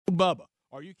Bubba.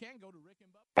 Or you can go to Rick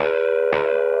and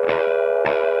Bubba.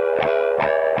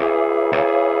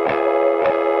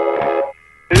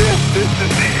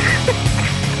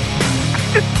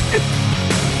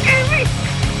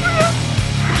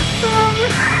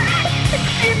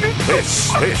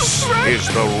 This is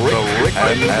the Rick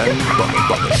and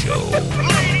Bubba Show.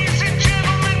 Ladies and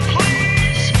gentlemen,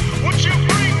 please, would you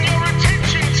bring your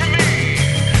attention to me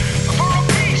for a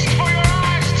feast for your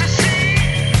eyes to see?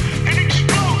 An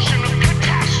explosion of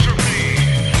catastrophe,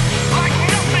 like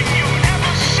nothing you've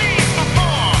ever seen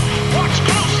before. Watch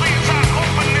closely as I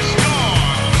open this door.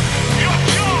 Your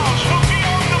jaws will be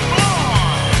on the floor.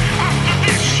 After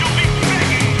this, you'll be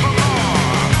begging for more.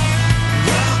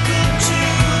 Welcome to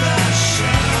the show.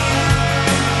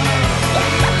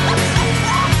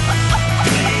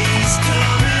 Please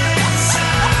come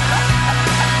inside.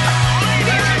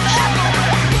 Ladies and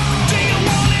gentlemen, do you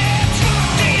want it?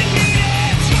 Do you need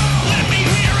it? Let me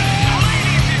hear it.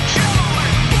 Ladies and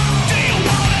gentlemen, do you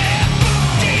want it?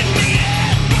 Do you need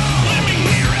it? Let me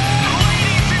hear it.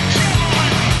 Ladies and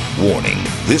gentlemen. Warning,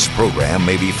 this program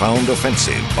may be found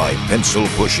offensive by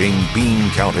pencil-pushing,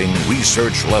 bean-counting,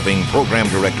 research-loving program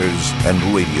directors and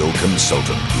radio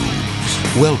consultant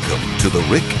gurus. Welcome to the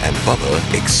Rick and Bubba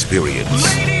Experience.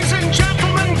 Ladies and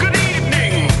gentlemen, good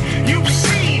evening. You've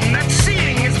seen that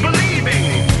seeing is believing.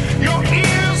 Your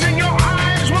ears and your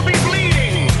eyes will be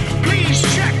bleeding. Please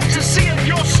check to see if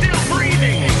you're still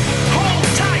breathing. Hold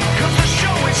tight, cause the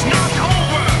show is not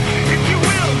over. If you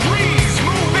will, please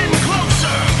move in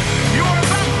closer. You're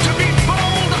about to be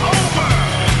bowled over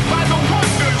by the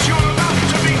wonders you're about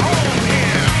to behold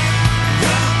here.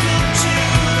 Welcome to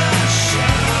the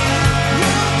show.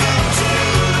 Welcome to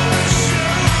the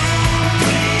show.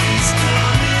 Please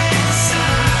come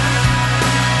inside.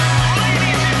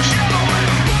 Ladies and gentlemen,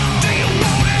 do you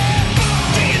want it?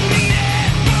 Do you need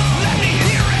it? Let me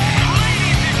hear it.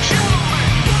 Ladies and gentlemen,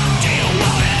 do you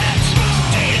want it?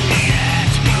 Do you need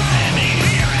it? Let me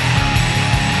hear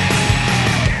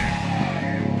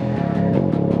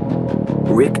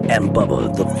it. Rick and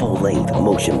Bubba, the full-length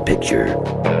motion picture.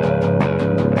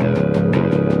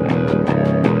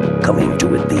 Coming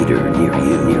to a theater near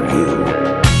you.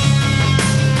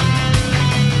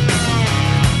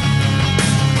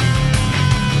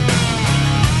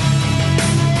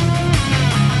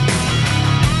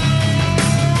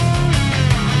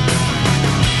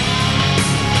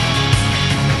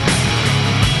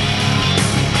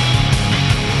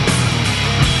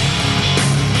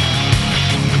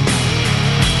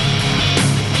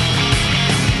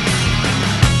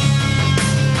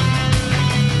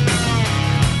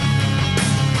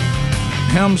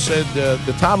 Helm said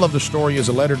the title of the story is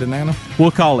A Letter to Nana.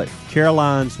 We'll call it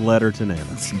Caroline's Letter to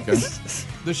Nana. Okay.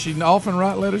 Does she often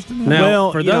write letters to Nana? Now,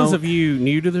 Well, for you those know- of you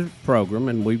new to the program,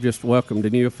 and we've just welcomed a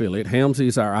new affiliate, Helmsy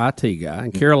is our IT guy,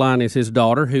 and Caroline is his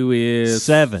daughter, who is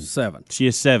Seven. seven, She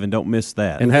is 7. Don't miss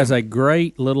that. and has a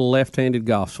great little left-handed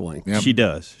golf swing. Yep. She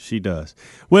does. She does.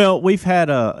 Well, we've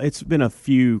had it's been a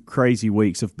few crazy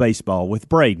weeks of baseball with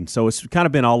Braden, so it's kind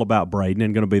of been all about Braden,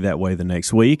 and going to be that way the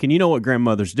next week. And you know what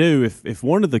grandmothers do if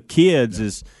one of the kids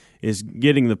is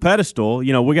getting the pedestal,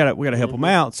 you know, we got to help them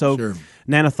out. So Sure.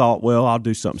 Nana thought, well, I'll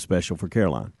do something special for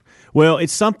Caroline. Well,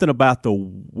 it's something about the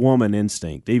woman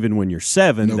instinct, even when you're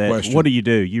 7. No that question. what do?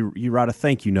 You write a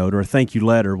thank you note or a thank you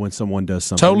letter when someone does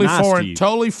something Totally nice to foreign. you.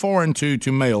 Totally foreign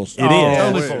to males. It is.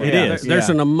 Totally foreign. It is. There's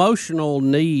yeah. an emotional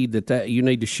need that you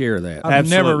need to share that. I've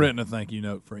Absolutely. never written a thank you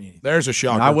note for anything. There's a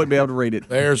shocker. I wouldn't be able to read it.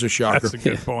 There's a shocker. That's a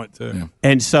good point, too.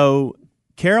 And so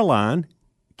Caroline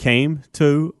came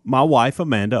to my wife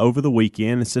Amanda over the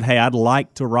weekend and said, "Hey, I'd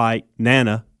like to write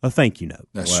Nana a thank you note."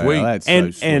 That's Wow, sweet. that's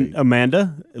and so sweet. and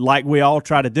Amanda, like we all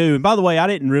try to do. And by the way, I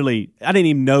didn't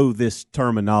even know this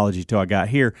terminology till I got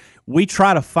here. We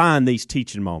try to find these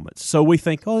teaching moments. So we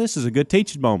think, oh, this is a good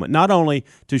teaching moment, not only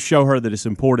to show her that it's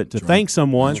important to thank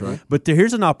someone, but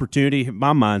here's an opportunity,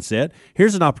 my mindset,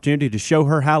 here's an opportunity to show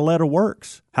her how letter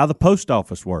works, how the post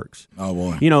office works. Oh,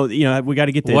 boy. You know, we got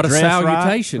to get the What a address right.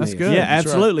 salutation That's is. good. Yeah, That's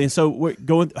absolutely. And so we're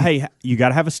going, hey, you got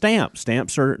to have a stamp.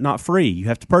 Stamps are not free. You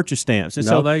have to purchase stamps. And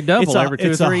No, so they double it's every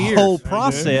 2 or 3 It's years. a whole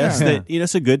process that,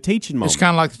 it's a good teaching moment. It's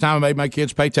kind of like the time I made my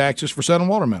kids pay taxes for selling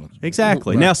watermelons.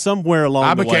 Exactly. Now, somewhere along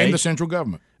I the became way, the central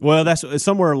government. well, that's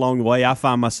somewhere along the way, I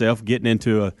find myself getting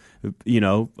into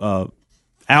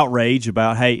outrage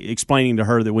about, hey, explaining to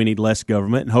her that we need less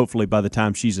government, and hopefully by the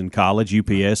time she's in college,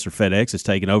 UPS or FedEx has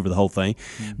taken over the whole thing.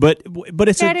 But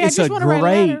it's Daddy, I a just wanna write a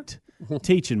letter. great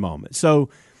teaching moment. So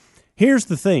here's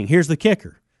the thing. Here's the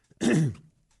kicker.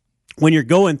 When you're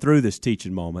going through this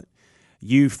teaching moment,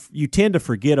 you tend to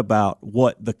forget about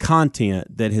what the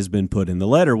content that has been put in the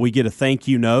letter. We get a thank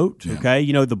you note, okay?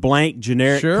 The blank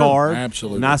generic card,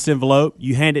 absolutely. nice envelope.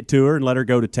 You hand it to her and let her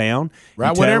go to town.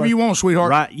 Write whatever you want, sweetheart.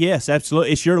 Right? Yes,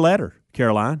 absolutely. It's your letter,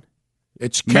 Caroline.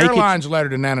 It's Caroline's letter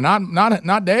to Nana,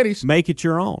 not Daddy's. Make it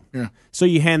your own. Yeah. So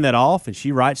you hand that off, and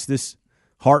she writes this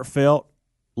heartfelt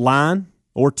line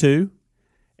or two,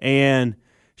 and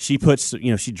she puts,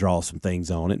 she draws some things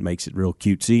on it, makes it real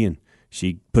cutesy, and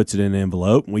she puts it in an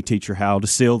envelope, and we teach her how to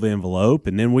seal the envelope,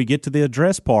 and then we get to the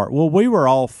address part. Well, we were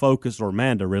all focused, or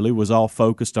Amanda really was all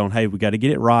focused on, hey, we got to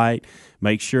get it right,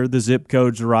 make sure the zip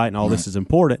codes are right, and all this is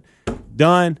important.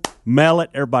 Done, mail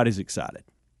it, everybody's excited.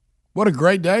 What a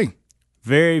great day.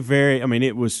 Very, very,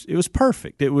 it was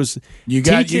perfect. It was you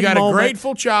got a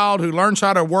grateful child who learns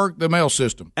how to work the mail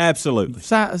system. Absolutely.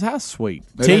 How sweet.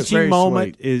 Teaching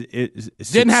moment is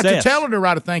Didn't have to success. tell her to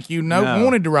write a thank you note,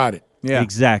 wanted to write it. Yeah.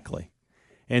 Exactly.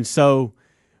 And so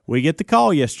we get the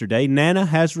call yesterday. Nana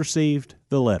has received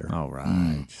the letter. All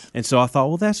right. And so I thought,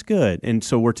 well, that's good. And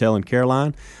so we're telling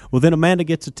Caroline. Well, then Amanda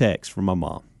gets a text from my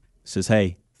mom. Says,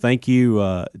 hey, thank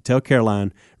you. Tell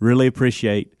Caroline, really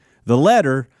appreciate the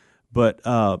letter, but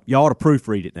y'all ought to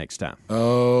proofread it next time.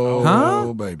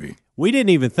 Oh, baby. We didn't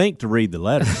even think to read the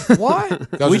letter.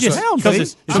 What? Because it's it's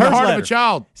from her the heart letter. of a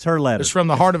child. It's her letter. It's from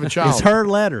the heart of a child. It's her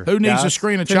letter. Who needs guys. to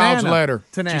screen a child's Nana. letter?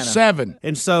 To Nana. She's 7.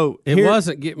 And so It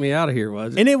wasn't get me out of here,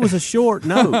 was it? And it was a short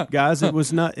note, guys. It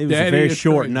was not. It was Daddy a very is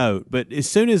short crazy. note. But as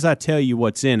soon as I tell you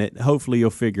what's in it, hopefully you'll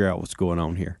figure out what's going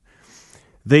on here.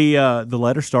 The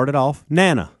letter started off,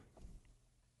 Nana,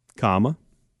 comma,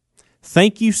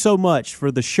 thank you so much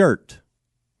for the shirt.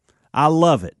 I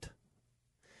love it.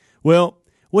 Well,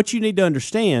 what you need to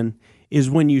understand is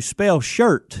when you spell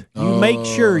shirt, you make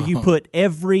sure you put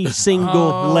every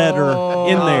single letter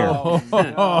in there.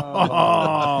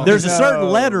 There's a certain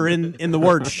letter in the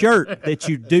word shirt that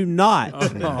you do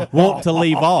not want to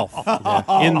leave off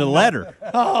in the letter.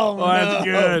 Oh, that's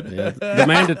good. The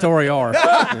mandatory R.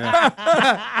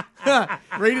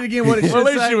 Read it again. What it should At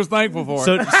least say. she was thankful for it.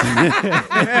 So,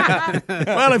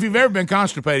 Well, if you've ever been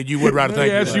constipated, you would write a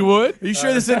thank you. Yes, you would. Are you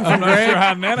sure this isn't I'm from not Greg? sure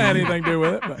how Nana had anything to do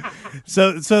with it. But.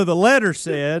 so the letter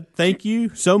said, thank you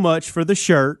so much for the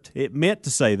shirt. It meant to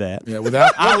say that. Yeah,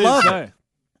 without I love it. Say.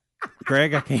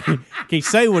 Greg, I can't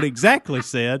say what exactly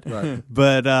said,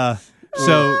 but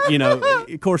so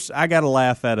of course, I got a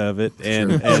laugh out of it,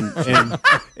 and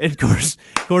of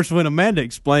course, when Amanda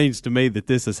explains to me that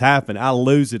this has happened, I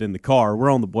lose it in the car. We're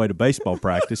on the way to baseball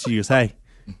practice. She goes, "Hey,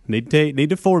 need to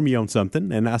inform you on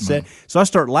something," and I said, so I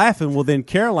start laughing. Well, then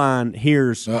Caroline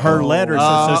hears her letter,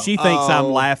 so she thinks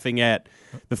I'm laughing at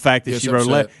the fact that Yes, she wrote a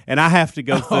upset. letter, and I have to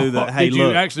go through the. Hey, Did you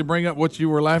look, actually bring up what you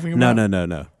were laughing about?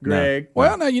 no, Greg.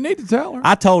 Well, now you need to tell her.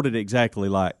 I told it exactly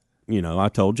like I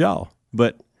told y'all.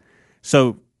 But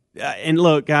so, and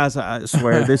look, guys, I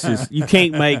swear this is you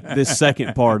can't make this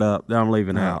second part up that I'm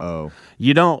leaving out. Uh-oh.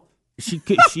 You don't.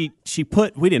 She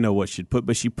put. We didn't know what she'd put,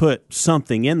 but she put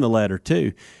something in the letter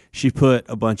too. She put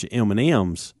a bunch of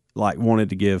M&Ms. Like wanted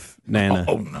to give Nana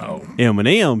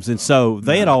M&Ms, and so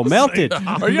they had all melted.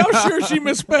 Are y'all sure she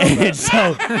misspelled And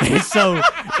that? so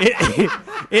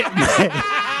it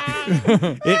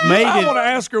made I it want to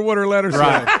ask her what her letter said.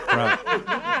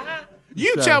 right.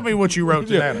 You tell me what you wrote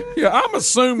to Nana. Yeah, I'm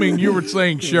assuming you were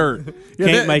saying shirt.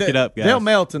 Can't make it up, guys. They'll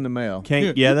melt in the mail.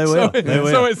 Can't. Yeah, they will. They will.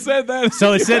 So it said that.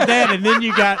 So it said that, and then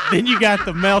you got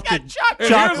the melted chocolate.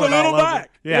 Here's a little all over back.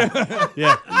 it.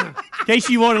 Yeah. In case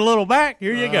you want a little back,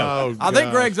 here you go. I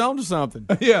think Greg's onto something.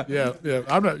 Yeah. Yeah.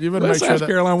 I'm not. You better Let's make sure ask that.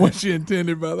 Caroline what she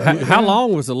intended by that. How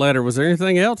long was the letter? Was there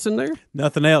anything else in there?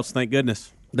 Nothing else, thank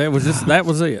goodness. That was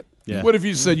it. Yeah. What if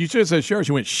you said you should have said shirt?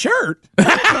 She went shirt. What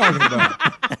are you talking about?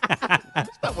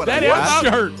 Daddy, I thought,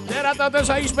 shirt? Dad, I thought that's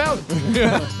how you spelled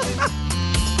it.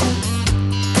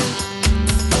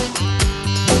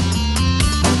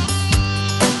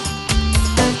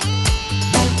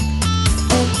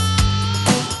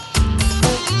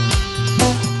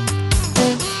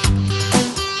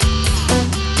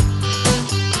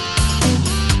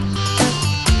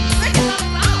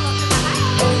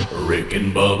 Rick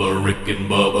and Bubba, Rick and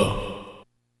Bubba.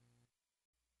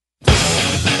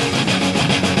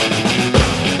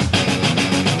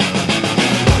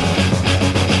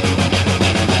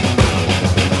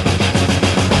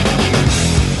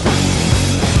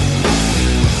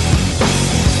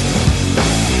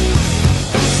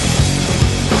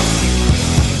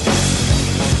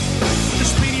 The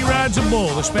Speedy rides a bull.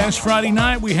 This past Friday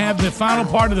night, we have the final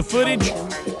part of the footage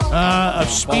of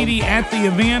Speedy at the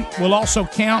event. We'll also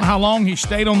count how long he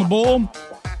stayed on the bull.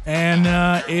 And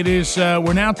it is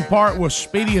we're now at the part where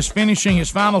Speedy is finishing his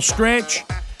final stretch.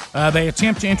 They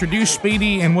attempt to introduce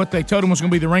Speedy and what they told him was going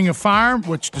to be the Ring of Fire,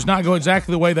 which does not go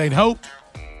exactly the way they'd hoped.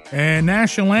 And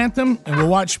National Anthem, and we'll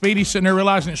watch Speedy sitting there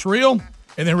realizing it's real,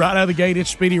 and then right out of the gate, it's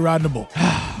Speedy riding a bull.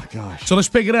 Oh, gosh. So let's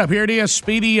pick it up. Here it is,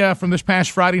 Speedy from this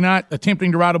past Friday night,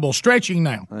 attempting to ride a bull. Stretching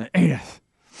now. Yes.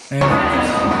 And, all right,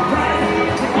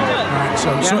 so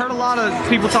I heard a lot of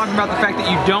people talking about the fact that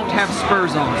you don't have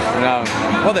spurs on. No.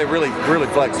 Well, they're really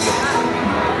flexible.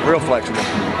 Real flexible.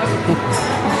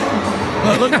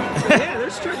 look. Yeah, they're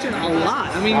stretching a lot.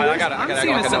 I mean, I'm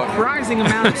seeing a surprising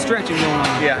amount of stretching going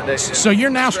on. Yeah. So you're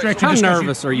now stretching. How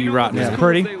nervous are you right now?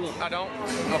 Pretty.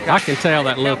 I can tell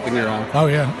that look in your eye. Oh,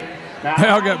 yeah.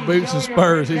 Hal got boots and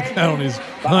spurs. He's got on his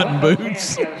hunting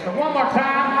boots. So one more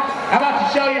time, how about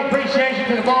to show your appreciation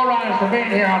to the bull riders for being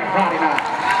here on a Friday night.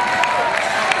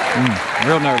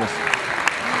 Real nervous.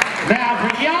 Now,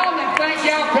 for y'all that think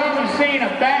y'all come and seen a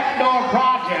backdoor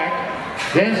project,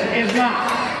 this is not.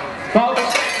 Folks,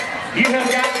 you have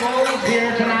got bulls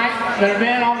here tonight that have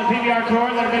been on the PBR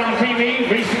tour, that have been on TV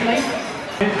recently.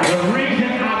 The reason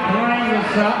I bring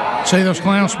this up. See those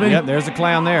clowns, Speedy? Yep, there's a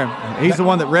clown there. He's the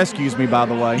one that rescues me, by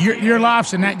the way. Your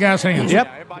life's in that guy's hands. Yep.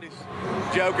 Everybody's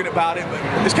joking about it, but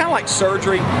it's kind of like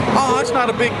surgery. Oh, it's not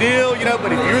a big deal,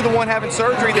 but if you're the one having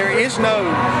surgery, there is no,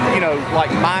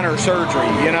 like minor surgery,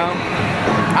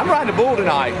 I'm riding a bull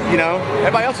tonight,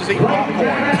 Everybody else is eating popcorn.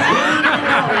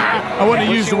 I wouldn't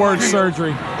use the word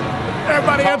surgery.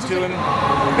 Everybody else is eating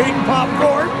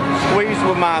popcorn. Squeezed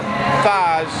with my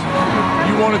thighs.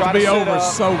 You want it to be over up.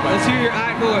 so bad. Let's hear your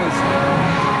eye boys.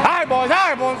 All right, boys.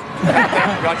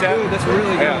 Got that? Ooh, that's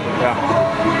really good.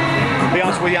 Yeah. To be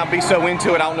honest with you, I'll be so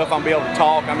into it, I don't know if I'm be able to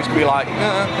talk. I'm just be like,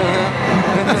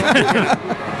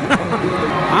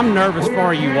 I'm nervous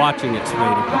for you watching it,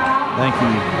 Speedy. Thank you.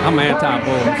 I'm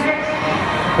anti-bulls.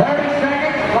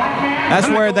 That's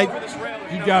where they.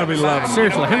 You got to be loving it.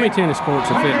 Seriously, how many tennis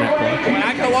courts are fit in that place? when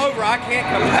I go over, I can't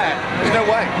come back. There's no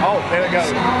way. Oh, there it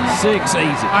goes. 6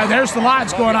 easy. All right, there's the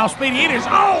lights going off, Speedy. It is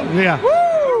on. Yeah.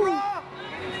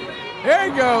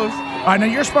 There he goes. All right, now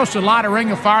you're supposed to light a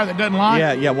ring of fire that doesn't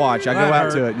light. Yeah, watch. I go That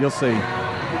out hurt. to it. You'll see.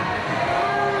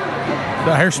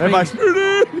 Here's Speedy. Everybody's.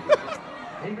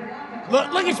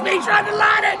 Look at Speedy trying to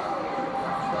light it.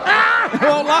 It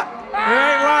won't light. It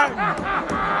ain't lighting.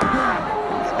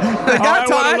 They got that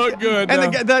would've tired, looked good, and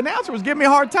though. the announcer was giving me a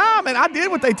hard time, and I did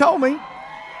what they told me.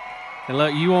 And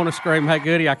look, you want to scream, hey,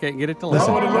 goody, I can't get it to light.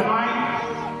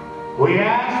 We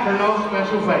ask for no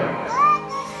special favors.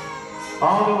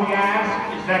 All that we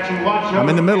ask is that you watch. I'm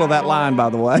in the middle of that line, by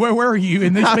the way. Where are you?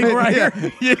 And these people right here.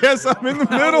 Yes, I'm in the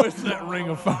I middle. wish that ring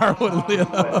of fire would have lit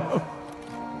up.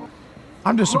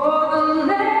 I'm just.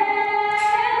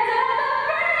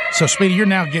 So, Speedy, you're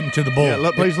now getting to the bull. Yeah,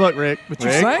 look, please look, Rick. But you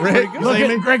Rick, sang Rick, pretty good. Look see at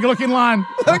me? Greg. Look in line.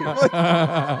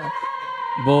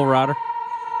 Bull rider.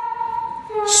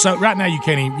 So right now you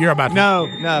can't even. You're about to. No.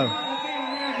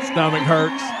 Stomach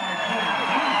hurts.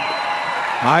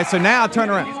 All right, so now I turn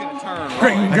around.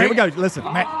 Greg, Now, here we go. Listen.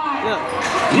 Look, you just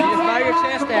bow your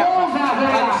chest out.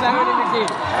 Like say it in the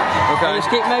beginning. Okay. Just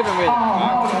keep moving with it.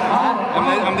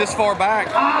 I'm this far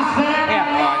back.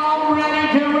 I'm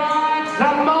ready to ride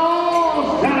some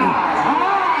bulls tonight.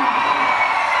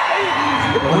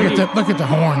 Look at the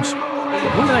horns.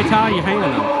 When do they tie your hand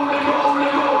on?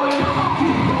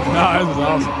 No, this is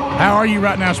awesome. How are you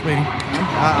right now, Speedy?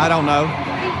 I don't know.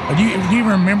 Do you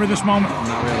even remember this moment?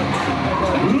 Not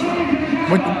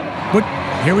really. What?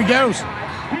 Here he goes.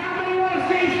 Everybody want to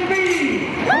see Speedy?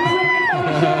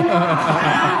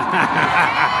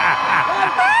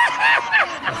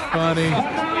 Funny.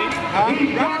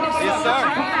 Yes, sir.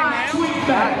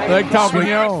 They talking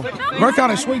you on. Work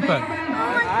on it, sweet bud.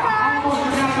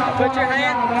 Put your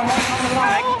hand.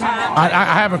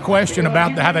 I have a question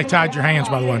about how they tied your hands,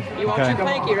 by the way. You want your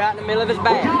pinky right in the middle of his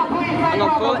back. I'm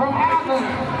gonna pull it.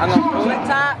 I'm gonna pull it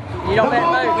tight. You don't let it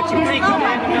move. Put your pinky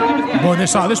right in the middle of his back. Boy,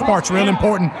 this part's real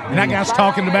important. And that guy's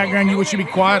talking in the background. You should be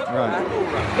quiet.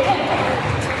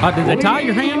 Did they tie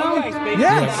your hand on?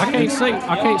 Yes. I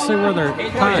can't see where they're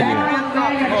tying you.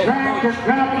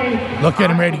 Look at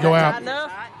him ready to go out.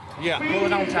 Yeah, pull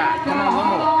it on tight. Come on, one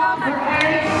more.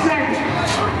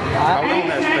 Hold on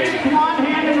there, Speedy.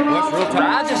 That's real tight.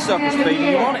 I just sucker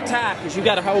Speedy. You want it tight because you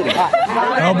got to hold it.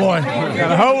 Oh boy.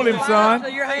 Gotta hold him, son. So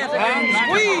your hands are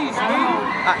squeeze.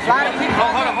 Slide it. Keep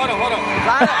Hold on.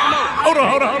 Slide it.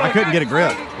 Hold on. I couldn't get a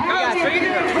grip. You got Speedy.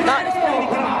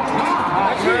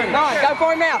 Come on, go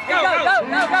for him now. Go.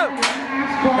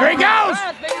 There he goes.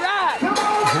 Ride, Speedy, ride.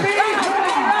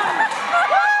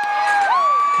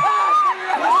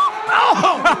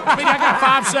 Oh, Speedy, I got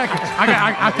 5 seconds.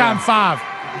 I timed 5.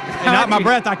 And not my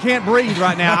breath. I can't breathe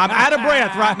right now. I'm out of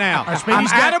breath right now. I'm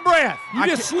out of breath. You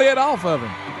just slid off of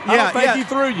him. I don't think he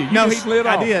threw you. You just slid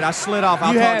off. I did. I slid off.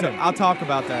 I'll talk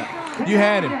about that. You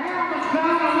had him.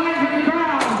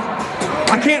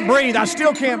 I can't breathe. I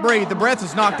still can't breathe. The breath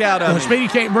is knocked out of me. Speedy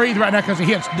can't breathe right now because he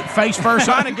hits face first.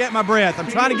 I'm trying to get my breath. I'm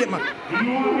trying to get my...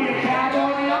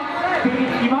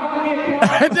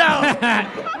 No.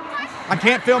 I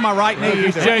can't feel my right knee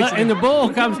either. And the bull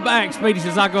comes back. Speedy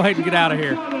says, I'll go ahead and get out of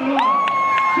here.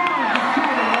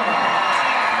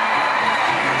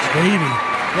 Speedy.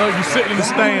 Look, you're sitting in the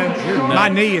stands. My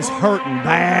knee is hurting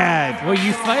bad. Well,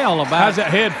 you fell about How's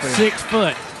that head feel? 6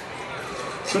 foot.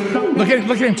 Look at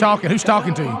him talking. Who's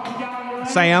talking to you?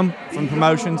 Sam from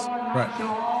promotions. Right.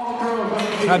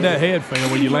 How'd that head feel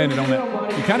when you landed on that?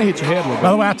 You kind of hit your head a little bit.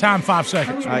 By the way, I timed 5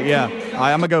 seconds. Yeah.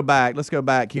 I'm going to go back. Let's go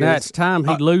back here. That's time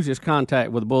he loses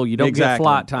contact with the bull. You don't get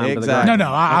flight time to the ground.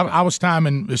 No, I was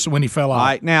timing this when he fell off. All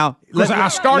right, now I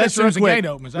started as soon as the gate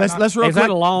opens. Let's real Is quick. that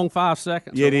a long 5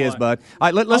 seconds? Yeah, it is, bud. All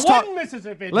right, let's talk.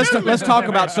 Let's talk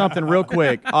about something real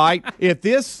quick. All right, if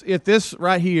this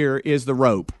right here is the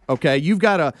rope, okay, you've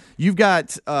got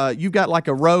like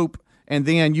a rope, and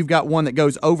then you've got one that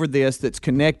goes over this that's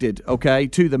connected, okay,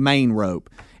 to the main rope.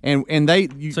 And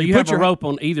you have a rope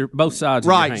on both sides.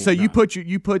 Right. Of your hand. So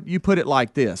you put it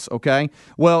like this, okay?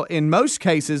 Well, in most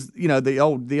cases, the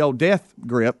old death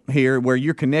grip here, where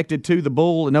you're connected to the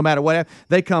bull, and no matter what,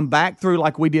 they come back through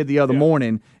like we did the other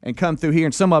morning, and come through here,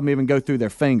 and some of them even go through their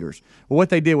fingers. Well, what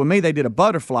they did with me, they did a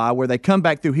butterfly where they come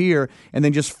back through here and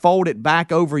then just fold it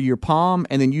back over your palm,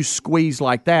 and then you squeeze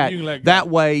like that. That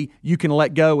way, you can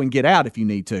let go and get out if you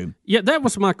need to. Yeah, that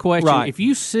was my question. Right. If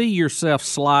you see yourself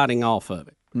sliding off of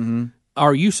it, mm-hmm.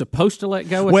 Are you supposed to let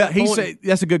go at well, that he point? said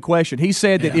that's a good question. He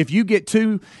said that if you get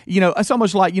too, it's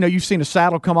almost like you've seen a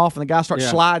saddle come off and the guy starts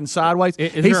sliding sideways.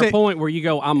 Is there a point where you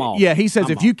go, I'm off? Yeah, he says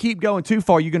if you keep going too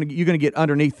far, you're gonna get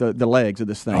underneath the legs of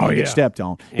this thing and get stepped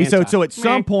on. He said so at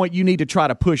some point you need to try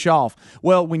to push off.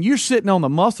 Well, when you're sitting on the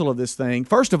muscle of this thing,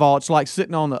 first of all, it's like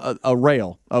sitting on a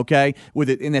rail, okay, with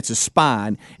it, and it's a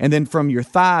spine, and then from your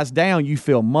thighs down you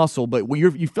feel muscle, but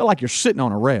you feel like you're sitting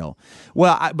on a rail.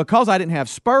 Well, because I didn't have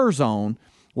spurs on.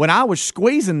 When I was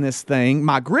squeezing this thing,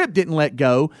 my grip didn't let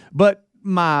go, but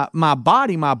my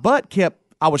butt kept,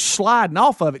 I was sliding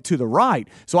off of it to the right.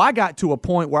 So I got to a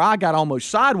point where I got almost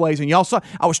sideways, and y'all saw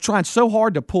I was trying so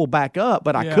hard to pull back up,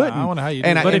 but I couldn't. I wonder how you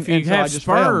do But if you have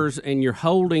spurs and you're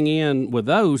holding in with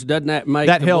those, doesn't that make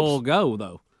the bull go,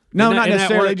 though? No, not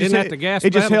necessarily. It just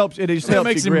helps. It just helps.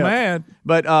 Makes him mad.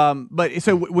 But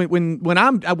so when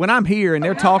I'm here and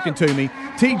they're talking to me,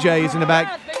 TJ is in the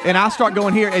back, and I start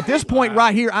going here. At this point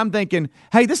right here, I'm thinking,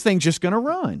 hey, this thing's just going to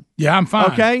run. Yeah, I'm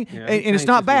fine. Okay, and it's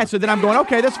not bad. So then I'm going,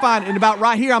 okay, that's fine. And about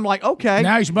right here, I'm like, okay.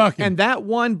 Now he's bucking. And that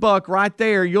one buck right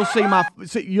there, you'll see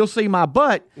my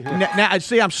butt. Now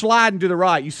see, I'm sliding to the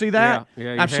right. You see that?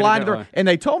 Yeah, I'm sliding to the right. And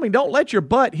they told me don't let your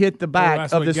butt hit the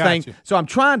back of this thing. You. So I'm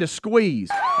trying to squeeze.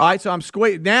 All right, so I'm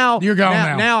squeezing. Now you're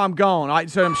gone. Now I'm gone. All right,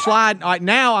 so I'm sliding. All right,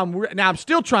 now I'm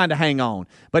still trying to hang on,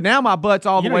 but now my butt's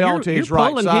all the way onto his right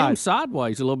side. You're pulling him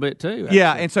sideways a little bit too.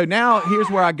 Yeah, and so now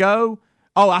here's where I go.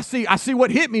 Oh, I see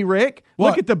what hit me, Rick. What?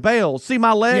 Look at the bell. See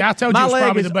my leg? Yeah, I told you my it was leg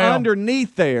probably is the bell.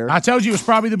 underneath there. I told you it was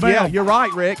probably the bell. Yeah, you're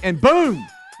right, Rick. And boom.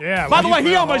 Yeah. By the way,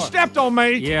 he almost stepped on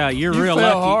me. Yeah, you're real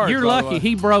lucky. Hard, you're lucky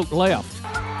he broke left.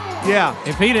 Yeah.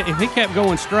 If he kept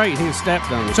going straight, he'd have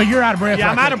stepped on you. So you're out of breath.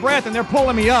 Yeah, I'm out of breath, and they're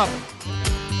pulling me up.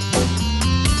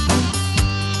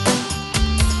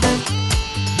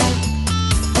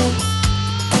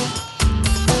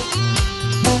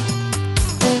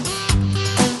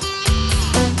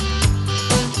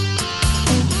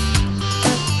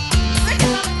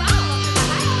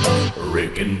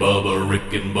 Rick and Bubba,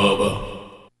 Rick and Bubba.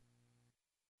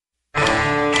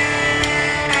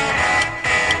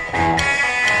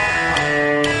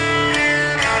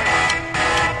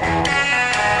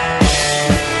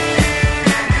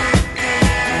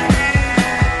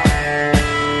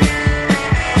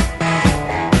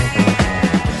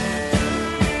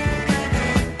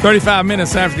 "35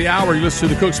 minutes after the hour, you listen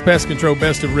to the Cook's Pest Control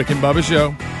Best of Rick and Bubba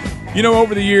show.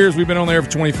 Over the years, we've been on there for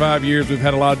 25 years. We've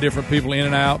had a lot of different people in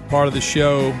and out, part of the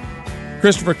show.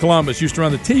 Christopher Columbus used to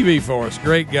run the TV for us.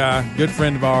 Great guy, good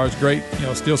friend of ours. Great,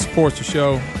 still supports the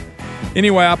show.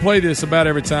 Anyway, I play this about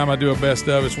every time I do a best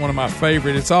of. It's one of my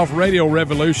favorite. It's off Radio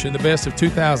Revolution, the best of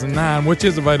 2009, which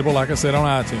is available, like I said, on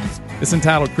iTunes. It's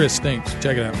entitled Chris Stinks.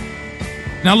 Check it out.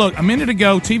 Now, look, a minute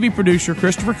ago, TV producer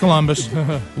Christopher Columbus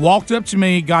walked up to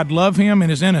me, God love him and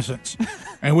his innocence,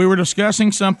 and we were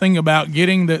discussing something about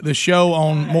getting the show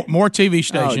on more TV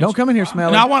stations. Don't come in here,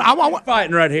 Smelly. No, I want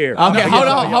fighting right here. Okay,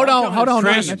 hold on,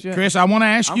 Chris, I want to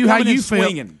ask you how you feel.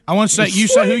 swinging. I want to say you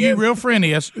say who your real friend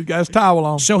is. You got his towel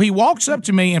on. So he walks up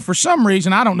to me, and for some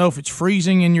reason, I don't know if it's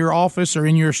freezing in your office or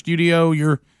in your studio,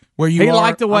 where you He are.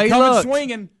 liked the way he looked.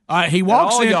 swinging. He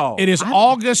walks all in. y'all. It is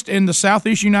August in the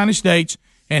southeast United States,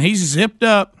 and he's zipped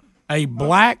up a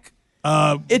black.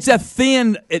 It's a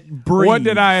thin breeze. What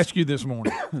did I ask you this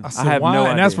morning? I said, have why? no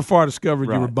And that's idea. before I discovered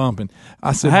you Right. were bumping.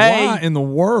 I said, Hey. why in the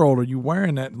world are you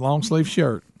wearing that long sleeve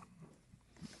shirt?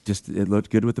 Just it looked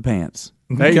good with the pants.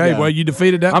 Okay, well, you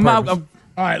defeated that purpose.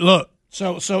 All right, look.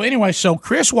 So anyway, so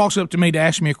Chris walks up to me to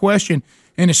ask me a question,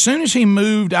 and as soon as he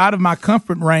moved out of my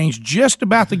comfort range, just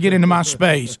about to get into my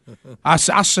space, I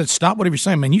said, "Stop whatever you're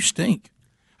saying, man. You stink."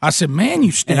 I said, "Man,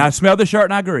 you stink." And I smelled the shirt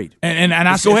and I agreed. And I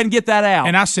Let's said, go ahead and get that out.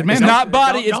 And I said, "Man, it's not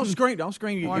body. Don't It's scream. Don't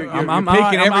scream. You're I'm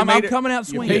peeking every I'm meter. coming out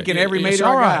You're swinging. peeking every It's meter.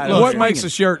 all I right. got. Look, What makes a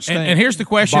shirt stink? and here's the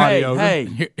question. Body Hey, odor.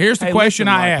 hey. Here's the Hey, question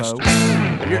listen, I asked.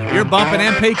 Loco. You're bumping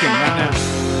and peeking right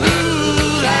now.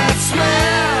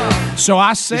 So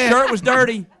I The said, shirt was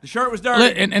dirty. The shirt was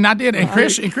dirty. and I did, and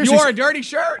Chris, You is- wore a dirty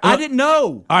shirt. I didn't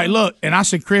know. All right, look, and I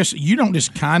said, Chris, you don't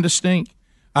just kind of stink.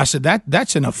 I said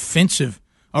that's an offensive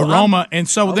aroma, and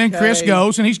so then Chris Okay.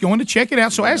 goes and he's going to check it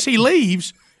out. So as he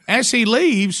leaves,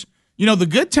 the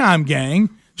Good Time gang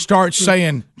starts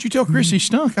saying, "Did you tell Chris he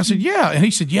stunk?" I said, "Yeah," and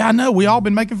he said, "Yeah, I know. We all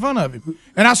been making fun of him."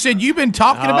 And I said, "You've been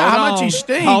talking about how much he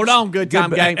stinks." Hold on, Good Time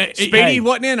game. Speedy hey.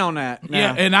 wasn't in on that.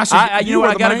 Yeah, and I said, You know what?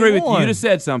 I the got to main agree with you. one. You just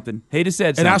said something. He just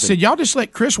said something. and I said, "Y'all just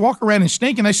let Chris walk around and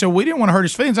stink." And they said, "We didn't want to hurt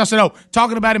his feelings." I said, "Oh,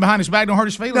 talking about him behind his back don't hurt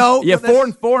his feelings." No, yeah, but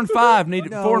that's- 4 and 5 need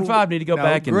to go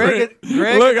back and Greg,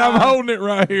 Look, I'm holding it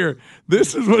right here.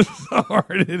 This is what's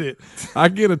hard in it. I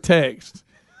get a text.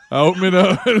 I open it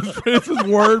up. This is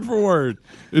word for word.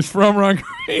 It's from Ron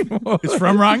Greenwood. It's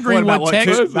from Ron Greenwood.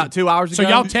 Text about 2 hours So ago.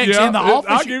 y'all text in the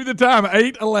office. I'll give you the time.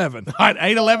 8:11. All right,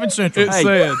 8:11 Central.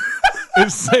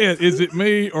 It said, "Is it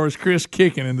me or is Chris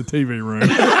kicking in the TV room?"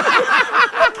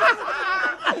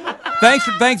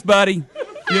 Thanks, buddy.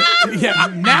 Yeah,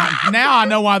 now I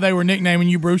know why they were nicknaming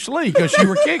you Bruce Lee, because you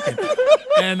were kicking.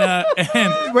 And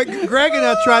But Greg and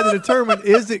I tried to determine,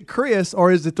 is it Chris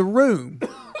or is it the room?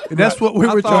 And that's what we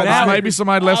were trying to say. Maybe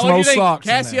somebody left some What do old you think? socks.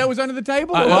 in Cassio there. was under the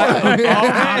table. Well,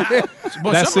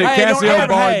 That's it. Hey, Cassio don't-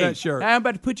 borrowed hey, that shirt. I'm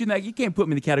about to put you in that. You can't put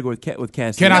me in the category with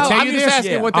Cassio. Can I No, tell I'm you just this?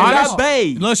 asking what they Honest-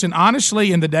 are. Listen,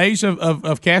 honestly, in the days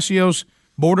of Cassio's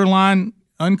borderline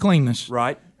uncleanness,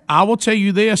 Right. I will tell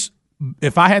you this: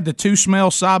 if I had the two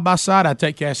smells side by side, I'd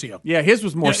take Cassio. Yeah, his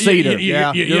was more cedar. You're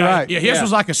right. Yeah, his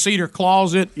was like a cedar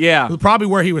closet. Yeah. Probably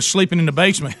where he was sleeping in the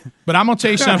basement. But I'm gonna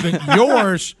tell you something.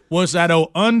 Yours was that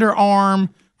old underarm.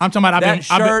 I'm talking about. That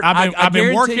shirt, I've been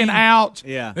guarantee working you- out.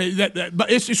 Yeah. But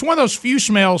it's one of those few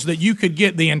smells that you could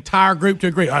get the entire group to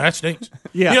agree. Oh, that stinks.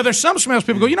 Yeah. There's some smells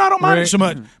people go, I don't mind it so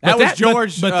much. That But was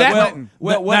George, But Clinton.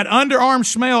 that underarm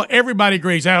smell, everybody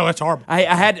agrees. Oh, that's horrible.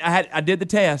 I did the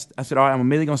test. I said, all right, I'm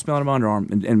immediately going to smell it on my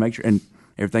underarm and make sure, and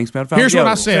everything smelled fine. Here's what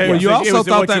I said. Well, you It also was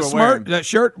thought what you that were wearing. that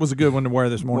shirt was a good one to wear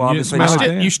this morning. Well, You didn't obviously smell not.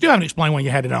 it then? You still haven't explained when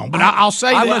you had it on. But I'll say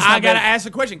I this. got to ask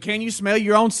the question: can you smell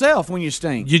your own self when you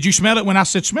stink? Did you smell it when I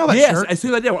said smell that Yes, shirt? as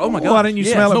soon as I did, oh my God. Why didn't you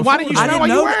smell it But why didn't you I smell didn't while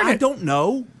you know. wearing I it? don't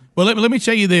know. Well, let me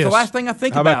tell you this. The last thing I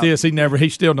think How about this? He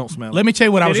still don't smell it. Let me tell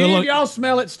you what I was Did any of looking. y'all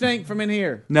smell it stink from in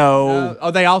here? No. Oh,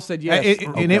 they all said yes.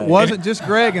 And it wasn't just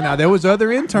Greg and I. There was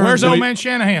other interns. Where's old man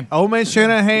Shanahan? Old man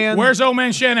Shanahan. Where's old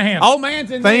man Shanahan? Old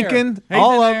man's in Thinking, there.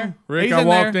 all He's of in them. there. Rick, He's I in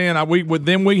walked there. in.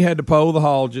 Then we had to poll the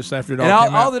hall just after it all And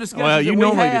came all out. the discussions Well, you that we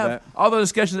normally do have, that. all the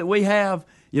discussions that we have,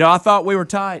 I thought we were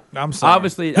tight. I'm sorry.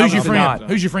 Obviously, Who's your obviously friend? not.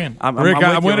 Who's your friend? I'm Rick, with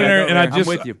I you, went in Rick. there and I'm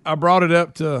with you. I brought it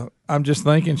up to. I'm just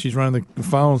thinking she's running the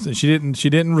phones and she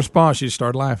didn't respond. She just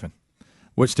started laughing,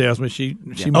 which tells me she.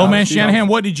 Old man Shanahan,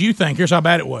 what did you think? Here's how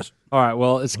bad it was. All right,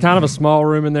 well, it's kind of a small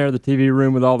room in there, the TV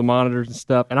room with all the monitors and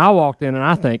stuff. And I walked in and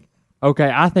I think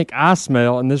I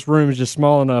smell, and this room is just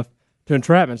small enough to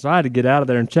entrap me. So I had to get out of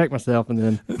there and check myself, and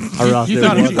then I realized You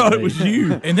thought it was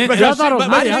you. And then I thought it was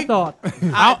but me. I thought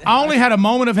I only had a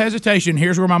moment of hesitation.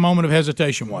 Here's where my moment of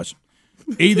hesitation was.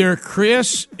 Either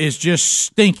Chris is just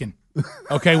stinking,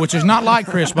 okay, which is not like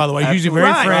Chris, by the way. He's usually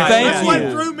very fresh. Thank what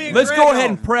you. threw me and Let's Greg go ahead off.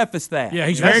 and preface that. Yeah,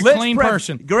 he's a very Let's clean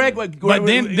person. Greg, But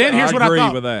then here's what I agree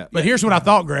thought. with that. But here's what I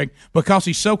thought, Greg. Because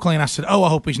he's so clean, I said, "Oh, I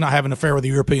hope he's not having an affair with a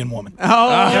European woman." Oh,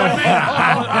 I was like, "Oh my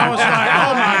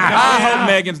God!" I hope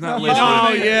Megan's not listening. Oh,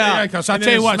 yeah. Because I And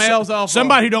tell then you it what, smells awful.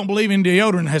 somebody who don't believe in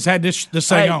deodorant has had this thing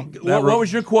Hey, on. what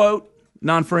was your quote,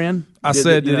 non-friend? I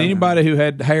said, did anybody who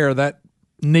had hair that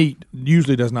neat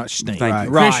usually does not stink. Thank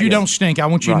you. Chris, Right. you don't stink. I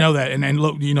want you to know that. And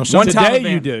look, One something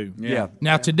today you do. Yeah.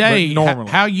 Now today, But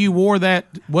normally. how you wore that,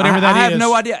 whatever I that is. have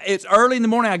no idea. It's early in the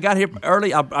morning. I got here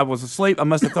early. I was asleep. I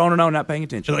must have thrown it on, not paying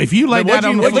attention. So if you lay But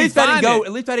down on at the least I didn't go.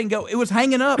 At least I didn't go. It was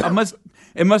hanging up.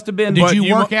 It must have been. Did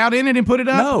you work out in it and put it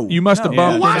up? No. You must have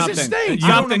bumped Why it. does it stink?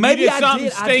 I don't know. Maybe you did I something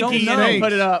did. stinky I don't and know. then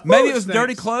put it up. Maybe Ooh, it was stinks.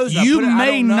 dirty clothes. I You put it- I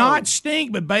may don't know. not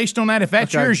stink, but based on that, if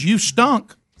that's yours, you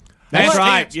stunk. That's Past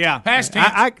right. tense. Yeah. Past tense.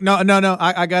 No.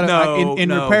 I got to No, in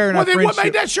no. repairing Well, our then friendship. what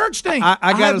made that shirt stink? I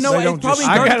got have no- to. it's probably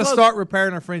I dirty got to clothes. start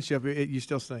repairing our friendship. You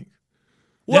still stink.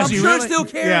 Well, Does I'm he sure really? it still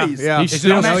carries. Yeah. He's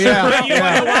still yeah.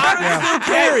 Still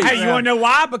carries. Hey, you want to know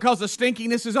why? Because the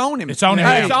stinkiness is on him. It's on him.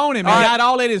 Hey, it's on him. He All right. got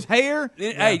all in his hair.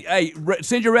 Hey,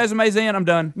 send your resumes in. I'm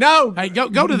done. No. Hey, go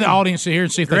to the audience here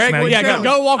and see if they Greg, smell you. yeah,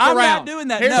 go walk I'm around. not doing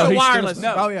that. Here's No, the he's still- wireless.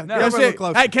 no. Oh yeah. No. That's We're a little it.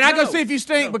 close. Hey, can I go No. see if you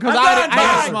stink? Because I'm I done. didn't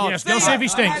Bye. smell. Yes, go see if he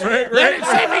stinks. Let him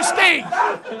see if he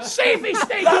stinks. See if he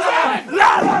stinks.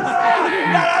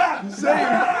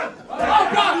 Oh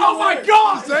God! Oh my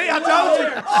God! See, I told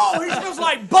you. Oh, he smells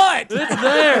like butt. It's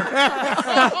there.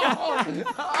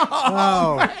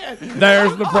 Oh.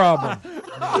 There's the problem.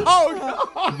 Oh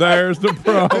God! There's the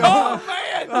problem. Oh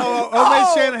man!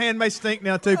 Oh, Shanahan may stink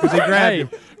now too because he grabbed him.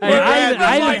 Hey,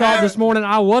 I even thought this morning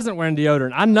I wasn't wearing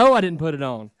deodorant. I know I didn't put it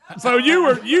on. So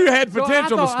you had So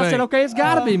potential to stink. I said, okay, it's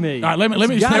got to be me. All right, let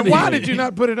me. gotta Then be why me. did you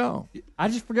not put it on? I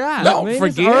just forgot. Don't It's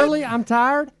forget. early. I'm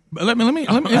tired. Let me.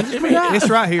 It's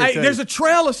right here. Hey, too. there's a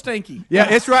trail of stinky.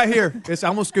 Yeah, it's right here. It's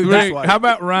I'm gonna scoot Rick, this way. how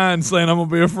about Ryan saying I'm gonna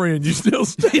be a friend? You still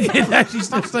stink. It actually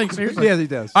still stinks. Seriously. Yes, he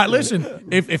does. All right, listen.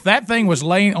 If that thing was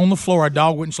laying on the floor, a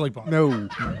dog wouldn't sleep on it. No.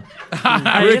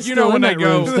 Hey, Rick, it's you know still when in they that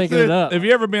room, go. stinking it up. Have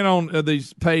you ever been on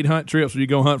these paid hunt trips where you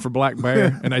go hunt for black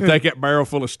bear and they take that barrel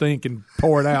full of stink and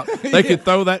pour it out? They could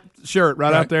throw that shirt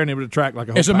right out there and it would attract like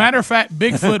a whole As a pack. matter of fact,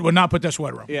 Bigfoot would not put that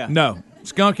sweater on. Yeah. No,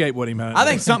 skunk ate what he meant. I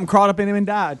think something crawled up in him and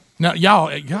died. No,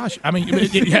 y'all, gosh, I mean,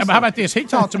 how about this? He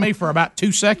talked to me for about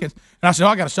 2 seconds, and I said, "Oh,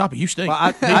 I got to stop it. You stink."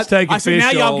 Well, He's taking I said, now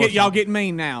fish oil or y'all getting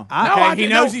mean now. I Okay, he didn't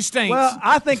knows know. he stinks. Well,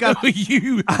 I think I.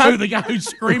 you, the guy who's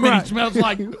screaming, he smells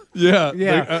like. yeah,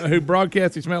 Yeah. who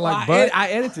broadcast he smelled like butt. I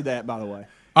edited that, by the way.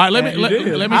 All right, let me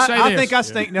did. let me say I this. think I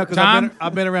stink now because Tom?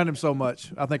 I've been around him so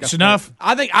much. I think I It's stink. enough.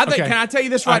 I think. Okay. Can I tell you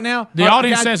this right now? The Can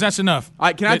audience I- says that's enough. All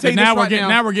right, can I tell you now this we're right getting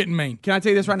now? we're getting mean. Can I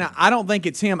tell you this right now? I don't think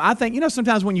it's him. I think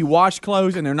sometimes when you wash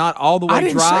clothes and they're not all the way I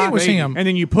didn't dry, say it was him. and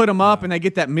then you put them up and they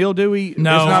get that mildewy.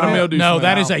 No, It's not a mildew no, smell.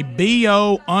 that is a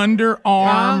BO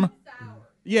underarm.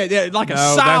 Yeah, like a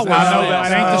No, sour. that's- I know smell.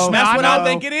 that ain't the smell. That's what I I know.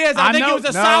 think it is. I I think know. it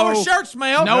was a No. sour shirt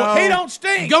smell. No, he don't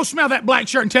stink. Go smell that black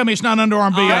shirt and tell me it's not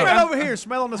underarm BO. Come right over here.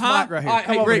 Smell on this Huh? mic right here. All right,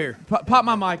 Come hey, over Rick, here. Pop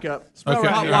my mic up. Smell Okay.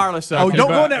 hot wireless up. Oh, don't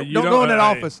go in but that. you Don't don't- go in that hey.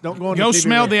 office. Don't go in. Go the TV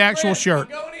smell room. the actual shirt.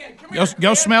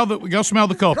 Go smell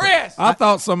the culprit. Chris. I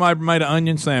thought somebody made an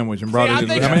onion sandwich and brought See, it I in.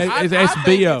 think, I mean, it's I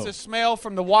think BO. it's a smell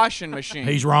from the washing machine.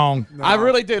 He's wrong. I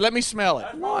really do. Let me smell it.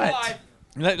 What?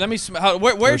 Let me smell.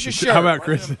 Where's your shirt? How about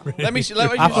Chris? Let me see.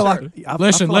 Let me. I feel like.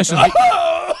 Listen.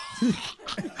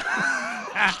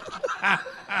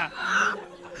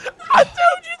 I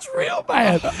told you it's real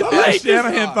bad.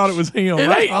 Shanahan thought it was him. Oh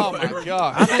my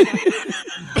god!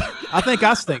 I think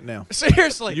I stink now.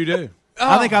 Seriously, You do.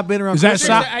 I think I've been around. Is that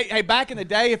Seriously, hey, back in the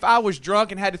day, if I was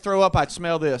drunk and had to throw up, I'd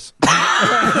smell this. Put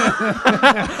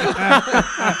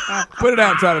it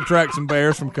out and try to attract some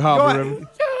bears from Cahaba River.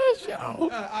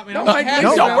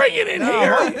 Don't bring it in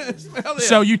here.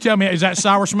 So you tell me, is that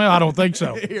sour smell? I don't think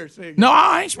so. Here, see. No,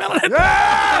 I ain't smelling it.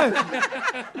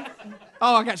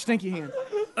 Oh, I got stinky hands.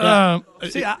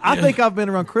 See, I think I've been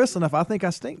around Chris enough. I think I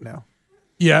stink now.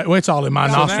 Yeah, well, it's all in my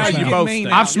now nostrils. you now. both mean stink.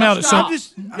 now. I've smelled it. Y'all So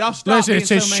stop. Y'all stop listen, being it's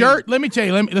his so mean. shirt. Let me tell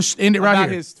you. Let's end it right About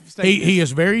here. his statements. He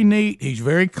is very neat. He's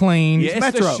very clean. Yeah, it's the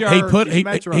Metro. shirt. He put He's he,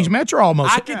 Metro. he's Metro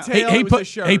almost. I can tell he it was put the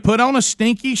shirt. he put on a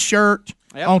stinky shirt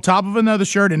Yep. on top of another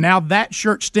shirt, and now that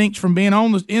shirt stinks from being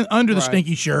on under the Right.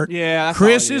 stinky shirt. Yeah, that's all it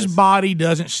Chris's is. body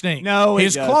doesn't stink. No, it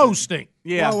his doesn't. clothes stink.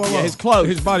 Yeah, Whoa, whoa, yeah, whoa. his clothes.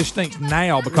 His body stinks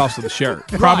now because of the shirt.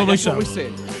 Probably That's so. what we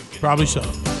said. Probably so.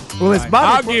 Well, it's body.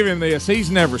 I'll give him this.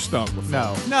 He's never stunk before.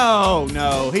 No.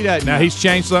 No, he doesn't. Now he's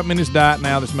changed something in his diet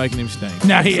now that's making him stink.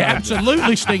 Now he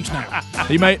absolutely stinks now.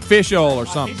 He made fish oil or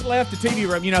something. He's left the TV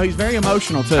room. You know, he's very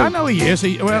emotional too. I know he is.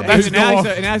 Well, that's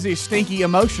And now he's a stinky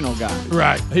emotional guy.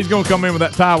 right. He's going to come in with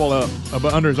that towel up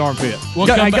under his armpit. We'll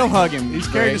Go, come hey, back. go hug him. He's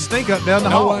carrying the stink up down the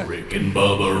hall. Rick and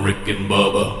Bubba, Rick and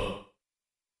Bubba.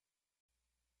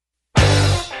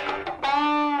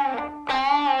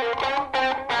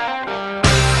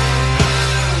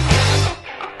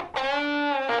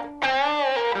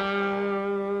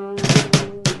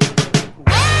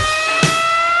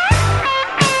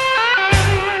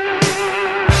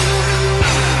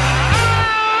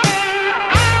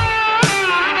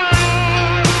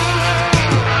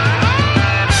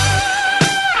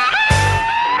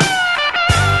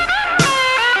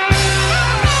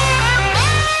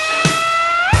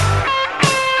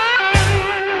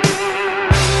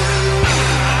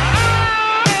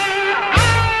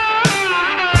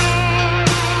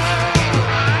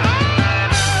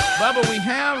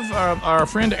 our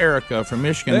friend Erica from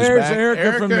Michigan is There's back.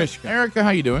 Erica from Michigan. Erica, how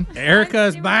you doing?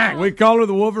 Erica's back. We call her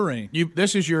the Wolverine.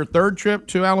 This is your third trip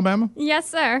to Alabama Yes,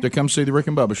 sir. to come see the Rick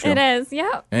and Bubba show. It is.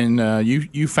 Yep. And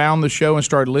you found the show and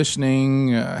started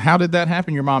listening. How did that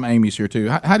happen? Your mom Amy's here too.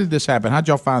 How did this happen? How'd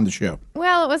y'all find the show?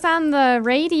 Well, it was on the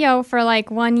radio for like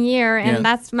 1 year, and Yeah.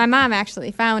 that's my mom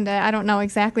actually found it. I don't know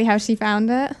exactly how she found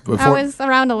it. I Before- was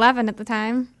around 11 at the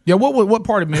time. Yeah, what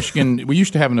part of Michigan? We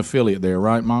used to have an affiliate there,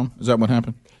 right, Mom? Is that what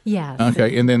happened? Yes.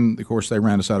 Okay, and then of course they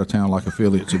ran us out of town like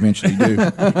affiliates eventually do.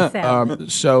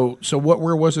 So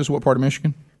where was this? What part of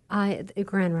Michigan?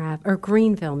 Grand Rapids or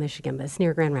Greenville, Michigan, but it's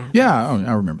near Grand Rapids. Yeah,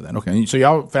 I remember that. Okay, so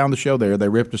y'all found the show there. They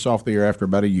ripped us off the air after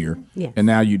about a year. Yes. And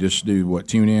now you just do what?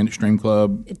 Tune in, Extreme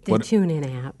Club. The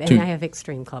TuneIn app, and Tune- I have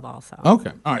Extreme Club also.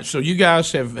 Okay, all right. So you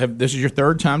guys have this is your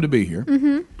third time to be here,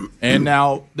 and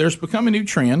now there's become a new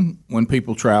trend when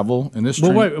people travel, and this.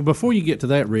 Well, trend, wait, before you get to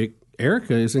that, Rick,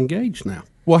 Erica is engaged now.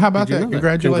 Well, how about Did you that? know that?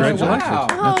 Congratulations.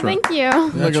 Congratulations. Oh, thank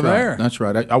you. That's right. That's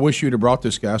right. I wish you'd have brought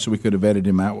this guy so we could have vetted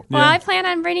him out. Well, I plan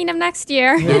on bringing him next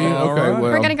year. Okay, well.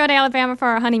 We're going to go to Alabama for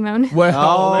our honeymoon.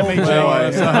 Well, let me tell you.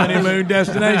 It's a honeymoon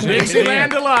destination.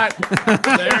 Dixieland Delight.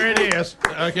 There it is.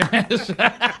 Okay.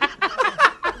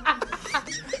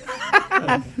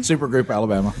 Supergroup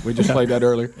Alabama. We just played that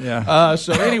earlier. Yeah.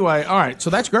 So anyway, all right. So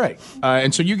that's great.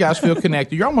 And so you guys feel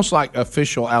connected. You're almost like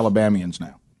official Alabamians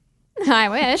now. I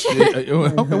wish.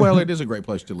 Okay, well, it is a great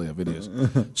place to live. It is.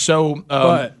 So,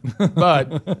 but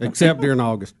except during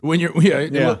August, when you're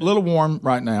a little warm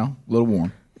right now, a little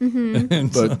warm.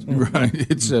 But right,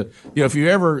 it's if you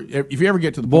ever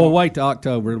get to the boy, wait till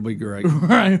October, it'll be great.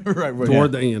 right.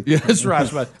 Toward the end. Yeah, that's right.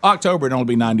 It's about October, it'll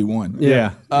only be 91.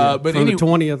 Yeah. But from the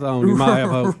 20th on, you might have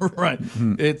hope. Right.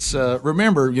 It's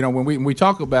remember, when we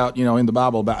talk about in the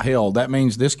Bible about hell, that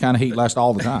means this kind of heat lasts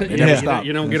all the time. It never stops.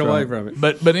 You don't get away from it.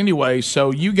 But anyway,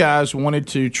 so you guys wanted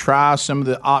to try some of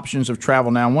the options of travel.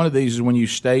 Now, one of these is when you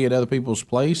stay at other people's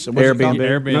place.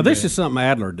 Airbnb. Now, this is something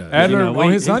Adler does. Adler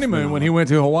on his honeymoon when he went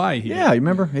to Hawaii. Yeah, you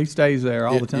remember? He stays there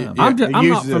all the time. I'm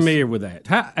not familiar with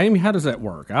that. Amy, how does that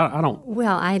work? I don't.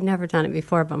 Well, I had never done it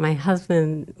before, but my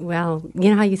husband, well, you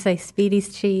know how you say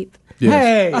Speedy's cheap? Yes.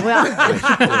 Hey!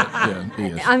 Well, he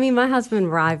is. I mean, my husband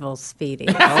rivals Speedy.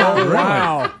 Oh,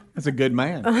 wow. That's a good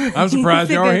man. I'm surprised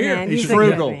He's a y'all are good here. man. He's a good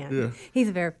frugal. man. Yeah. He's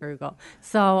very frugal.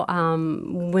 So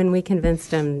when we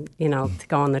convinced him, to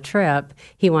go on the trip,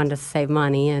 he wanted to save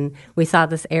money, and we saw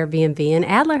this Airbnb, and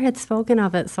Adler had spoken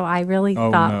of it, so I really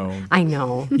thought, no. I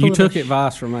know. You took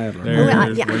advice from Adler. There Well,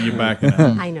 it is. yeah. Where you backing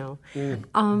up? I know.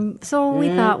 So we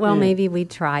thought, well, maybe we'd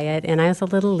try it, and I was a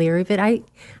little leery, but I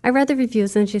read the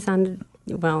reviews, and she sounded,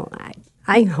 well,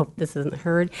 I hope this isn't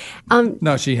heard.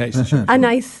 No, she hates the show. A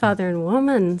nice Southern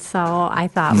woman, so I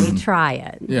thought we'd try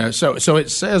it. Yeah. So it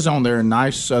says on there,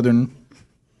 nice Southern.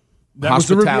 That was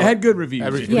the review. hospitality. It had good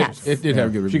reviews. Yes. It did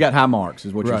have good reviews. She got high marks,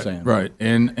 is what you're saying. Right.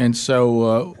 And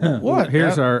so what?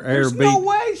 Here's our There's Airbnb. no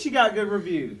way she got good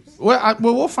reviews. Well,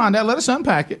 we'll find out. Let us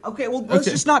unpack it. Okay, well, let's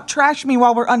just not trash me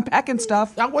while we're unpacking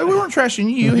stuff. We weren't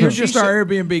trashing you. Here's just our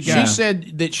Airbnb guy. She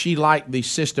said that she liked the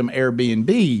system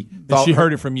Airbnb. She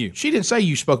heard it from you. She didn't say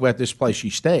you spoke about this place she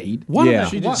stayed. Yeah,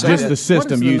 she didn't say just that. the system what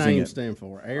does the using name it. stand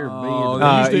for? Oh, Airbnb.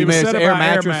 they used to you even mean set it's up air our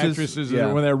mattresses? mattresses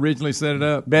when they originally set it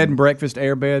up. Bed and breakfast,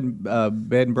 bed and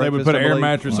breakfast. They would put an air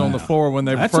mattress on the floor when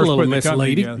they That's a first little put the company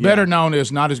misleading. together. Better known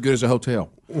as not as good as a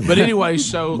hotel. But anyway,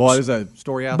 so Boy, there's a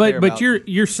story out there. But about-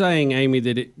 you're saying, Amy,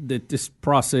 that this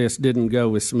process didn't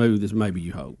go as smooth as maybe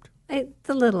you hoped. It's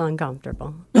a little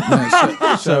uncomfortable.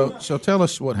 so tell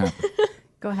us what happened.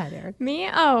 Go ahead, Eric. Me?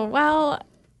 Oh, well,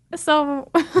 so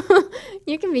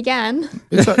you can begin.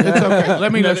 It's okay.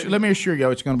 Let me assure you,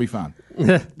 it's going to be fine.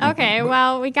 Okay,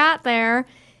 well, we got there,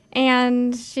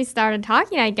 and she started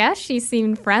talking. I guess she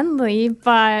seemed friendly,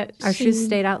 but Our shoes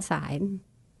stayed outside.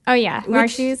 Oh, yeah. Our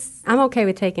Which shoes. I'm okay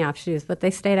with taking off shoes, but they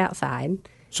stayed outside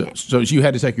So you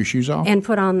had to take your shoes off? and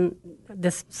put on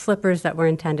the slippers that were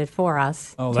intended for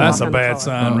us. Oh, to that's walk a on the bad floor.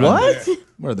 sign. Right What? there.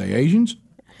 What are they, Asians?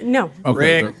 No.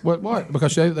 Okay. Rick. What?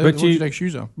 Because they But want you you- to take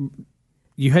shoes off.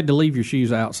 You had to leave your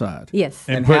shoes outside. Yes.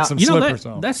 And And put how- some You know, slippers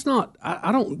on. that's not.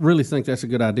 I don't really think that's a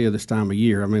good idea this time of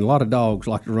year. I mean, a lot of dogs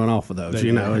like to run off of those. They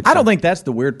do. It's I don't think that's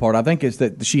the weird part. I think it's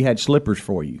that she had slippers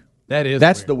for you.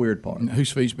 That's weird. the weird part.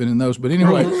 Whose feet's been in those? But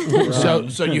anyway,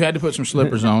 so you had to put some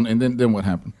slippers on, and then what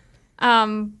happened?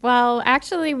 Well,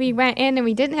 actually, we went in and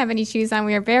we didn't have any shoes on.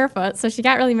 We were barefoot, so she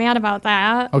got really mad about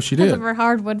that. Oh, she Because did? of her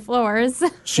hardwood floors.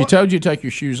 She told you to take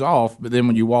your shoes off, but then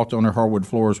when you walked on her hardwood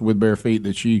floors with bare feet,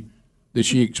 that she that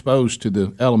she exposed to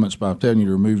the elements by telling you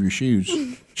to remove your shoes.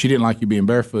 She didn't like you being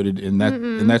barefooted, and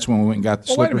that's when we went and got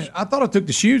the Well, wait a slippers. minute. I thought I took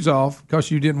the shoes off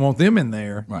because you didn't want them in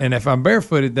there. Right. And if I'm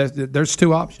barefooted, there's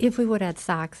two options. If we would have had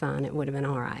socks on, it would have been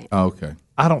all right. Oh, okay.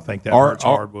 I don't think that hurts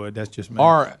hardwood. That's just me.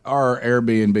 Our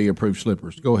Airbnb approved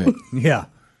slippers. Go ahead. Yeah.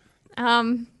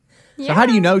 Yeah. So how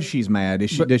do you know she's mad?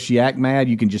 Does she act mad?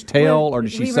 You can just tell, or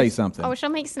does she say something? Oh, she'll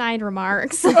make snide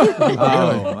remarks. Oh,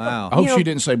 wow. I hope she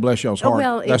didn't say bless y'all's heart.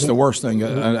 well, That's the worst thing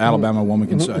an Alabama woman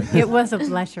can say. It was a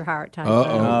bless your heart type.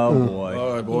 Oh boy.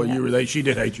 Oh boy, she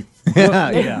did hate you.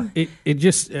 Yeah. It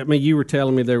just, I mean, you were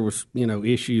telling me there was,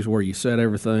 issues where you set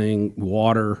everything,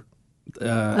 water.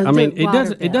 I mean,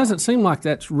 it doesn't seem like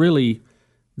that's really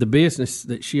the business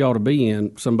that she ought to be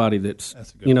in. Somebody that's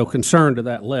concerned to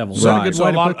that level. Is that a good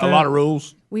way to put that? A lot of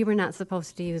rules. We were not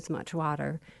supposed to use much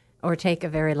water or take a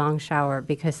very long shower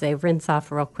because they rinse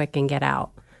off real quick and get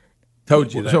out.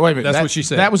 Told you that. So wait a minute. That's what she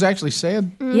said. That was actually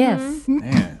said? Yes.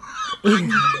 Man.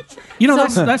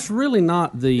 That's really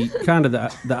not the kind of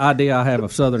the idea I have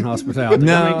of Southern hospitality.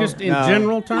 No, I mean, just in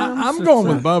general terms. I'm going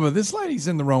with Bubba. This lady's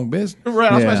in the wrong business.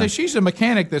 Right, I was going to say, she's a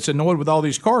mechanic that's annoyed with all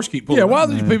these cars keep pulling. Yeah, why up.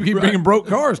 do these people keep bringing broke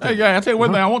cars? Hey, yeah, I'll tell you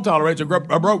one thing I won't tolerate is a broke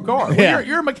car. Well, Yeah.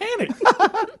 you're a mechanic.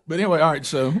 But anyway, all right,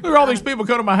 so there are all these people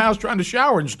come to my house trying to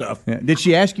shower and stuff. Yeah. Did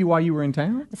she ask you why you were in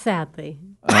town? Sadly.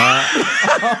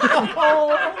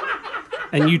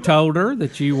 And you told her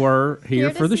that you were here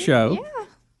to for the see- show. Yeah.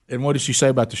 And what did she say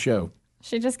about the show?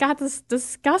 She just got this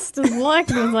disgusted look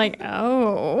and was like,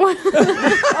 oh.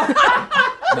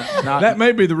 That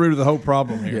may be the root of the whole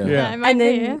problem here. Yeah. That might And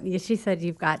be then it. she said,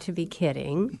 "You've got to be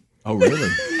kidding." Oh, really?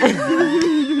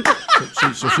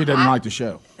 so she doesn't like the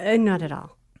show? Not at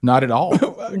all. Not at all.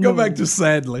 Go back to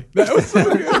sadly. That was so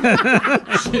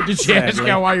good. Did she ask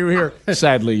you why you were here?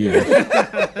 Sadly, yeah.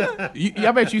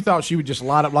 I bet you thought she would just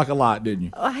light up like a light, didn't you?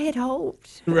 I had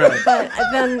hoped. Right. But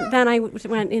then I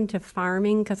went into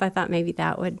farming because I thought maybe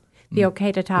that would be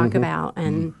okay to talk about.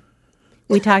 And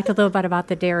we talked a little bit about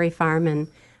the dairy farm and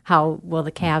how,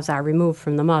 the calves are removed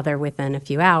from the mother within a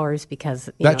few hours because...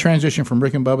 That transition from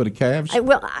Rick and Bubba to calves?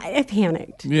 I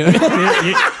panicked. Yeah.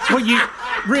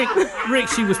 Rick,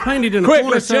 she was painted in a Quick,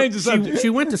 corner. let's change the subject. She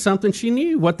went to something she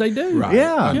knew what they do. Right.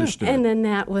 Yeah. Understood. And then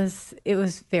it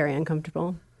was very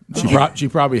uncomfortable. She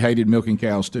probably hated milking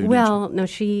cows, too, didn't Well, no,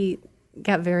 she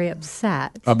got very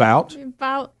upset. she?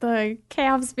 About the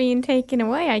calves being taken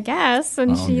away, I guess.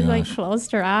 And she gosh.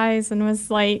 closed her eyes and was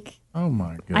like, Oh,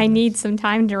 my God. I need some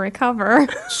time to recover.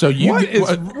 So you What is-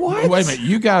 wait a minute.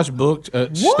 You guys booked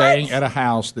staying at a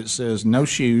house that says no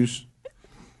shoes,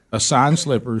 assigned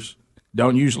slippers,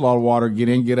 don't use a lot of water, get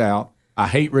in, get out. I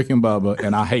hate Rick and Bubba,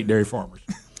 and I hate dairy farmers.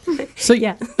 See,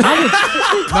 Yeah.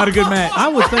 Not a good match. I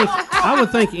would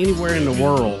think anywhere in the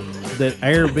world that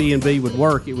Airbnb would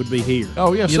work, it would be here.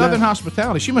 Oh yeah, You Southern know?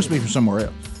 hospitality. She must be from somewhere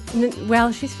else.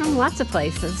 Well, she's from lots of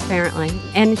places, apparently.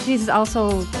 And she's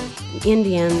also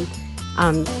Indian.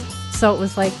 So it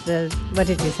was like what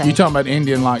did you say? You talking about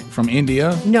Indian, like from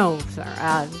India? No,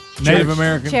 sir. Native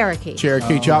American? Cherokee.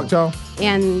 Cherokee, Choctaw?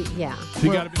 And, yeah.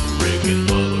 You gotta be- Rick and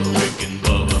Bubba, Rick and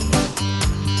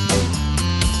Bubba.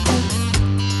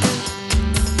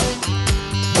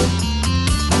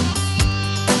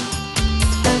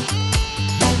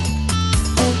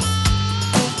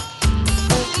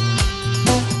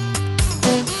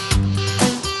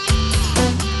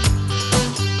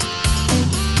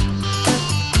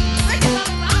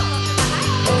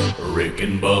 Rick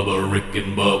and Bubba, Rick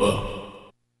and Bubba.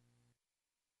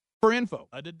 For info,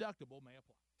 a deductible may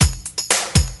apply.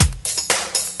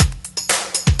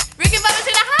 Rick and Bubba's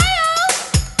in Ohio.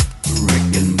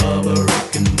 Rick and Bubba,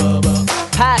 Rick and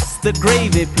Bubba. Pass the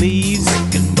gravy, please.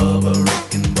 Rick and Bubba,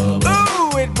 Rick and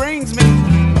Bubba. Ooh, it brings me.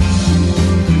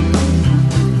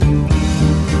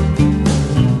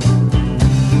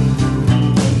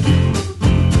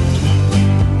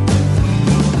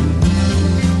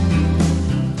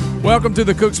 Welcome to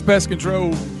the Cook's Pest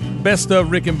Control Best of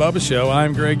Rick and Bubba show.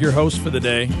 I'm Greg, your host for the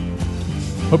day.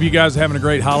 Hope you guys are having a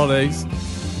great holidays.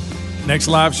 Next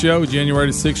live show,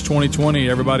 January 6, 2020.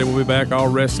 Everybody will be back all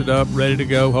rested up, ready to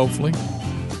go, hopefully.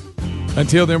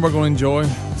 Until then, we're going to enjoy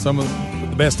some of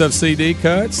the best of CD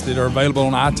cuts that are available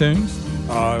on iTunes.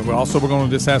 We're going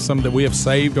to just have some that we have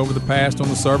saved over the past on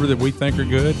the server that we think are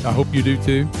good. I hope you do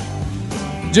too.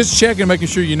 Just checking, making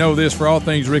sure you know this. For all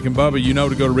things Rick and Bubba, you know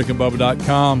to go to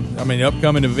rickandbubba.com. I mean,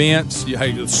 upcoming events,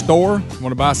 the store. You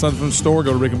want to buy something from the store,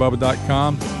 go to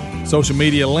rickandbubba.com. Social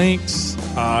media links.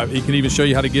 It can even show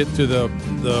you how to get to the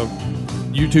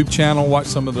YouTube channel, watch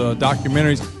some of the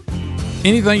documentaries.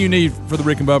 Anything you need for the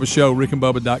Rick and Bubba show,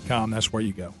 rickandbubba.com. That's where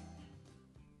you go.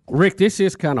 Rick, this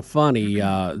is kind of funny.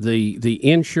 The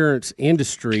insurance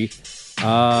industry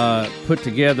put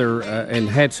together and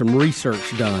had some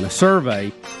research done, a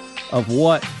survey of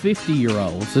what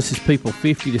 50-year-olds, this is people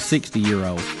 50 to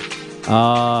 60-year-olds,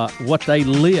 what they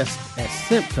list as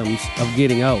symptoms of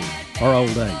getting old or old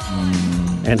age,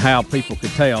 and how people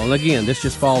could tell. And again, this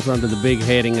just falls under the big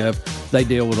heading of they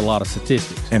deal with a lot of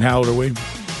statistics. And how old are we?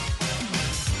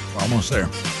 We're almost there.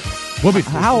 We'll be.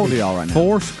 How old are y'all right now?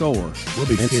 40. We'll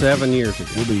be 50. 7 years ago.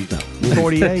 We'll be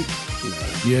 48.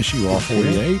 Yes, you are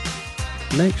 48.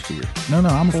 Next year. No,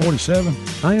 I'm 47.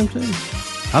 I am too.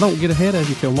 I don't get ahead of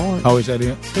you till March. Oh, is that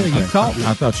it? Yeah, you caught me.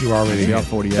 I thought you were already Y'all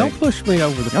 48. Don't push me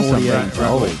over the 48.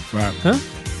 Right. Huh?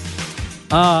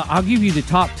 I'll give you the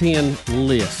top 10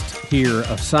 list here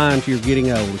of signs you're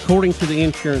getting old, according to the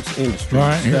insurance industry. All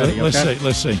right, here, study,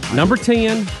 let's see. Number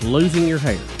 10, losing your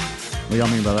hair. What do y'all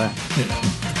mean by that?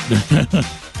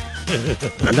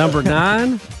 Number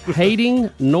 9, hating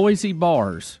noisy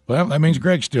bars. Well, that means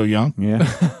Greg's still young. Yeah.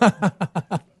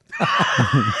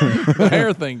 The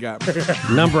hair thing got me.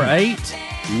 Number 8,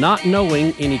 not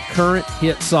knowing any current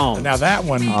hit songs. Now that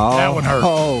one hurt.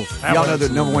 Oh, That y'all one know the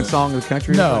hurts. number one song of the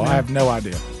country? No, I have no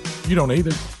idea. You don't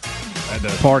either. That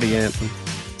does. Party anthem.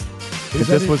 If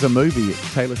this was a movie,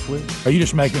 it's Taylor Swift. Are you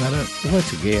just making that up?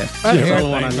 What's a guess? That That's hair the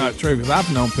only one I thing's know. not true because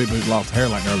I've known people who've lost hair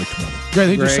like early 20s. Greg,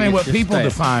 they're Greg, just saying it's what just people fat.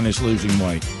 define as losing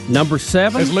weight. Number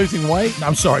 7. Is losing weight?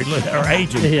 I'm sorry, or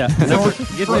aging. Yeah. Get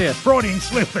this. Freudian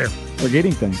slip there.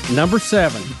 Forgetting things. Number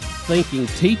 7, thinking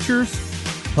teachers,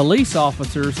 police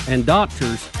officers, and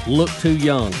doctors look too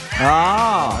young.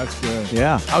 Ah, That's good.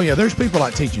 yeah. Oh, yeah, there's people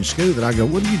like teaching school that I go,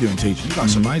 what are you doing teaching? You're like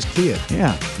some nice kid.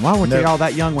 Yeah. Why were they They're- all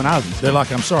that young when I was in school? They're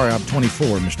like, I'm sorry, I'm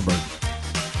 24, Mr. Bird.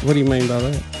 What do you mean by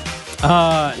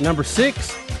that? Number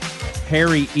 6,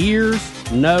 hairy ears,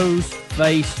 nose,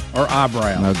 face, or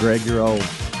eyebrows. No, Greg, you're old.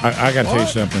 I got to tell you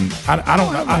something. I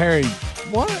don't know. Harry,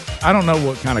 what? I don't know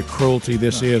what kind of cruelty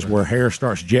this is where hair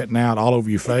starts jetting out all over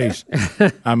your face.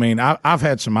 I mean, I've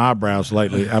had some eyebrows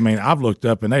lately. I mean, I've looked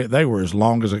up and they were as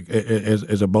long as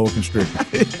a boa constrictor. I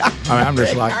mean, I'm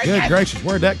just like, good gracious,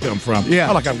 where'd that come from? Yeah. I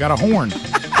feel like I've got a horn.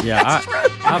 Yeah,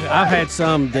 I've had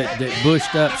some that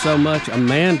bushed up so much.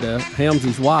 Amanda,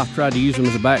 Helmsley's wife, tried to use them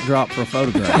as a backdrop for a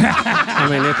photograph. I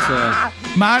mean,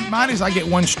 it's Mine is I get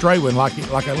one stray one like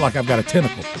I've got a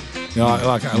tentacle. You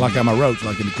know, like I'm a roach,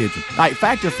 like in the kitchen. Like,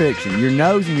 fact or fiction, your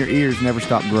nose and your ears never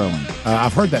stop growing.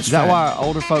 I've heard that's Is that fact. why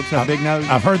older folks have big noses?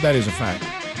 I've heard that is a fact.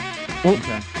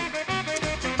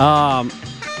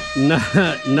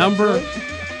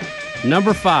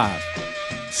 number 5,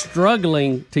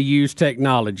 struggling to use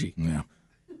technology. Yeah.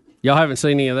 Y'all haven't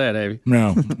seen any of that, have you?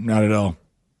 No, not at all.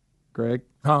 Greg?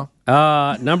 Huh?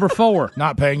 Number 4.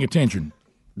 Not paying attention.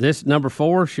 This number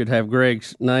 4 should have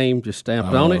Greg's name just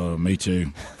stamped on it. Me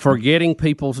too. Forgetting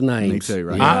people's names. Me too,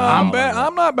 right? Yeah.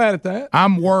 I'm not bad at that.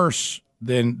 I'm worse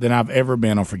than I've ever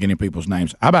been on forgetting people's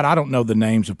names. How about I don't know the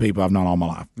names of people I've known all my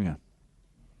life? Yeah.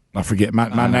 I forget.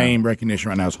 My name recognition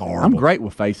right now is horrible. I'm great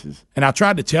with faces. And I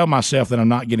tried to tell myself that I'm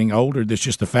not getting older. That's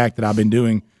just the fact that I've been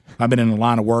in a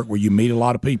line of work where you meet a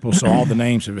lot of people, so all the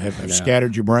names have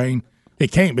scattered your brain.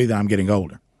 It can't be that I'm getting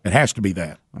older. It has to be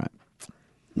that. Right.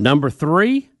 Number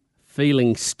 3,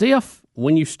 feeling stiff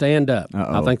when you stand up.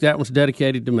 I think that one's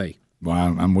dedicated to me. Well,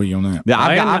 I'm with you on that. Yeah,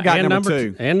 I've got number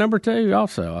 2. And number 2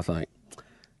 also, I think.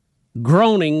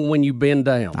 Groaning when you bend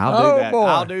down. I'll do that. boy.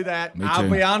 I'll do that. Me I'll too.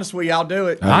 be honest with you. I'll do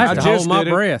it. I have to hold my did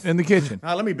it breath. in the kitchen.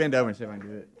 Let me bend over and see if I can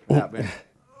do it. Without bending.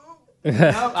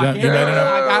 You made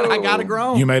I got to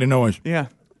groan. You made a noise. Yeah.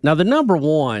 Now, the number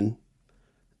 1,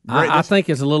 I think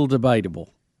is a little debatable.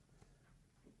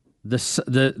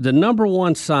 The number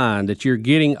 1 sign that you're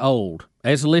getting old,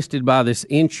 as listed by this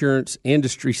insurance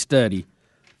industry study,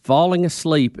 falling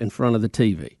asleep in front of the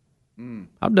TV.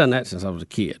 I've done that since I was a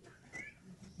kid.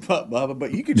 Bubba,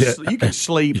 but you can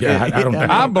sleep. Yeah, I don't know.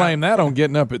 I blame that on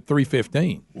getting up at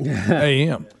 3:15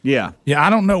 a.m. Yeah. Yeah,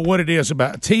 I don't know what it is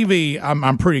about TV.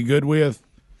 I'm pretty good with,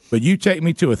 but you take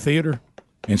me to a theater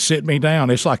and sit me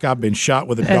down, it's like I've been shot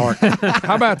with a dart.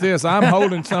 How about this? I'm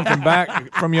holding something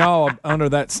back from y'all under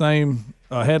that same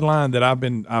headline that I've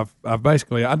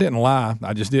basically, I didn't lie.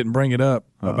 I just didn't bring it up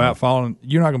about falling.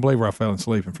 You're not going to believe where I fell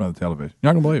asleep in front of the television.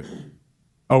 You're not going to believe it.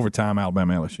 Overtime,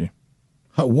 Alabama, LSU.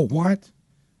 What?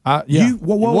 Yeah.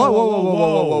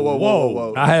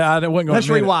 Whoa. I wasn't going to Let's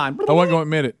admit rewind. It. I wasn't going to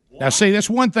admit it. Now, see, that's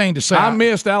one thing to say. I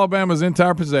missed Alabama's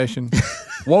entire possession.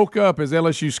 Woke up as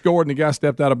LSU scored and the guy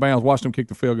stepped out of bounds, watched him kick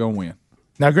the field goal and win.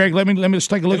 Now, Greg, let me just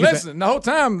take a look And at listen, the whole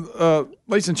time,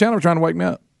 Lisa and Chandler were trying to wake me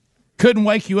up. couldn't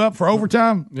wake you up for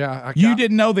overtime? Yeah. You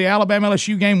didn't know the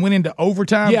Alabama-LSU game went into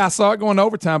overtime? Yeah, I saw it going to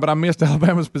overtime, but I missed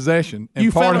Alabama's possession. And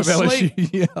You part fell of asleep?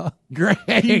 LSU, yeah. Greg.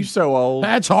 You so old.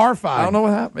 That's horrifying. I don't know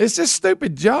what happened. It's just a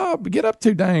stupid job. Get up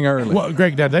too dang early. Well,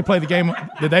 Greg, did they play the game?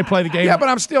 Yeah, but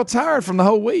I'm still tired from the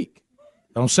whole week.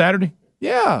 On Saturday?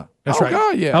 Yeah. That's oh, right.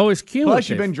 God, yeah. Oh, it's cumulative. Plus,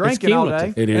 you've been drinking all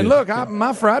day. It is. And look,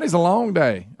 my Friday's a long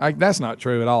day. That's not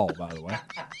true at all, by the way.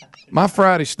 My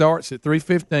Friday starts at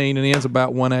 3:15 and ends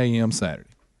about 1 a.m. Saturday.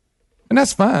 And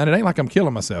that's fine. It ain't like I'm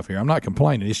killing myself here. I'm not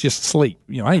complaining. It's just sleep.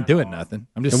 I ain't doing nothing.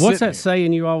 I'm just And what's sitting that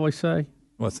saying you always say?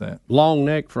 What's that? Long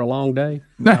neck for a long day.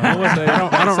 No, I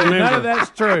don't remember. None of that's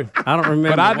true. I don't remember.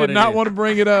 But I what did it not is. want to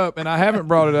bring it up, and I haven't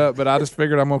brought it up, but I just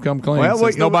figured I'm going to come clean Well,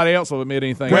 since nobody else will admit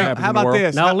anything happens how in the about world.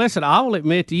 this? Now, listen, I will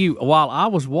admit to you, while I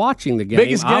was watching the game,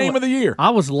 Biggest game of the year. I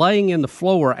was laying in the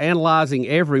floor analyzing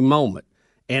every moment.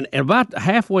 And about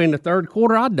halfway in the third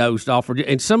quarter, I dozed off,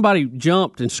 and somebody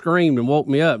jumped and screamed and woke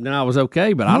me up. And then I was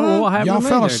okay, but I don't know what happened. Y'all to me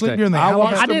fell there asleep today. during the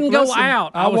I didn't go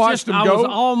out. I watched them I go. was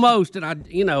almost, and I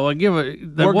give a.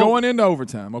 We're going into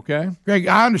overtime, okay? Greg,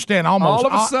 I understand almost.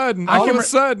 All of a sudden,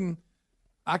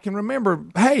 I can remember,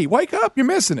 hey, wake up, you're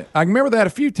missing it. I can remember that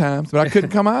a few times, but I couldn't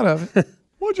come out of it.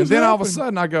 And then all of a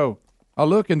sudden I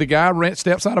look, and the guy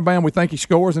steps out of bounds. We think he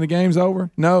scores and the game's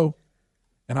over. No.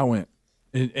 And I went,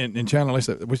 and Chandler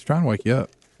said, we're trying to wake you up.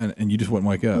 And you just wouldn't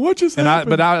wake up. What just happened?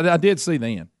 But I did see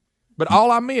then. But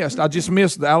all I just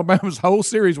missed the Alabama's whole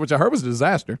series, which I heard was a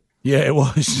disaster. Yeah, it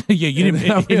was. Yeah, you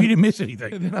didn't miss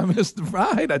anything. And then I missed the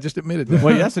ride. I just admitted that.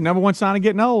 Well, that's the number one sign of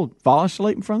getting old. Falling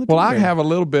asleep in front of the Well, TV. I have a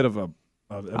little bit of a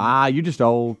you're just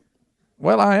old.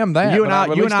 well, I am that. You and but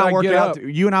I, at you least and I work get out. up.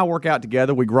 You and I work out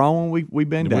together. We grown. We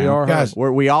bend down. We are guys.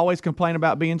 We always complain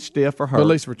about being stiff or hurt. But at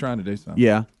least we're trying to do something.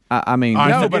 Yeah, I mean, No,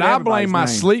 just but get I blame everybody's my name.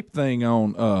 sleep thing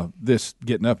on this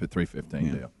getting up at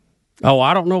 3:15 deal. Oh,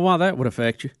 I don't know why that would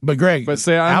affect you. But Greg, But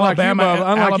see, unlike you, Bubba,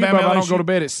 I don't go to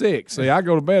bed at 6. See, I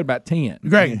go to bed about 10.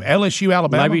 Greg, LSU,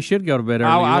 Alabama. Maybe you should go to bed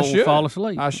early. I You won't should fall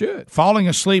asleep. I should. Falling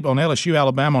asleep on LSU,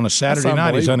 Alabama on a Saturday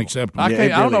night is unbelievable. unacceptable. I Yeah, can't.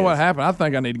 it I don't really know what is. happened. I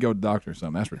think I need to go to the doctor or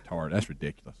something. That's retarded. That's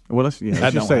ridiculous. Well, let's That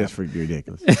just don't say it's pretty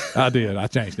ridiculous. I did. I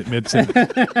changed it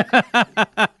mid-sentence.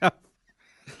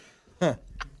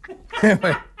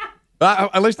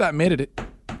 At least I admitted it.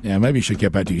 Yeah, maybe you should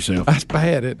keep that to yourself. That's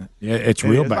bad, isn't it? Yeah, it's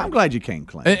real I'm bad. glad you came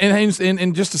clean.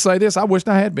 And just to say this, I wished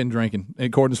I had been drinking,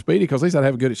 according to Speedy, because at least I'd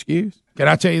have a good excuse. Can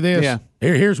I tell you this? Yeah.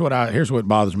 Here's what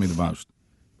bothers me the most.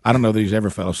 I don't know that he's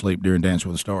ever fell asleep during Dance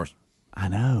with the Stars. I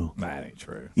know. That ain't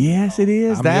true. Yes, it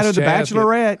is. I That or missed the Chaz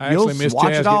Bachelorette. I You'll actually missed watch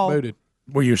Chaz it get all. booted.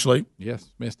 Were you asleep? Yes,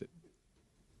 missed it.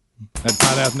 Had to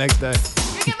find out the next day.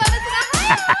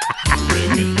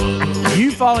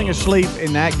 You falling asleep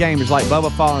in that game is like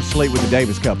Bubba falling asleep with the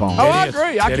Davis Cup on. Oh, I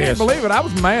agree. I can't believe it. I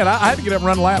was mad. I had to get up and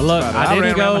run laps. Look, about it. I ran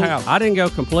didn't around go. the house. I didn't go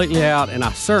completely out, and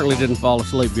I certainly didn't fall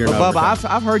asleep during But Bubba,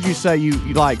 overtime. I've heard you say you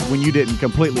like when you didn't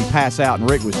completely pass out and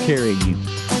Rick was carrying you.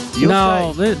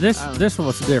 No, this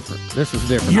was different. This was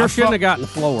different. I shouldn't have gotten the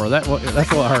floor. That's what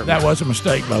hurt. That was a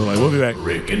mistake, by the way. We'll be back.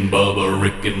 Rick and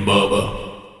Bubba.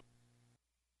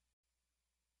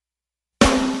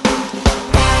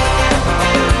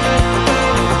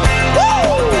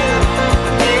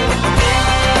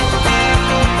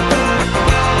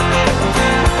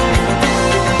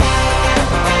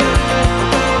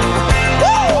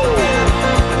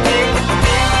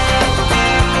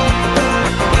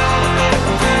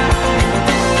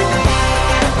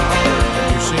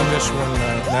 You've seen this one.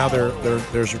 Now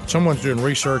there's someone's doing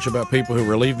research about people who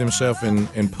relieve themselves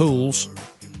in pools,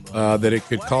 that it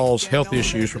could cause health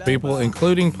issues for people,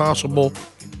 including possible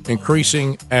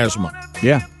increasing asthma.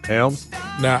 Yeah. Helms.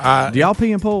 Now, Do y'all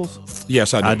pee in pools?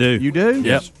 yes, I do. I do. You do?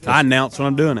 Yep. I announce when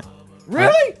I'm doing it.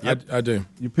 Really? I do.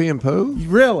 You pee in poo?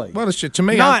 Really? Well, it's just, to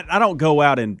me, I don't go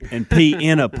out and pee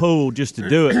in a pool just to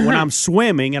do it. When I'm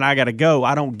swimming and I got to go,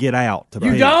 I don't get out to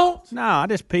You pee. don't? No, I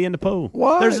just pee in the pool.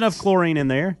 What? There's enough chlorine in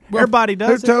there. Everybody Who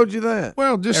does it. told you that?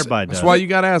 Well, just Everybody that's does why it. you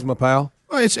got asthma, pal.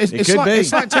 well, it's could like, be.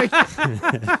 it's like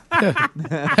taking.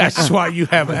 That's why you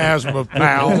have asthma,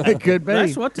 pal. It could be.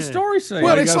 That's what the story says.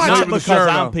 Well, you it's gotta like sleep Not with because the shirt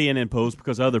I'm on. peeing in pools,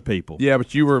 because other people. Yeah,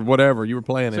 but you were whatever. You were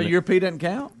playing So in it. your pee doesn't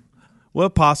count? Well,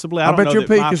 possibly. I I don't bet know your that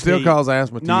pee my can still pee- cause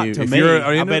asthma to Not you. to If me. you're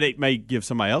I in bet it- it may give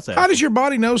somebody else asthma. How does your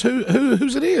body knows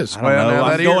whose it is? I don't know. now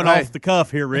I'm that going ear- off the cuff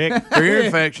here, Rick. For ear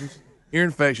infections. Ear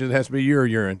infection, it has to be your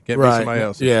urine. Can't be somebody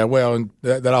else. Yeah, well, and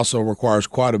that also requires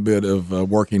quite a bit of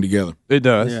working together. It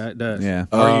does. Yeah, it does. Yeah.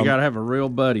 Or you got to have a real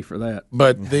buddy for that.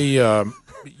 But the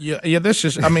yeah, this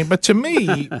is. I mean, but to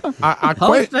me, I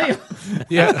Hold quit. still.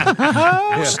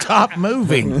 Yeah, stop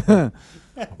moving.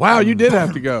 Wow, you did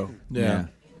have to go. Yeah,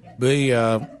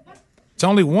 the it's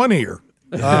only one ear.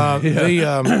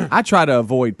 I try to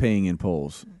avoid peeing in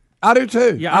pools. I do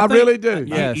too. Yeah, I think really do.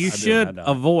 Yes. You should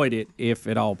avoid it if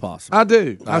at all possible. I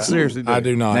do. I seriously do. I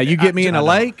do not. Now you get me in a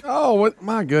lake. Oh,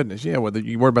 my goodness! Yeah, whether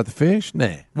you worry about the fish,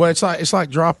 nah. Well, it's like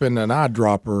dropping an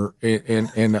eyedropper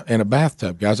in a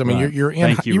bathtub, guys. I mean, Right. you're in.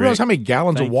 Thank you, realize Rick. how many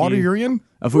gallons Thank of water you. you're in?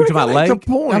 If we talking about That's lake, the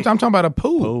point. I'm talking about a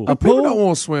pool. People don't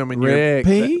want to swim in your Rick,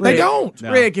 pee. They don't.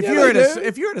 Rick, if Yeah, you're they at do.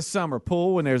 if you're at a summer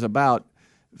pool and there's about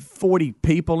 40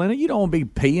 people in it, you don't want to be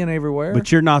peeing everywhere.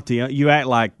 But you're not you act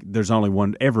like there's only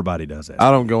one. Everybody does that. I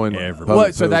don't go in. Everybody.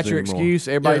 What? So that's your excuse?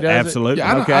 Everybody does absolutely. it?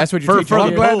 Yeah, Okay, that's what you're teaching I'm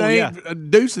kids? glad pool, they yeah.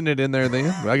 ain't deucing it in there. Then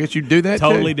I guess you do that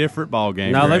Totally too. different ball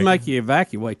game. No, they Greg. make you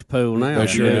evacuate the pool now. They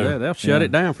sure do. They'll shut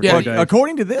it down for Yeah, 2 days.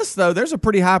 according to this, though, there's a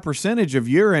pretty high percentage of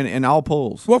urine in all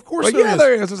pools. Well, of course Well, there yeah, is.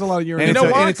 there is. There's a lot of urine. And, You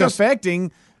know why? and it's 'Cause-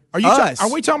 affecting Are you? us. Are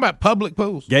we talking about public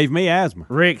pools? Gave me asthma.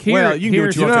 Rick, here, Well, you can do what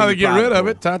here's you You know want how to they get rid of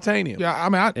it? Titanium. Yeah, I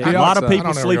mean, A lot of I people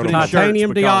don't ever sleeping go to in the- shirts titanium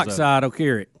because of it. dioxide will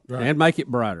cure it and make it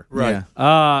brighter.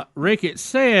 Yeah. Rick, it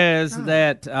says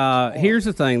that here's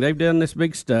the thing. They've done this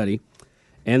big study,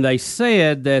 and they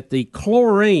said that the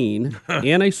chlorine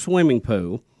in a swimming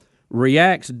pool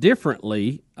reacts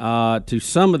differently to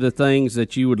some of the things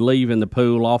that you would leave in the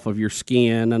pool off of your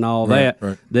skin and all that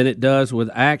than it does with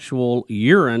actual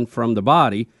urine from the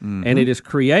body, and it is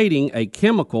creating a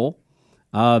chemical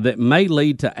that may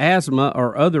lead to asthma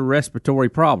or other respiratory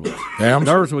problems. Yeah, In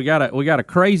other words, we got a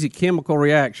crazy chemical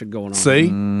reaction going on. See,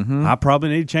 I probably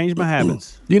need to change my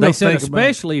habits. you know, They said think about it.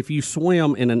 especially if you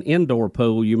swim in an indoor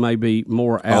pool, you may be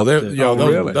more Oh, out. those,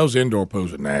 those indoor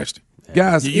pools are nasty.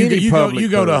 guys. any You go public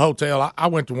to a pool. hotel. I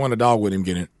went to one. A dog with him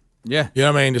get in. Yeah. You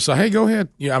know what I mean? Just say, hey, go ahead.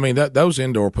 Yeah, I mean those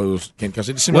indoor pools can because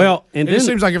it seems and it then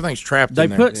seems like everything's trapped. They in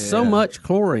there. put so much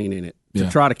chlorine in it to Yeah.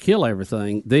 try to kill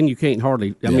everything. Then you can't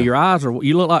hardly. I mean, your eyes are.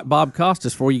 You look like Bob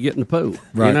Costas before you get in the pool.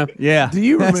 Right. You know. Yeah. Do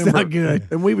you That's remember? not good.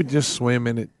 And we would just swim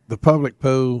in it, the public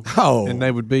pool. Oh. and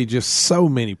they would be just so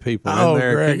many people Oh, in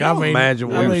there. Greg, Can y'all I mean- imagine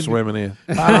what I we were mean- swimming in?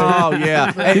 Oh,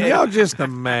 yeah. Can y'all just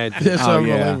imagine? It's Oh,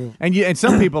 yeah. unbelievable. And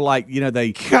some people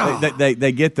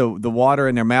they get the water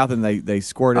in their mouth and they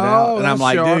squirt it out. And I'm that's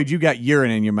like, sharp. dude, you got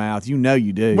urine in your mouth. You know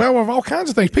you do. Well, with all kinds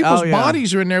of things, people's Oh, yeah.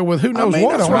 bodies are in there with who knows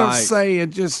what. That's on what it. I'm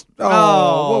saying. Just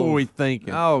what were we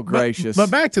thinking? Oh, gracious.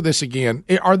 But back to this again.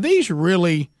 Are these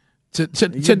really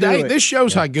today? it. This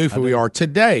shows how goofy we are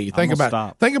today. Think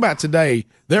about today.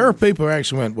 There are people who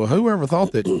actually went, well, whoever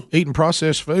thought that eating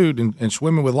processed food and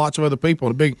swimming with lots of other people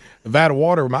in a big vat of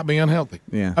water might be unhealthy?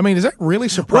 Yeah. I mean, is that really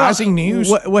surprising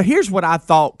news? Well, here's what I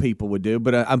thought people would do,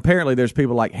 but apparently there's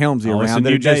people like Helmsy Oh, it's a around that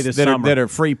new are, day just, this that, are, summer. that are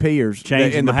free peers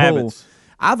Changing in the my pool. habits.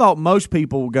 I thought most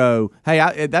people would go,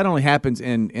 hey, that only happens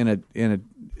in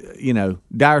a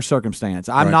dire circumstance.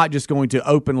 I'm Right. not just going to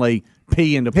openly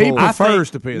pee in the He pool. prefers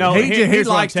to pee in the No, pool. He here's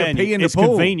what I'm likes to telling pee you. in the It's pool.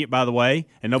 convenient, by the way,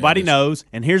 and nobody knows.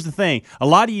 And here's the thing: a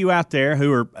lot of you out there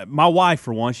who are my wife,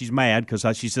 for one, she's mad because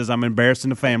she says I'm embarrassing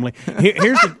the family.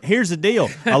 Here's the deal: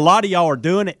 a lot of y'all are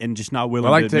doing it and just not willing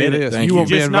Well, I to can tell you admit it. this: You're won't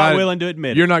be just invited. not willing to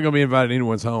admit You're it. not going to be invited to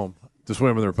anyone's home to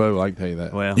swim in their pool. I can tell you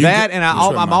that. Well,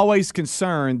 I'm always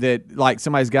concerned that like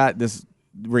somebody's got this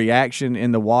reaction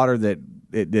in the water that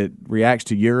reacts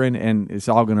to urine and it's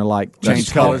all going to like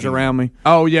change colors around me.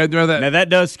 Oh yeah, no, that now that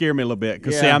does scare me a little bit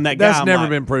because see, Yeah. I'm that guy. that's I'm never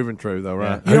like, been proven true though,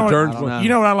 right? You know, Who you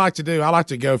know what I like to do? I like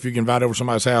to go if you can invite over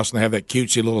somebody's house and they have that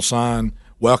cutesy little sign,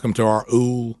 "Welcome to our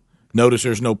ool." Notice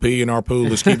there's no pee in our pool.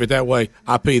 Let's keep it that way.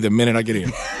 I pee the minute I get in.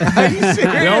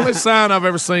 The only sign I've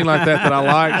ever seen like that I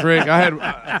liked, Rick, I had.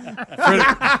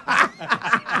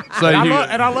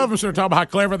 And I love them sort of talking about how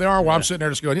clever they are while I'm sitting there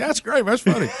just going, yeah, that's great. That's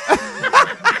funny.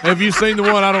 Have you seen the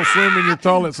one? I don't swim in your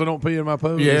toilet, so don't pee in my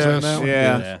pool. You Yes. seen that one?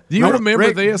 Yeah. Do you remember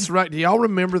Rick- this? Right? Do y'all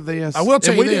remember this? I will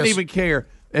tell and you we didn't this. even care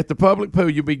at the public pool.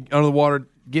 You'd be under the water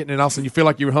getting it, and all of a sudden you feel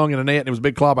like you were hung in a net, and it was a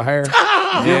big clob of hair.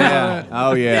 Yeah.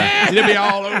 Oh yeah. It'd be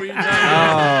all over you.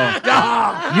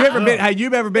 You ever been? Hey,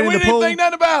 you've ever been we in the didn't pool? think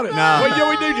nothing about it. No. Well, yeah,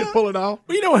 we do just pull it off.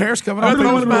 Well, you know, hair's coming off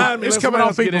Everyone people's was behind me. It's Let coming somebody off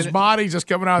else get people's in it. bodies. It's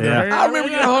coming out of their hair. I remember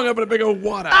getting hung up in a big old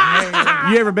water.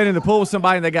 You ever been in the pool with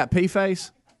somebody and they got pee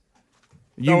face?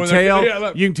 You Oh, can they're- tell. yeah,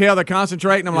 look. You can tell they're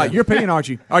concentrating. I'm like, you're peeing, aren't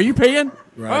you? Are you peeing?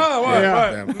 Right. Oh, right,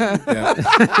 Yeah. But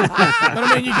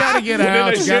I mean, you got to get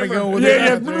out. You got to go with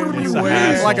Yeah, it.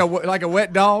 yeah. Like a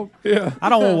wet dog. Yeah. I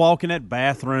don't want to walk in that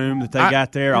bathroom that they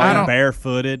got there I all don't-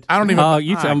 barefooted. I don't even. Oh,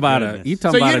 you talking about a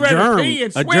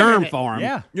germ farm?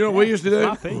 Yeah. You know what we used to do?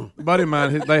 A buddy of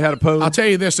mine, they had a pool. I'll tell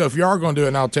you this, though. If you are going to do it,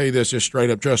 and I'll tell you this just straight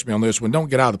up, trust me on this one, don't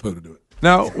get out of the pool to do it.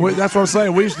 No, that's what I'm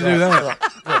saying. We used to do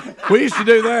that. We used to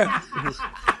do that.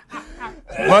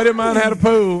 A buddy of mine had a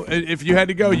pool. If you had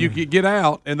to go, you could get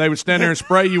out, and they would stand there and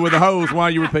spray you with a hose while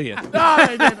you were peeing. No,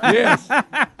 they didn't. Yes.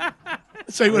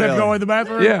 So you would have to go in the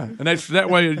bathroom. Yeah, and that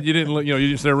way you didn't look. You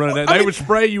just there running that. They would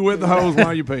spray you with the hose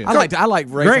while you peeing. I like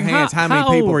raising Greg, hands. How many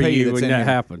old people were pee you that's when in that here?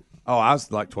 happened? Oh, I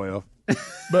was like 12.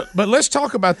 But let's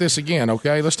talk about this again,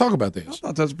 okay? Let's talk about this. I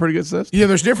thought that's a pretty good system. Yeah,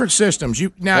 there's different systems.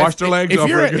 Wash their legs off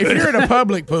real good. If you're at a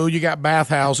public pool, you got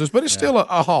bathhouses, but it's still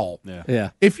a hall.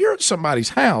 Yeah. If you're at somebody's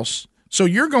house, so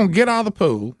you're going to get out of the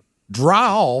pool, dry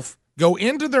off, go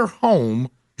into their home,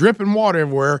 dripping water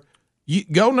everywhere. You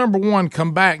go number one,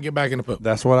 come back, and get back in the pool.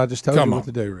 That's what I just told you what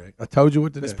to do, Rick. I told you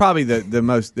what to do. It's probably the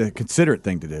most considerate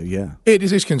thing to do. Yeah, it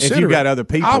is considerate. If you've got other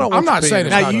people, I'm not saying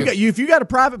it's now. Not If you got a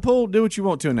private pool, do what you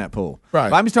want to in that pool. Right.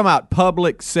 But I'm just talking about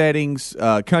public settings,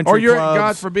 country or you're clubs,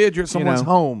 God forbid you're at someone's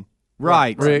home.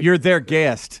 Right. Rick. You're their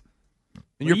guest.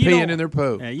 And you're peeing in their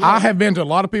pool. I have been to a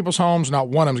lot of people's homes. Not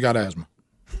one of them's got asthma.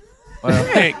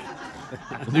 Well, Nick,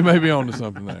 you may be on to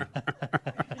something there.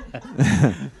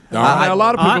 A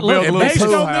lot of people build a little based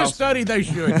pool on house. this study, they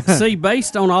should. See,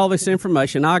 based on all this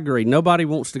information, I agree. Nobody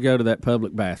wants to go to that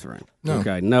public bathroom. No.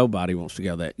 Okay, nobody wants to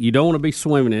go that. You don't want to be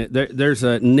swimming in it. There's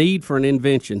a need for an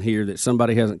invention here that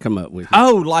somebody hasn't come up with.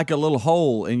 Oh, like a little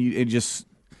hole, and it just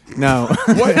no.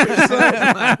 What you say?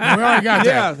 We already got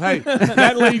Yeah, that. hey,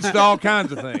 that leads to all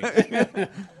kinds of things.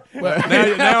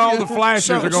 Now all the flashers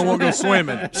are going to want to go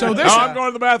swimming. So this, I'm going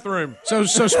to the bathroom. So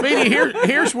Speedy,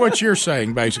 here's what you're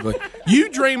saying basically. You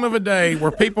dream of a day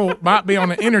where people might be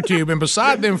on an inner tube, and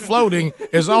beside them floating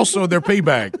is also their pee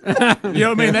bag. You know what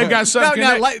I mean? They've got something.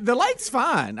 The lake's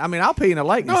fine. I mean, I'll pee in a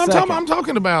lake. No, I'm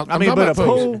talking about. But a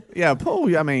pool. Yeah, a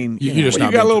pool. I mean, you just you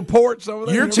got little ports over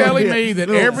there. You're telling me that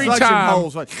every time,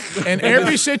 in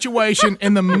every situation,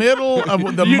 in the middle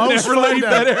of the you most never fun leave day-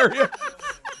 that area.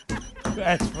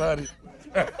 That's funny.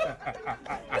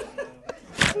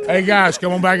 Hey guys,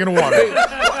 come on back in the water.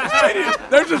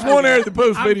 There's just one area of the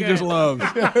pool Speedy just loves.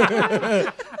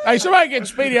 Hey, somebody get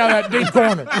Speedy out of that deep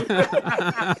corner.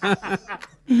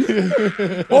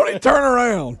 Won't he turn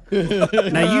around?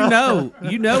 Now you know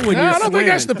when No, you're I don't think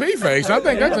that's the swimming. pee face. I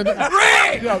think that's a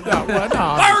Rick! no.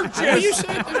 Burgess! Well, you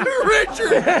said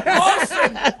Richard!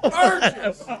 Austin!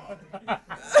 Burgess!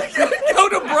 Go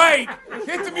to break!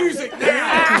 Hit the music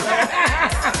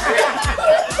now!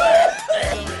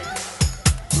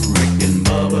 Rick and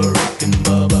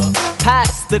Bubba.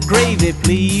 Pass the gravy,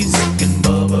 please. Rick and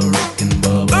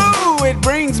Bubba. Ooh, it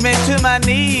brings me to my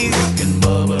knees. Rick and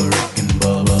Bubba.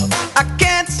 I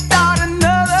can't start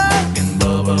another Rick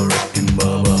and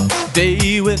Bubba.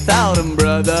 day without 'em,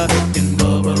 brother. Rick and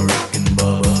Bubba.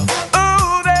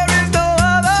 Ooh, there is no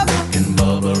other Rick and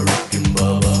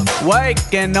Bubba.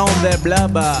 waking on their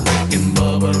blubber. Rick and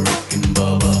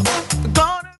Bubba.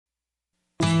 Gonna-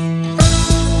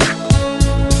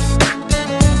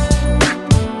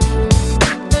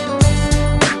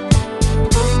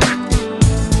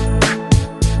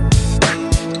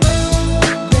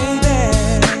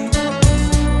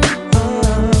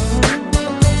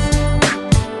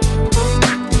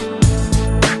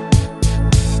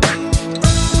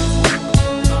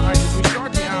 All right, as we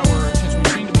start the hour, since we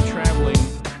seem to be traveling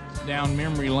down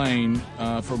memory lane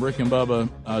for Rick and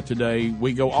Bubba today,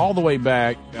 we go all the way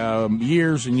back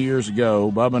years and years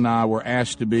ago. Bubba and I were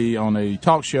asked to be on a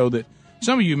talk show that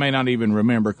some of you may not even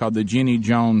remember, called the Jenny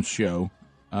Jones Show,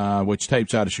 which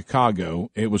tapes out of Chicago.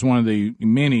 It was one of the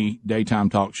many daytime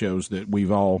talk shows that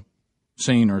we've all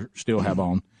seen or still have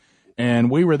on. And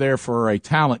we were there for a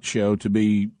talent show to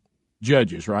be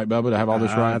judges, right, Bubba? To have all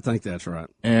this right? I think that's right.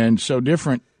 And so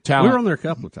different talent. We were on there a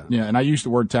couple of times. Yeah, and I use the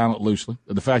word talent loosely.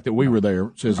 The fact that we were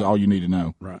there says all you need to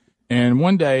know. Right. And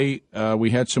one day we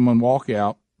had someone walk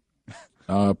out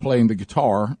playing the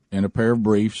guitar in a pair of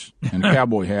briefs and a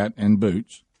cowboy hat and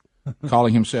boots,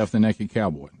 calling himself the Naked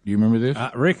Cowboy. Do you remember this?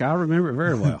 Rick, I remember it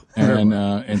very well.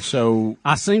 And so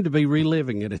I seem to be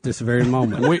reliving it at this very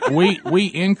moment.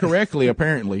 we incorrectly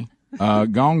apparently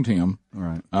gonged him,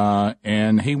 right?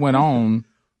 And he went on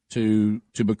to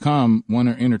become one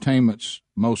of entertainment's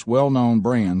most well-known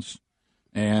brands,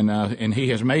 and he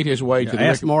has made his way to the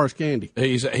Ask Morris Candy.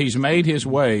 He's made his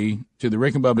way to the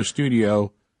Rick and Bubba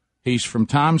studio. He's from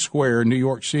Times Square, New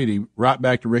York City, right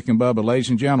back to Rick and Bubba, ladies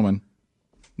and gentlemen.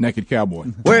 Naked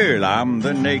Cowboy. Well, I'm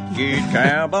the naked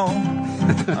cowboy.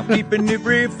 I'm keeping it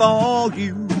real for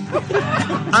you.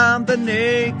 I'm the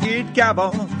naked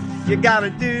cowboy. You gotta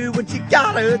do what you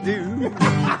gotta do.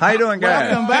 How you doing,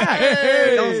 guys? Welcome back.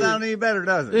 Hey. Don't sound any better,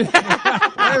 does it?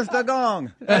 Where's the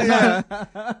gong?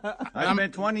 I've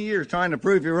been 20 years trying to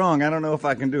prove you wrong. I don't know if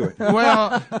I can do it.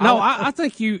 Well, no, I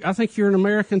think you're an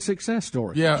American success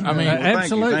story. Yeah, I mean,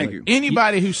 absolutely. Thank you.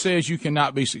 Anybody who says you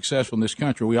cannot be successful in this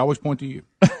country, we always point to you.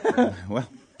 Well,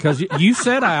 Because you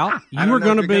set out, I you don't were know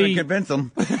going if to you're be. gonna convince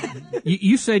them.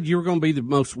 You said you were going to be the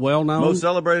most well-known, Most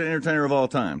celebrated entertainer of all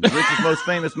time. The richest, most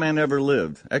famous man ever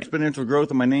lived. Exponential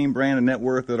growth of my name, brand, and net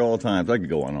worth at all times. I could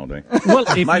go on all day. Well,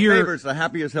 if my you're- favorite's the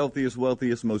happiest, healthiest,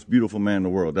 wealthiest, most beautiful man in the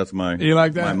world. That's my You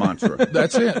like that? my mantra.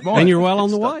 That's it. Boy. and you're well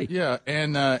on the way. Yeah,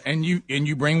 and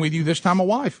you bring with you this time a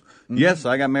wife. Yes,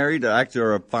 I got married. Actually,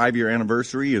 our 5-year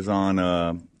anniversary is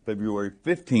on February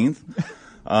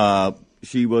 15th.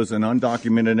 She was an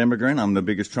undocumented immigrant. I'm the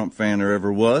biggest Trump fan there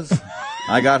ever was.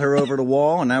 I got her over the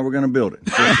wall, and now we're going to build it.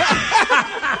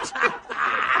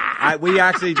 We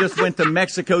actually just went to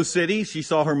Mexico City. She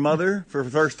saw her mother for the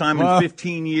first time in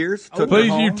 15 years. Took her Please,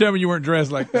 home. you tell me you weren't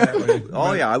dressed like that.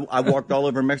 Oh, yeah. I walked all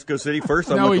over Mexico City. First,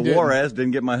 I No, went he to didn't. Juarez,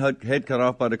 didn't get my head cut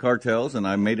off by the cartels, and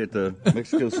I made it to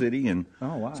Mexico City, and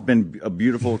it's been a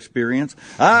beautiful experience.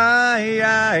 Ay,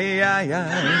 ay, ay,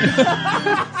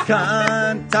 ay.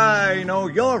 Cantai no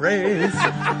llores,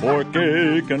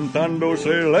 porque cantando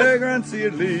se alegran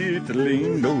cielito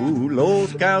lindo,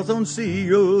 los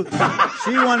calzoncillos.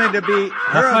 She wanted to be her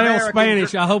I failed American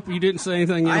Spanish. I hope you didn't say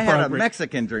anything I inappropriate. had a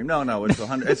Mexican dream. No,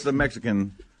 it's the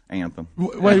Mexican anthem.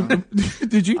 Wait,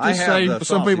 did you I just have say the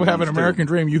some saucy people have an ones, too. American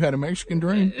dream? You had a Mexican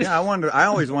dream? Yeah, I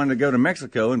always wanted to go to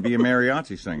Mexico and be a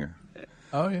mariachi singer.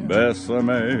 Oh yeah.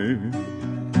 Bésame.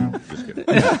 Just kidding.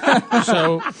 I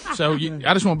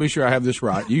just want to be sure I have this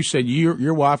right. You said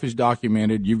your wife is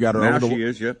documented. You've got her Now over the she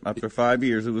is. Yep. After 5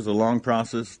 years, it was a long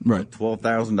process. Right.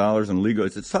 $12,000 in legal.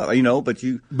 It's tough, but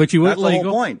you. But you went that's the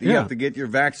legal. whole point. You Yeah. have to get your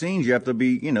vaccines. You have to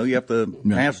be. You have to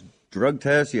pass drug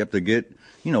tests. You have to get.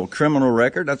 A criminal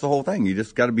record. That's the whole thing. You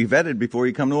just got to be vetted before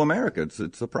you come to America.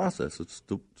 It's a process. It's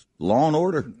the law and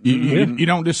order. You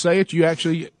don't just say it. You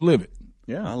actually live it.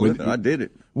 Yeah, I live it. I did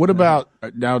it. What about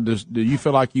now? Do you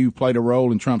feel like you played a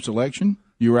role in Trump's election?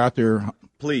 You were out there.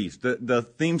 Please, the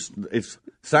themes. It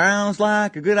sounds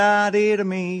like a good idea to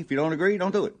me. If you don't agree,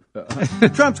 don't do it.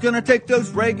 Trump's gonna take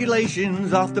those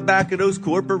regulations off the back of those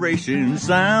corporations.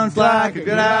 Sounds like a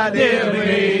good idea to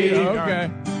me.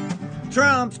 Okay.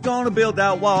 Trump's gonna build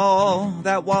that wall.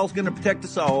 That wall's gonna protect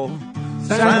us all.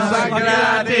 Sounds like a good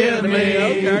idea to me.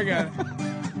 Okay, I got it.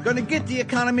 Gonna get the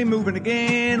economy moving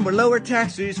again with lower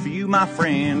taxes for you, my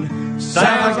friend.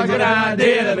 Sounds like a good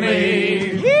idea to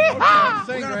me. Yeehaw!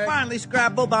 We're gonna finally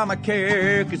scrap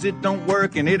Obamacare, 'cause it don't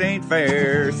work and it ain't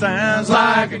fair. Sounds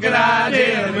like a good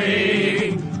idea to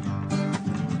me.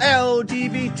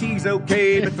 LGBT's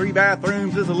okay, but 3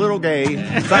 bathrooms is a little gay.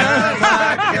 Sounds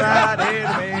like a good idea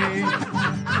to me.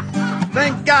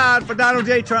 Thank God for Donald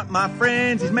J. Trump, my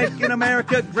friends. He's making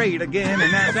America great again,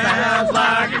 and that sounds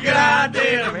like a good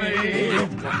idea to me.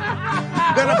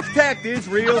 Gonna protect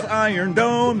Israel's Iron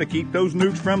Dome to keep those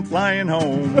nukes from flying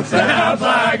home. Sounds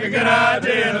like a good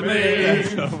idea to me.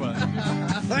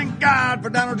 Thank God for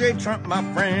Donald J. Trump, my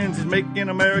friends. He's making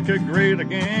America great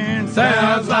again.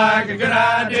 Sounds like a good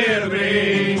idea to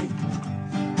me.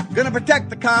 Gonna protect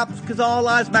the cops, 'cause all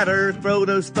lives matter. Throw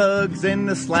those thugs in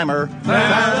the slammer.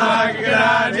 Sounds like a good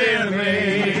idea to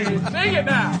me. Sing it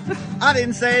now. I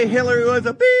didn't say Hillary was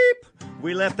a beep.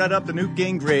 We left that up to Newt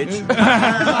Gingrich. Sounds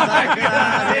like a good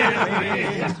idea to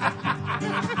me.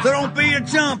 So don't be a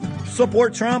chump.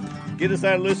 Support Trump. Get us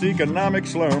out of this economic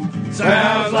slump.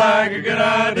 Sounds like a good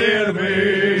idea to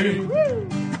me.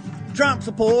 Trump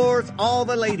supports all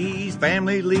the ladies,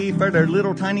 family leave for their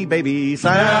little tiny babies.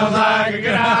 Sounds like a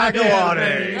good idea. Go on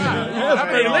it. How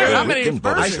many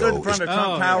I stood in front of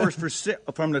Trump Towers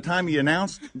from the time he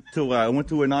announced till I went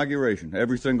to inauguration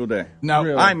every single day.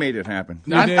 No, I made it happen.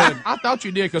 I thought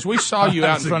you did because we saw you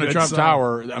out in front of Trump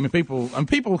Tower. I mean, people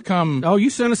come. Oh, you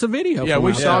sent us a video. Yeah, from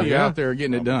we out saw there. you out there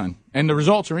getting it done, and the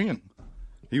results are in.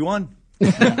 You won.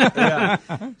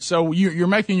 So you're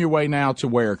making your way now to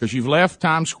where? Because you've left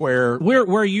Times Square.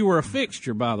 Where you were a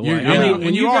fixture, by the way. Yeah, I mean,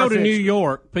 when you you are go a to New fixture.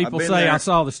 York, people I've been say, there I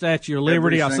saw the Statue of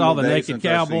Liberty, I every saw the single day Naked since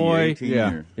I've seen you, Cowboy. 18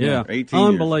 years. Yeah. 18 years.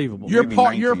 Unbelievable. You're Maybe part.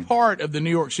 19. You're part of the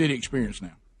New York City experience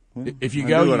now. If you I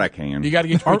go, do what I can. You got to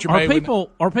get Are, put your are baby.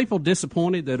 people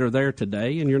disappointed that are there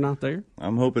today and you're not there?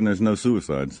 I'm hoping there's no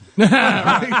suicides. So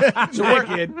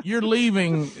you're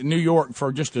leaving New York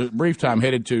for just a brief time,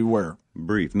 headed to where?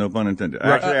 Brief, no pun intended.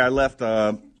 Right. Actually, I left,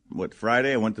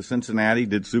 Friday? I went to Cincinnati,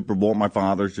 did Super Bowl. My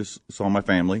father's just saw my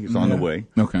family. He's on the way.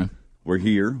 Okay. We're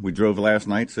here. We drove last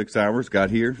night, 6 hours, got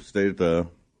here, stayed at the,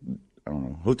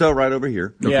 hotel right over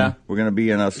here. Yeah. We're going to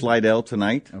be in Slidell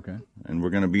tonight. Okay. And we're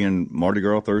going to be in Mardi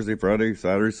Gras Thursday, Friday,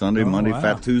 Saturday, Sunday, Monday, wow.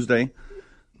 Fat Tuesday.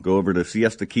 Go over to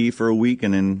Siesta Key for a week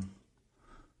and then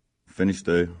finish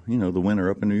the winter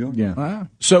up in New York. Yeah. Wow.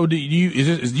 So do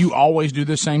you always do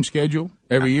the same schedule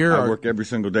every year? I work every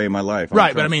single day of my life.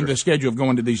 Right, but I mean the schedule of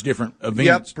going to these different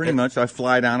events. Yep, pretty much. I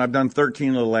fly down. I've done 13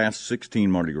 of the last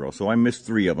 16 Mardi Gras, so I missed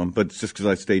 3 of them. But it's just because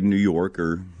I stayed in New York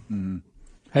or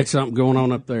had something going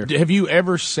on up there. Have you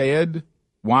ever said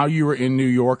while you were in New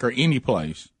York or any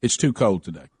place, it's too cold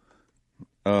today?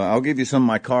 I'll give you some of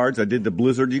my cards. I did the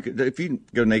blizzard. If you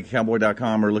go to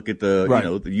nakedcowboy.com or look at the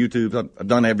the YouTube, I've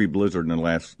done every blizzard in the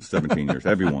last 17 years.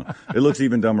 Every one. It looks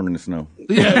even dumber in the snow.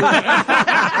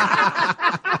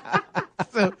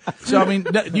 So I mean,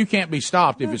 you can't be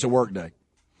stopped if it's a work day.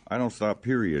 I don't stop.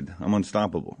 Period. I'm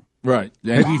unstoppable. Right.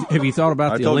 Have you thought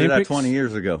about the Olympics? I told you that 20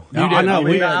 years ago. I know.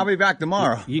 I'll be back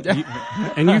tomorrow.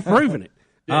 And you've proven it.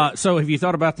 So have you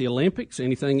thought about the Olympics?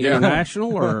 Anything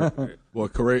international or? Well,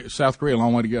 South Korea, a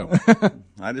long way to go.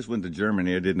 I just went to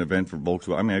Germany. I did an event for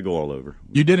Volkswagen. I mean, I go all over.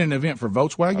 You did an event for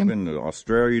Volkswagen? I've been to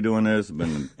Australia doing this. I've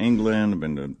been to England. I've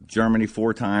been to Germany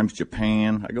 4 times,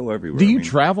 Japan. I go everywhere. Do you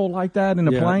travel like that in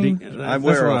a plane? I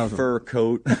wear a fur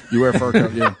coat. You wear a fur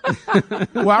coat, yeah.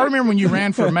 Well, I remember when you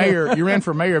ran for mayor. You ran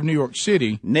for mayor of New York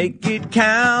City. Naked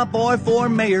cowboy for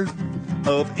mayor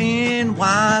of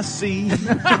NYC.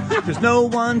 Because no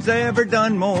one's ever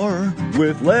done more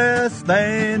with less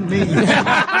than me.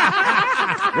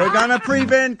 We're gonna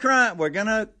prevent crime. We're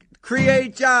gonna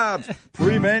create jobs.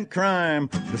 Prevent crime.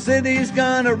 The city's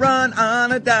gonna run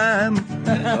on a dime.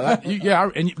 But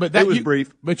that was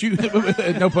brief. But you,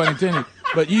 no pun intended.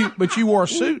 But you wore a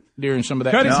suit during some of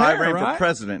that. I ran for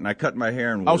president, and I cut my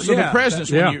hair and wore so the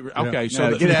president's when you okay.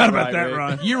 So get out about that,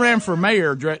 Ron. You ran for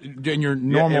mayor in your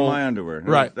normal in my underwear.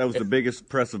 Right. That was the biggest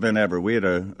press event ever. We had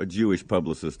a Jewish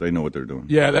publicist. They know what they're doing.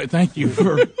 Yeah. Thank you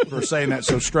for saying that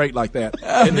so straight like that.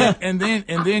 And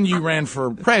then you ran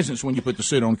for president when you put the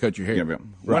suit on and cut your hair. Yeah. Right.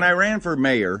 When I ran for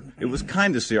mayor, it was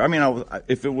kind of serious. I mean,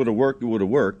 if it would have worked, it would have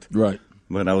worked. Right.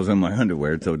 But I was in my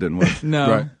underwear, so it didn't work.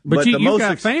 No. Right. But you've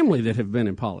got family that have been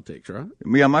in politics, right?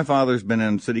 Yeah, my father's been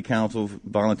in city council,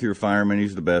 volunteer fireman.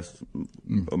 He's the best.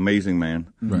 Amazing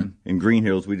man. Right. In Green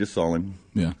Hills, we just saw him.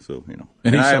 Yeah. So,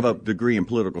 And I have a degree in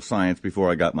political science before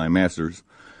I got my master's,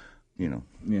 Yeah.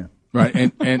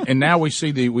 Right, and now we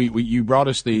see you brought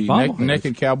us the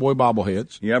Naked Cowboy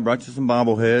bobbleheads. Yeah, I brought you some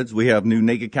bobbleheads. We have new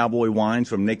Naked Cowboy wines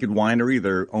from Naked Winery.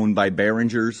 They're owned by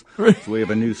Behringer's. So we have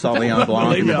a new Sauvignon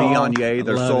Blanc and a Viognier.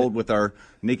 They're sold with our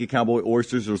Naked Cowboy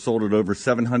oysters. They're sold at over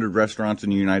 700 restaurants in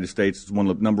the United States. It's one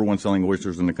of the number 1 selling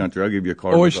oysters in the country. I'll give you a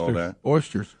card with all that.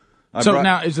 Oysters.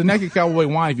 Now, is the Naked Cowboy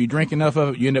wine, if you drink enough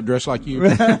of it, you end up dressed like you?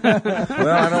 Well,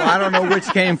 I don't know which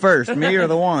came first, me or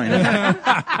the wine.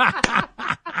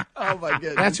 Oh, my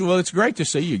goodness. It's great to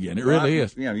see you again. It really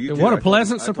is. Yeah, what a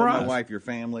pleasant surprise. I told my wife, your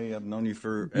family, I've known you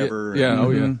forever. Yeah, oh,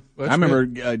 yeah. I remember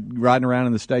riding around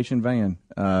in the station van,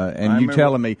 and you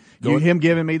telling me, him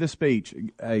giving me the speech,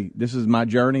 hey, this is my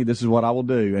journey, this is what I will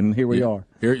do, and here we are.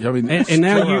 And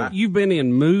now you've been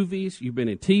in movies, you've been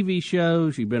in TV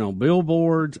shows, you've been on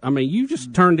billboards. I mean, you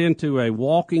just turned into a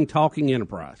walking, talking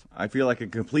enterprise. I feel like a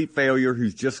complete failure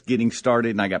who's just getting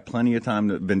started, and I got plenty of time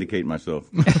to vindicate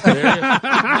myself. Naked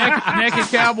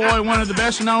Cowboy, one of the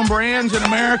best-known brands in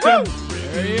America.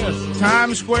 There he is.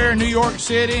 Times Square, New York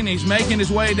City, and he's making his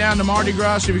way down to Mardi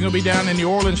Gras. So if you're going to be down in New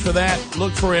Orleans for that,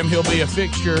 look for him. He'll be a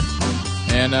fixture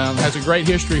and has a great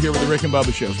history here with the Rick and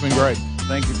Bubba Show. It's been great.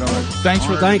 Thank you, brother.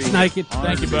 Thanks, Naked.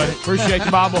 Thank you, buddy. Appreciate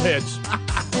the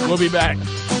bobbleheads. We'll be back.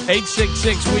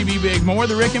 866-WE-BE-BIG. More of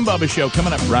the Rick and Bubba Show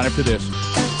coming up right after this.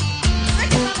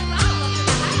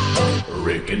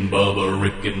 Rick and Bubba,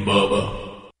 Rick and Bubba.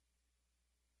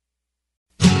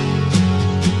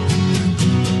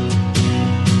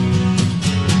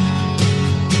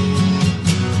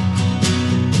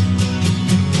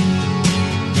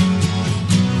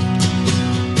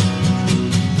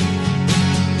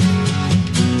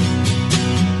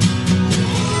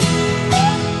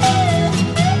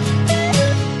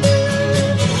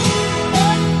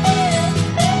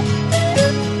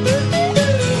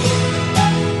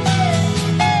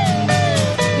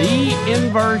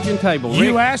 Inversion table.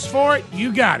 You asked for it,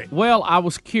 you got it. Well, I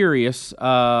was curious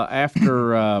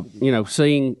after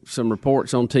seeing some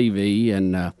reports on TV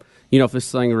and if this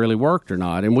thing really worked or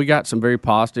not. And we got some very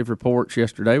positive reports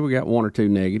yesterday. We got 1 or 2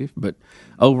 negative, but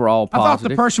overall positive. I thought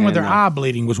the person with their eye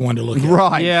bleeding was one to look at.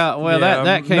 Right. Yeah, well,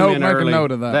 that came in early. Make a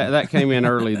note of that. That came in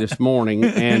early this morning.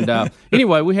 And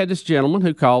anyway, we had this gentleman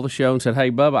who called the show and said,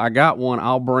 hey, Bubba, I got one.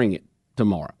 I'll bring it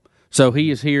tomorrow. So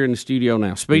he is here in the studio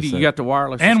now. Speedy, you got the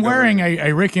wireless. And wearing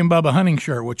a Rick and Bubba hunting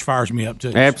shirt, which fires me up,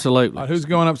 too. Absolutely. Who's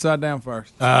going upside down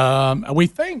first? We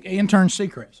think intern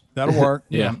Seacrest. That'll work.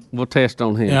 Yeah. We'll test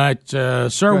on him.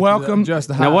 Sir, welcome. Just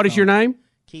the now, what is your name?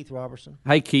 Keith Robertson.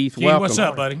 Hey, Keith. Keith, Welcome. what's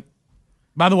up, buddy?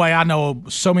 By the way, I know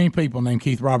so many people named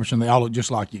Keith Robertson. They all look just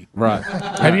like you. Right.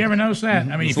 Have you ever noticed that?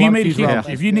 I mean, It's if you like meet a Keith Keith,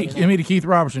 Robertson. if you meet a Keith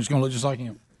Robertson, it's going to look just like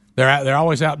him. They're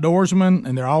always outdoorsmen,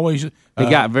 and they're always. He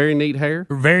got very neat hair.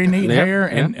 Very neat Yep, hair,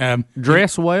 and yep.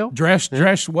 Dress well.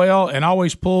 Dressed well, and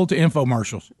always pulled to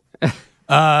infomercials.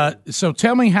 So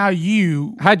tell me how'd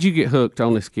you get hooked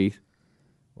on this, Keith?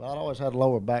 Well, I'd always had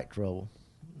lower back trouble,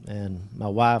 and my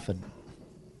wife had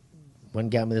went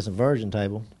and got me this inversion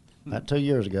table about 2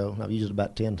 years ago. I've used it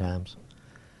about 10 times.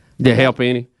 Did it help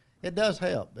any? It does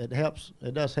help. It helps.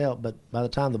 It does help. But by the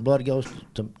time the blood goes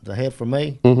to the head for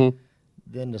me,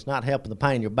 then it's not helping the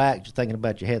pain in your back. You're thinking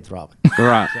about your head throbbing.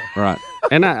 Right, right.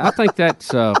 And I think that's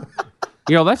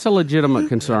that's a legitimate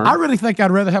concern. I really think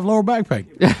I'd rather have lower back pain.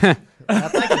 I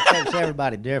think it affects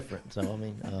everybody different. So I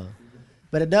mean,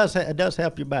 but it does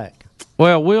help your back.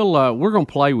 Well, we're going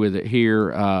to play with it here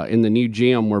in the new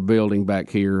gym we're building back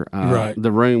here. Right.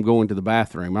 The room going to the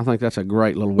bathroom. I think that's a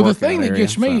great little Well, the workout thing that area,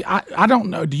 gets me, I don't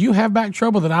know. Do you have back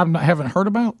trouble that I haven't heard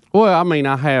about? Well, I mean,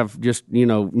 I have just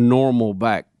normal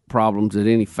back problems that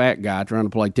any fat guy trying to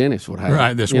play tennis would have.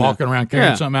 Right, that's walking around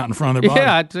carrying something out in front of their body.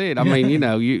 Yeah, that's it. I mean,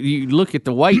 you look at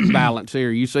the weight balance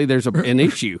here, you see there's an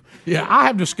issue. Yeah, I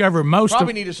have discovered most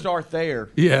Probably of. need to start there.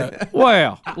 Yeah.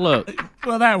 Well, look.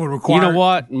 Well, that would require. You know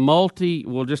what?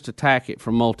 We'll just attack it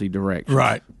from multi directions.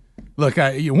 Right. Look,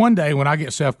 one day when I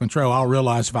get self-control, I'll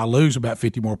realize if I lose about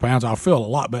 50 more pounds, I'll feel a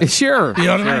lot better. Sure. You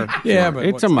know what I mean? Sure. Yeah, But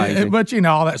it's amazing. But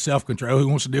all that self-control, who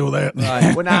wants to deal with that?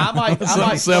 Right. Well, now I might throw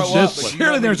up, but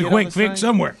Surely there's a quick fix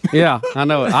somewhere. Yeah, I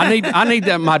know it. I need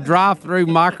that my drive-through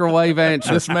microwave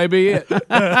answer. This may be it.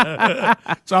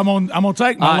 So I'm gonna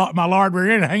take my lard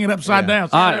rear end and hang it upside down.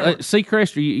 All right, see,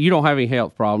 Chris, you don't have any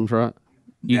health problems, right?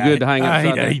 You good to hang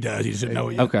upside down? He does. He doesn't know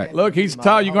it yet. Okay. Look, he's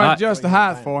tall. You're going to adjust the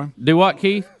height for him. Do what,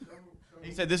 Keith?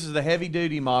 He said this is the heavy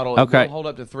duty model. Okay. It will hold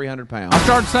up to 300 pounds. I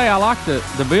started to say I like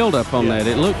the build up on that.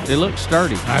 It looked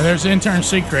sturdy. There's intern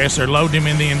Seacrest. They're loading him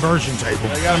in the inversion table.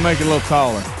 They got to make it a little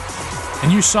taller.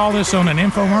 And you saw this on an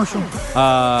infomercial?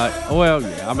 Well,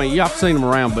 yeah. I mean, y'all seen him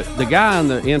around, but the guy in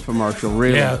the infomercial,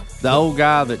 really, the old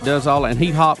guy that does all that, and he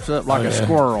hops up like a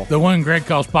squirrel. The one Greg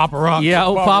calls Papa Rock. Yeah,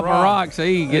 old Papa Rock.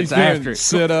 He gets after it.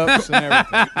 Sit-ups and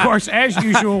everything. Of course, as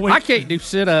usual, I can't do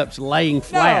sit-ups laying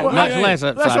flat, much less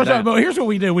upside that's what down. But here's what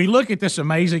we do. We look at this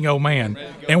amazing old man,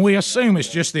 and we assume it's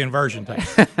just the inversion thing.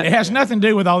 It has nothing to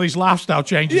do with all these lifestyle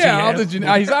changes Yeah, he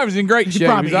he's always in great shape.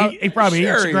 He probably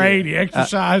eats great. He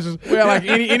exercises. Well, like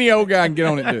any old guy can get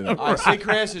on it and do that. All right,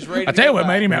 Seacrest is ready. I tell you what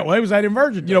made him that way was that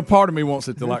inversion. You know, part of me wants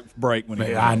it to like break when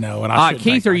he. I know. And All right,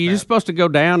 Keith, are you just supposed to go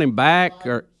down and back,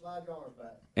 or?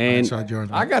 And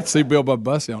I got to see Bill Bubba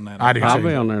Bussy on that. I'll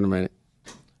be on there in a minute.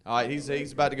 All right,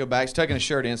 he's about to go back. He's tucking his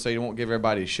shirt in so he won't give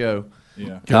everybody a show.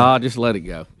 Yeah. Just let it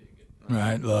go.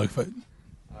 Right. Look.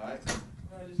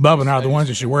 Bubba and I are the ones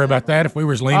that should worry about that. If we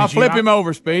were as lean I'll as you, flip him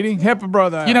over, Speedy. Help a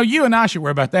brother out. You know, you and I should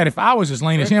worry about that. If I was as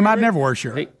lean as him, I'd never wear a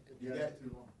shirt.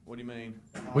 What do you mean?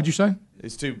 What'd you say?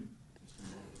 It's too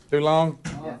long.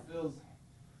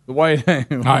 The way.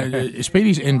 All right,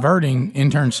 Speedy's inverting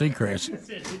intern Seacrest.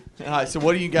 All right, so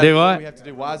what do you got? Do what? We have to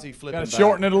do. Why is he flipping? Got to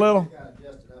shorten it a little.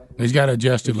 He's got to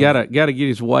adjust it. Got to get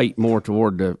his weight more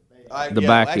toward the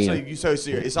back actually, end. you so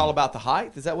serious. It's all about the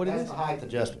height. Is that what it is? The height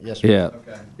adjustment. Yes, sir. Yeah.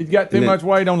 Okay. He's got too much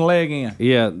weight on the leg end.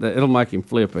 Yeah, it'll make him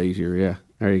flip easier. Yeah,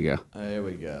 there you go. There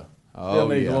we go. Still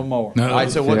needs a little more. All right,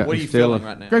 so what are you feeling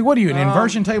right now? Greg, what are you, an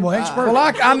inversion table expert? Well,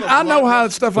 I know how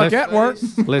stuff like that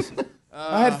works. Listen.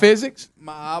 I had physics.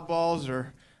 My eyeballs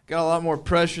got a lot more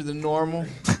pressure than normal.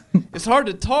 It's hard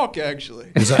to talk,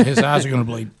 actually. His eyes are going to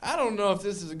bleed. I don't know if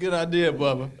this is a good idea,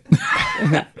 Bubba.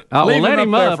 Let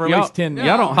him there up. for at least 10 minutes.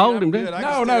 Y'all don't hold him, do you?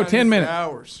 No, 10 minutes.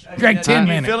 Hours. Greg, 10 Do you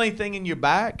minutes. feel anything in your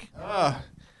back?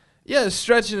 Yeah,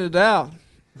 stretching it out.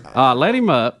 Let him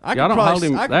up. I Y'all can don't hold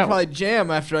him. I can probably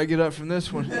jam after I get up from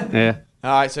this one. Yeah.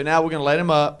 All right, so now we're going to let him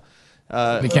up.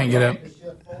 He can't get up.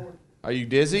 Are you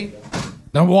dizzy?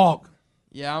 Don't walk.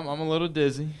 Yeah, I'm a little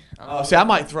dizzy. Oh, see, I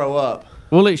might throw up.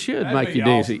 Well, it should make you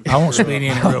dizzy. I want Speedy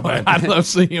in it real bad. I'd love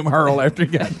to see him hurl after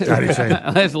he got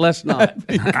there. Let's not.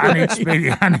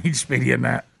 I need Speedy in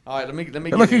that. All right, let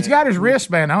me. Look, he's got his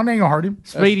wristband on. Ain't gonna hurt him.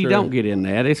 Speedy, don't get in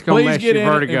that. It's gonna mess your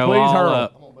vertigo all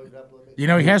up. You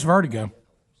know he has vertigo.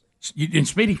 And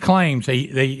Speedy claims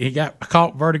he got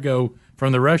caught vertigo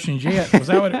from the Russian jet. Was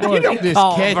that what it was? You don't just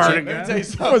catch Let me tell you it.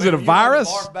 something. Was it a You virus?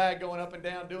 Barf bag going up and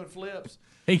down doing flips.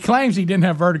 He claims he didn't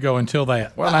have vertigo until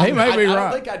that. Well, now, he may be I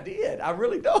right. don't think I did. I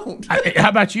really don't. How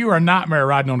about you? Are a nightmare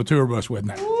riding on a tour bus with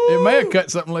me? It may have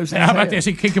cut something loose. How about this?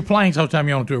 He complains all the time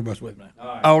you're on a tour bus with me.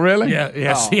 Oh, really? Yeah,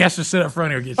 yes. Oh. He has to sit up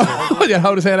front here and get sick. You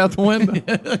hold his head out the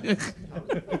window.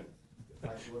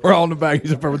 We're all in the back.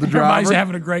 He's up there with the driver. Everybody's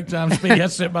having a great time. Speedy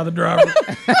has to sit by the driver.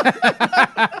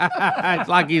 It's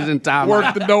like he's in time.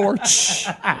 Work the door.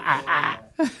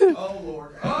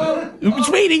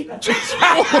 Speedy.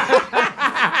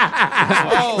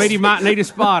 Speedy might need a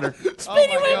spotter.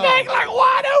 Speedy went back like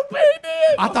wide open.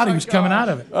 I thought he was coming out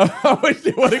of it. I wish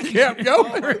he would have kept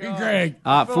going. Greg.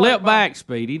 Flip back,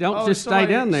 Speedy. Don't just stay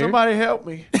down there. Somebody help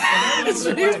me. He's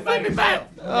flipping back.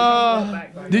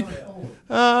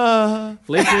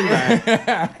 Flip him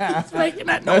back. It's making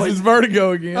that That's noise. his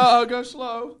vertigo again. Go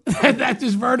slow. That's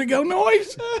his vertigo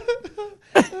noise.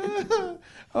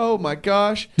 Oh my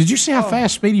gosh! Did you see how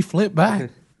fast Speedy flipped back?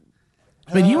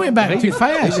 Speedy, you went back too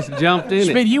fast. He just jumped in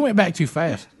Speedy, it. you went back too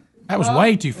fast. That was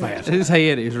way too fast. His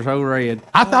head is so red.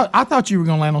 I thought you were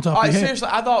going to land on top of your head. Seriously,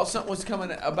 I thought something was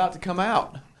about to come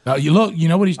out. You look. You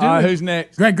know what he's doing. All right, who's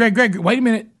next? Greg. Wait a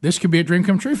minute. This could be a dream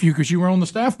come true for you because you were on the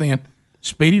staff then.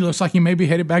 Speedy looks like he may be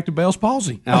headed back to Bell's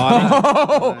palsy.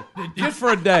 Just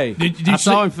for a day. Did I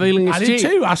saw him feeling his I did cheek.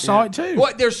 too. I saw it too.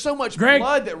 What? There's so much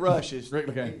blood that rushes.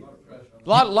 Okay. A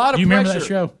lot of You pressure. remember that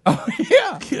show?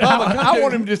 Yeah. I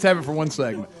want him to just have it for one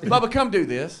segment. Bubba, come do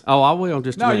this. Oh, I will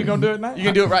just. No, you're going to do it now? You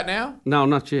can do it right now? No,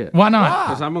 not yet. Why not?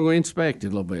 Because I'm going to inspect it a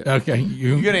little bit. Okay.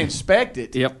 You're going to inspect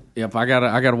it? Yep. I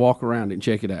gotta walk around it and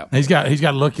check it out. He's got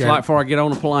to look It's at like it. before I get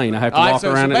on a plane, I have to All right, walk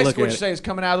so around it and basically look what at you're it. saying is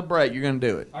coming out of the break, you're going to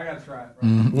do it. I got to try it.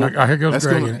 Here goes That's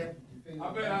Greg. gonna- in it.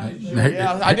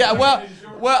 Yeah, I did. Well,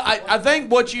 I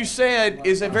think what you said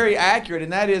is very accurate,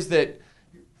 and that is that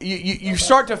you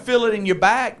start to feel it in your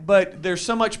back, but there's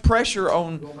so much pressure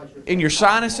in your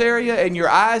sinus area and your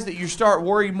eyes that you start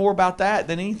worrying more about that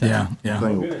than anything. Yeah.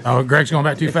 Oh, Greg's going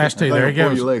back too fast too. There he Pull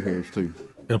goes. your leg hairs too.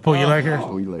 It'll pull your leg hairs.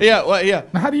 Pull your leg. Yeah, well, yeah.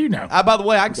 Now, how do you know? By the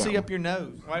way, I can see up your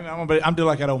nose. Wait a minute, I'm doing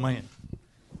like that old man.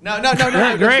 No.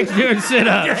 Greg's doing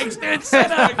sit-ups. Greg's doing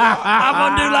sit-ups. I'm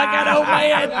going to do like that old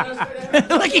man.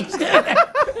 Look, he's doing it.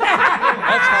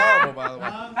 That's horrible, by the way.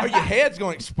 Oh, your head's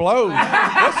going to explode.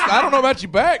 I don't know about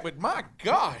your back, but my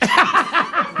gosh.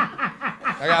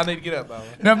 I need to get up, by the way.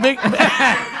 Now,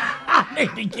 I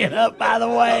need to get up, by the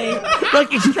way. Look,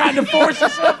 he's trying to force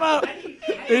himself up.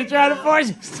 He's trying to force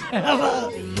himself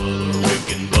up.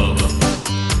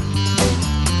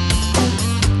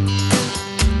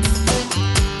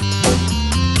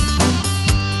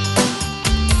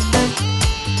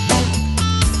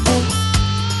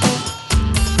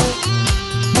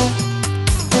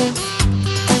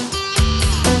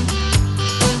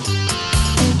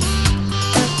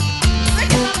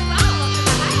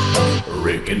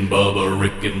 Rick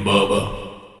and Bubba.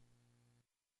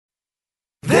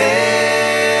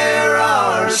 There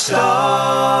are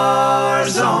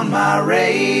stars on my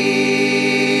radio.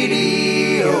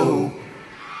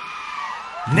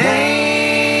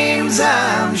 Names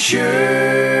I'm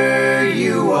sure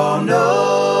you all know.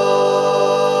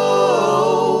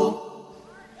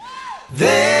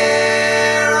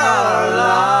 There are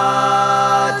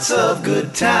lots of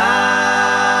good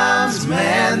times,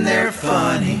 man, they're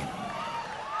funny.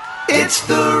 It's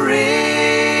the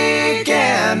Rick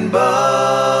and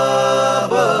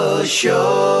Bubba Show.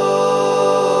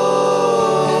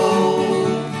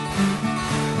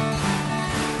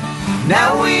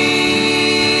 Now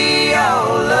we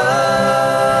all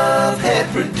love head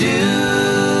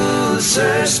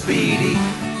producer Speedy,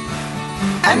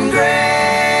 and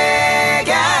Greg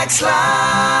acts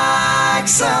like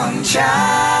some child,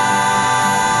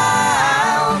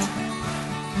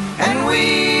 and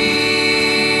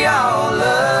we all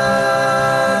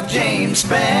love James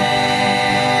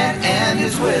Spann and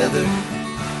his weather.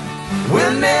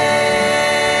 We'll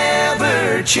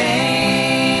never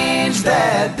change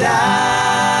that dial.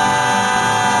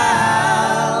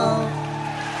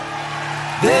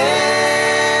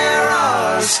 There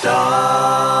are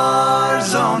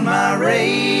stars on my radio,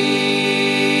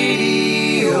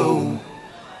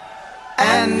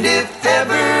 and if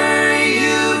ever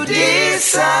you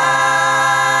decide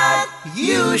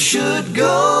you should go,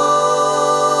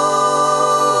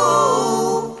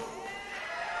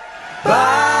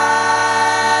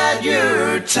 bide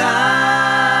your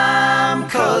time,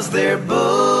 'cause they're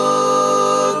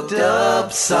booked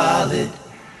up solid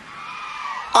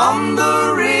on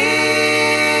the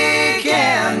Rick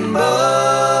and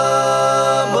Bubba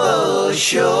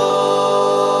Show.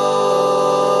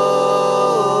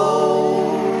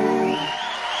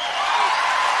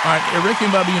 All right, Rick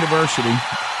and Bubba University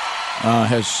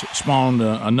has spawned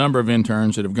a number of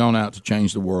interns that have gone out to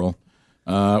change the world.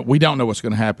 We don't know what's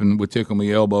going to happen with Tickle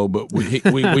Me Elbow, but we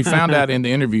found out in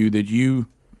the interview that you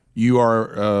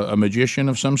are a magician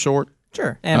of some sort.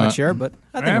 Sure, amateur, but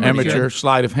I think I'm pretty amateur good.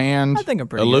 sleight of hand. I think I'm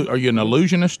pretty good. Are you an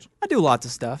illusionist? I do lots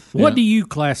of stuff. What do you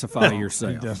classify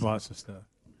yourself? He does lots of stuff.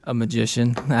 A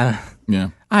magician. Yeah.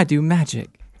 I do magic.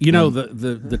 You know,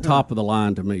 the top of the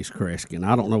line to me is Kreskin.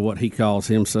 I don't know what he calls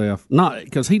himself. Not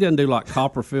because he doesn't do like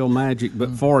Copperfield magic,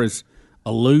 but for his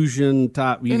illusion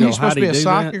type, you Isn't know, he supposed how to do be a do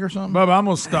psychic that? or something? Bubba, I'm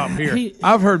going to stop here.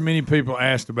 I've heard many people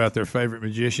asked about their favorite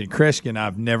magician. Kreskin,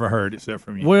 I've never heard except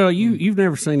from you. Well, you've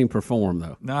never seen him perform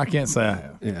though. No, I can't say I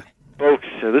have. Yeah. Folks,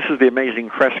 this is the amazing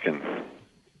Kreskin.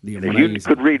 And if you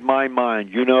could read my mind,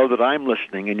 you know that I'm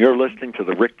listening, and you're listening to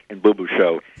the Rick and Boo Boo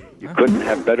Show. You couldn't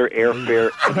have better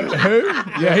airfare. Who?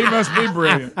 Yeah, he must be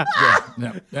brilliant.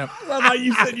 Yeah. Well,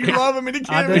 you said you love him, and he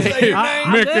can't even say your name.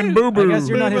 Mick and Boo Boo. I guess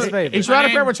you're not his favorite. He's right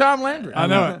up there with Tom Landry. I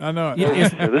know it. I know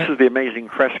it. So this is the amazing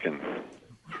Kreskin.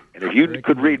 And if you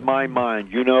could read my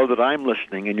mind, you know that I'm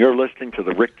listening, and you're listening to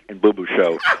the Rick and Boo Boo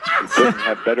Show. You couldn't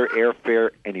have better airfare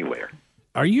anywhere.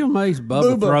 Are you amazed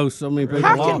Bubba throws so many people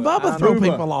How off? can Bubba throw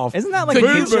people off? Isn't that like Could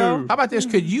a you- kid show? How about this?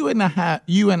 Could you and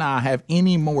I have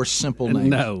any more simple names?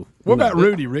 No. What about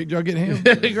Rudy? Rick, did y'all get him?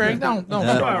 Greg, don't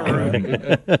start Rudy.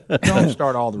 Don't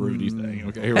start all the Rudy's thing.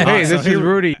 Okay, here we go. Hey, this is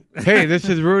Rudy. Hey, this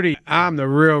is Rudy. I'm the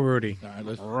real Rudy.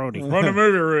 Rudy. Run the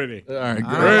movie, Rudy. All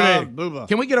right, Rudy.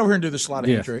 Can we get over here and do the sleight of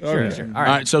hand Yes. trick? Sure. All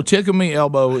right. So Tickle Me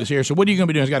Elbow is here. So what are you going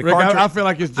to be doing? He's got a Rick, card I trick. feel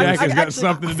like his jacket's got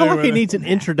something I to feel do like with he it. needs an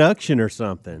introduction or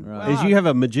something. Is you have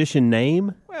a magician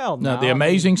name? Well, No, the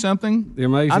amazing something. The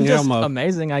amazing I'm just Elmo.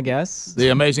 amazing, I guess. The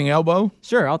amazing elbow.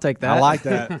 Sure, I'll take that. I like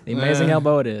that. The amazing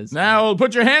elbow it is. Now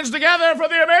put your hands together for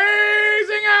the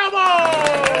amazing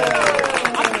elbow.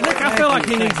 Rick, I feel like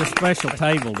he needs a special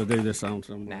table to do this on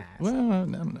somewhere. Well,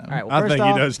 no. All right. Well, I first think he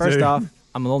off, does, first too. off,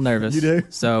 I'm a little nervous. You do?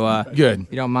 So Good.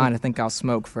 if you don't mind, I think I'll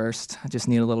smoke first. I just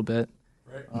need a little bit.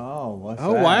 Oh, what's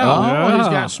Oh, that? wow. Oh, he's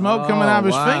got smoke coming out of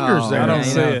his fingers there. I don't You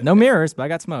see know, it. No mirrors, but I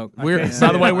got smoke. By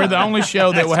the way, we're the only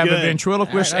show that will have a good.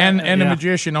 ventriloquist and a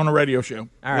magician on a radio show.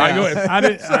 All right. Go ahead. I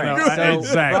didn't. All right. So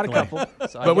Exactly. brought a couple.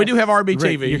 So I But we guess do have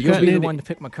RBTV. You'll be the one to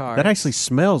pick my card. That actually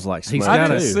smells like smoke. got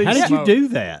too. it. How did you Smoke. do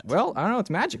that? Well, I don't know. It's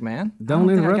magic, man. Don't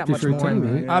I think I interrupt got his much more in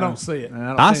routine, me. man. I don't see it.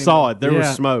 I saw it. There was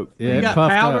Yeah. smoke. Yeah, You it got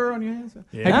puffed powder up. on your hands?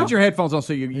 Yeah. Hey, put your headphones on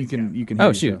so you can hear Oh,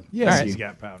 yourself. shoot. Yes. All right. He's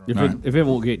got powder. If it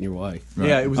won't get in your way.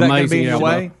 Yeah, was that going to be in your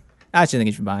Amazing way? I actually think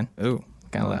you should buy. Ooh,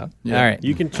 kind of loud. Yeah. All right.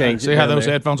 You can change See it. how down those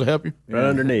there. headphones will help you? Right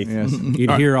underneath. Yes.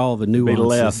 You'd hear all the Be nuances.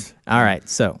 left. All right.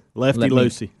 So Lefty let me-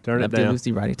 loosey. Turn it lefty down.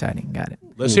 loosey, righty tighty. Got it.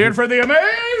 Let's hear it for the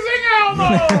amazing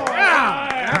elbow.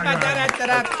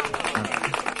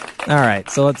 All right.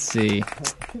 So let's see.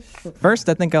 First,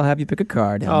 I think I'll have you pick a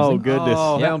card. Oh, Helmsy. goodness.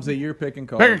 Oh, Yep. Helmsy, you're picking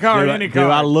cards. Pick a card, any Do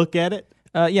I card. look at it?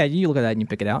 Yeah, you look at that and you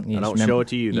pick it out. And you I just don't show it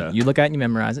to you, though. You look at it and you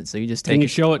memorize it. So you just take Can you it.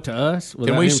 show it to us?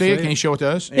 Can we see it? Can you show it to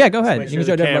us? Yeah, go ahead. Make You can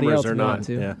sure show the it to everybody cameras else are if you want not.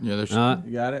 to. Yeah. Yeah, there's.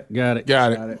 You got it? Got it.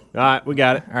 Got it. All right, we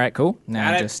got it. All right, cool.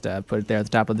 Now just put it there at the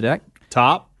top of the deck.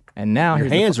 Top. And now Your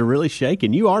here's the hands are really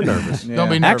shaking. You are nervous. Don't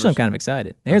be nervous. Actually, I'm kind of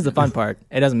excited. Here's the fun part.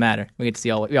 It doesn't matter. We get to see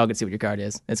we all get to see what your card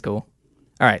is. It's cool.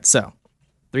 All right, so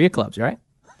 3 of clubs, right?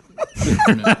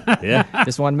 Yeah.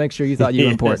 Just wanted to make sure you thought you were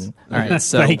Yes. important. All right,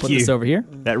 so Thank put you. this over here.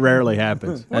 That rarely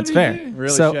happens. That's fair. Really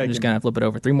so I'm shaking. just gonna flip it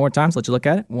over 3 more times. Let you look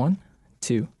at it. 1,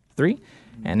 2, 3.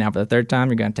 And now for the 3rd time,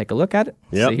 you're gonna take a look at it.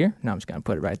 Yep. See here. Now I'm just gonna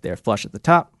put it right there, flush at the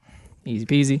top. Easy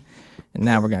peasy. And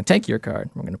now we're gonna take your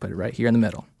card. We're gonna put it right here in the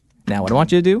middle. Now what I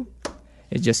want you to do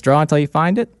is just draw until you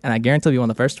find it, and I guarantee you'll be one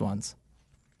of the first ones.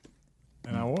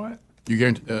 And I what? You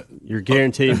guarantee? You're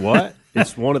guaranteed what?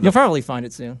 It's one of the. You'll probably find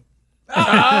it soon.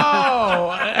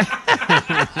 Oh,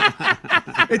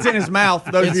 It's in his mouth.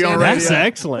 Those of you on radio. That's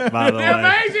excellent, by the way.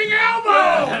 amazing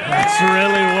elbow. That's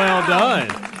really well done.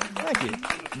 Thank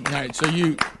you. All right, so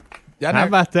you. How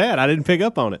about that? I didn't pick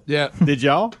up on it. Yeah. Did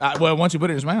y'all? Well, once you put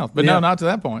it in his mouth, but Yeah. no, not to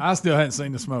that point. I still hadn't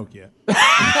seen the smoke yet.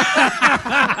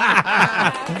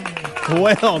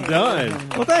 Well done.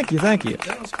 Well, thank you.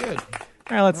 That was good.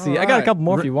 All right, let's see. I got a couple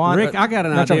more if you want. Rick, but I got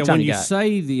an not trying idea. to When you you got.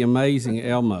 say the amazing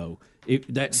Elmo,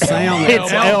 that sound.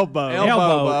 It's elbow.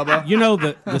 Elbow, Bubba. You know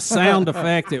the sound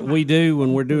effect that we do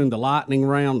when we're doing the lightning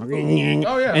round. Oh,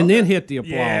 yeah, And then hit the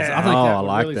applause. Yeah. I think Oh, that I would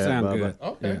like really that, sound Bubba. good.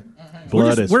 Okay.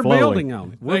 Blood is We're flowing. building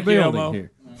on it. We're Thank you, building Elmo.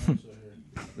 here.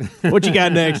 What you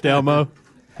got next, Elmo?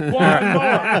 One more.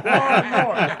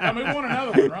 I mean, we want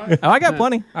another one, right? Oh, I got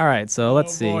plenty. All right, so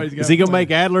let's see. boy, he's got Is he gonna make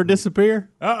Adler disappear?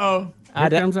 Uh-oh. I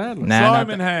Here comes Adler. Nah, Saw not him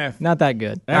in that, half. not that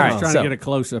good. All Adler's right, trying so to get a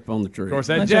close up on the tree. Of course,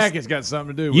 that Let's just- jacket's got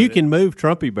something to do with You it. can move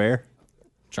Trumpy Bear.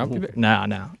 Trump. No,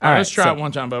 no. All right, let's try so- it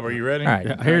one time, Bubba. Are you ready? All right.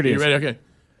 Yeah, here it You is. ready? Okay.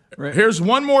 Here's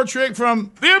one more trick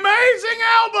from the amazing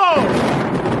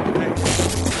elbow.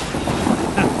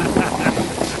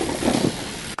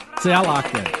 See, I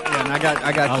like that. Yeah, and I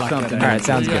got you something. All right,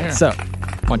 sounds Yeah, good. here. So,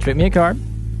 want you to pick me a card,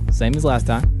 same as last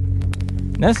time.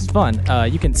 Now, this is fun.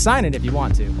 You can sign it if you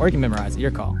want to, or you can memorize it. Your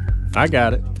call. I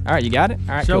got it. All right, you got it?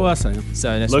 All right, Show cool. us, Sam.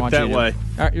 So that's Look what that way.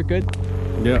 All right, you're good?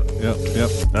 Yep. All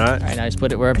right. All right, now just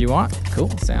put it wherever you want. Cool,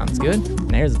 sounds good.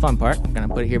 Now here's the fun part. I'm going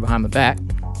to put it here behind my back.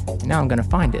 Now I'm going to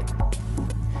find it.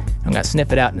 I'm going to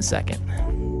sniff it out in a second.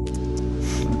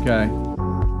 Okay.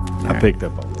 I picked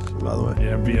up on this, by the way.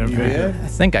 Yeah. I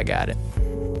think I got it.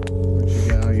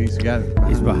 He's got it.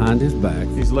 He's behind his back.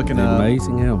 He's looking the up.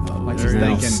 amazing elbow. Like he's Now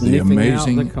thinking. sniffing The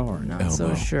amazing out the card. Not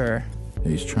so sure.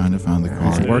 He's trying to find the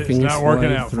card. He's working It's his not working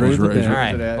way out. through the All deck. All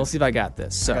right, we'll see if I got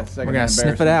this. So got the second we're going to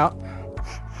sniff it out.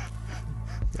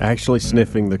 Actually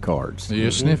sniffing the cards. He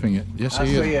is sniffing it. Yes,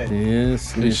 he is.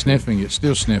 Yes. He's sniffing it.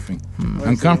 Still sniffing.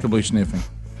 Uncomfortably sniffing.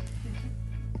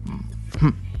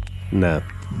 No.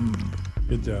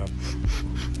 Good job.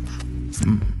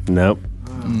 Nope.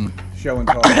 Showing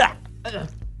card. Is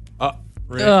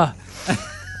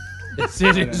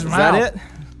that it?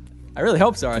 I really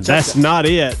hope so. That's not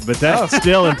it, but that's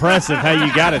still impressive how you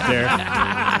got it there.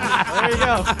 There you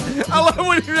go. I love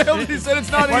when he said it's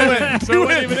not even. So it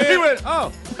wasn't even it. He went,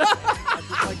 oh. I'd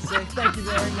just like to say thank you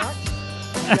very much.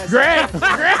 Greg.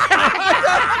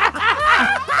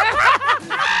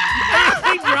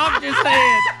 He dropped his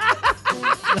head.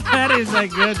 That is a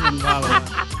good one, by the way.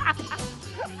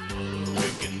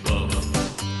 Rick and Bubba's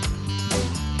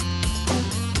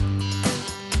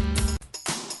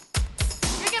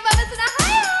in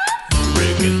Ohio.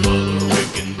 Rick and Bubba,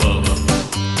 Rick and Bubba.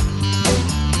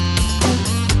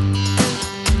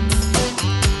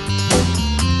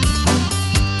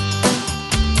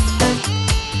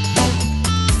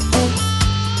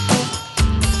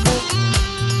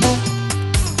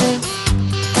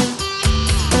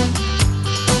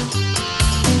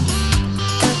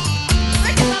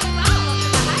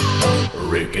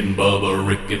 Rick and Bubba,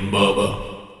 Rick and Bubba.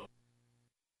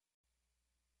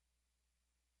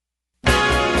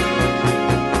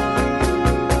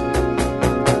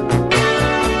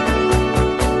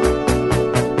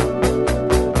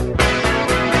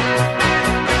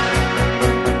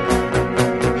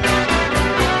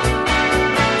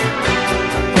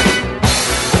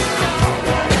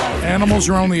 Animals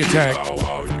are on the attack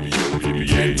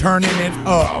and turning it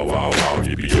up.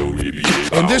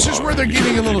 And this is where they're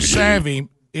getting a little savvy.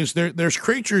 Is there's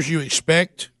creatures you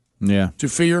expect to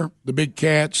fear, the big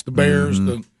cats, the bears,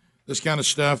 this kind of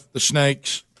stuff, the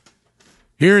snakes.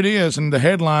 Here it is, and the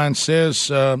headline says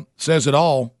it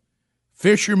all.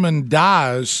 Fisherman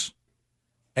dies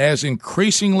as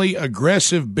increasingly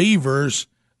aggressive beavers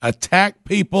attack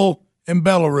people in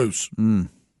Belarus.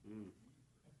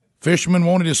 Fisherman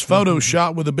wanted his photo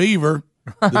shot with a beaver.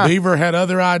 The beaver had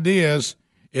other ideas.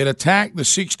 It attacked the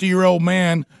 60-year-old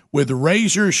man with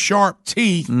razor-sharp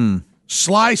teeth,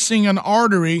 slicing an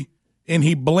artery, and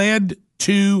he bled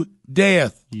to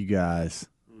death. You guys.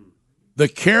 The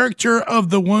character of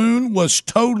the wound was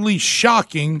totally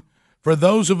shocking for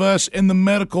those of us in the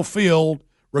medical field,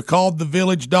 recalled the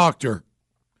village doctor.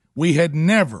 We had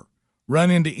never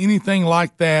run into anything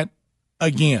like that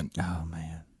again. Oh,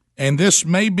 man. And this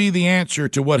may be the answer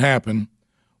to what happened.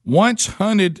 Once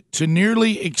hunted to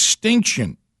nearly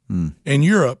extinction in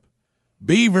Europe,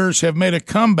 beavers have made a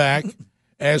comeback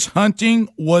as hunting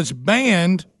was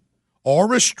banned or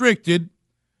restricted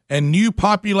and new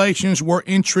populations were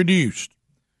introduced.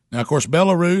 Now, of course,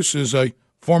 Belarus is a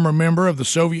former member of the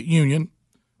Soviet Union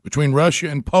between Russia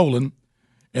and Poland,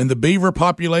 and the beaver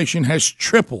population has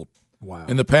tripled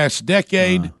in the past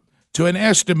decade to an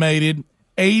estimated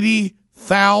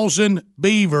 80,000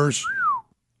 beavers.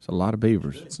 It's a lot of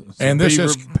beavers. And this beaver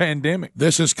is pandemic.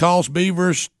 This has caused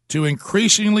beavers to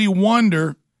increasingly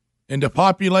wander into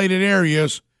populated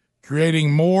areas,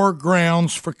 creating more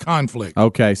grounds for conflict.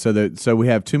 Okay, so we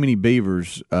have too many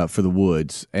beavers for the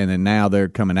woods, and then now they're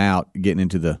coming out, getting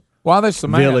into the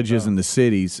villages and the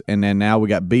cities, and then now we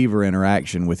got beaver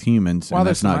interaction with humans, and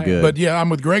that's not good. But yeah, I'm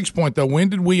with Greg's point though. When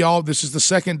did we all? This is the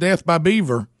second death by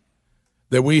beaver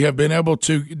that we have been able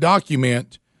to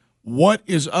document. What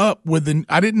is up with the?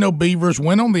 I didn't know beavers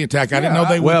went on the attack. I didn't know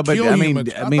they would kill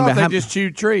humans. I thought they just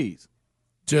chewed trees.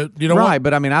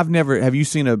 But I mean, I've never. Have you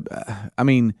seen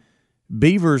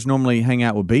beavers normally hang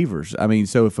out with beavers. I mean,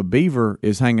 so if a beaver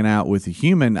is hanging out with a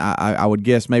human, I would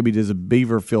guess maybe does a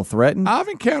beaver feel threatened? I've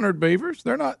encountered beavers.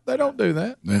 They don't do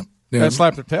that. Yeah. They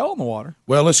slap their tail in the water.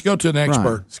 Well, let's go to an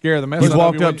expert. Right. Scare the mess You've out of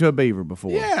walked you. up to a beaver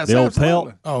before. Yes, the old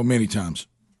absolutely. pelt. Oh, many times.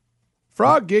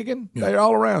 Frog gigging. Yeah. They're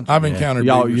all around. I've encountered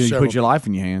y'all. beavers You several put your life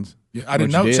in your hands. Yeah, I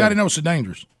didn't know. I didn't know it's so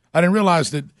dangerous. I didn't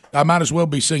realize that I might as well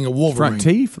be seeing a wolverine. Front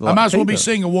teeth. I might as well be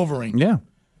seeing a wolverine. Yeah.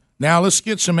 Now let's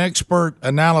get some expert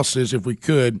analysis, if we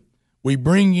could, we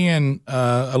bring in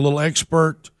a little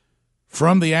expert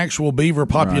from the actual beaver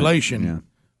population.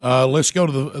 Right, let's go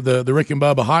to the Rick and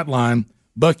Bubba hotline.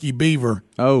 Bucky Beaver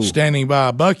standing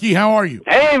by. Bucky, how are you?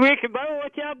 Hey, Rick and Bubba,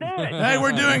 what y'all doing? Hey,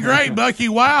 we're doing great, Bucky.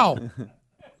 Wow.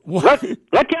 What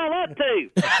y'all up to?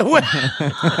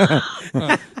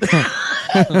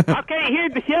 I can't hear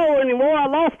the show anymore. I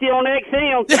lost you on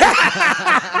XM.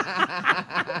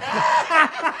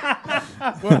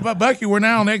 Well, Bucky, we're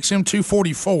now on XM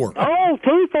 244. Oh,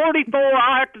 244.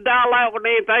 I'll have to dial out with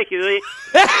them. Thank you, Rick.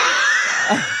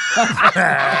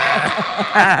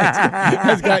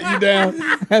 That's got you down.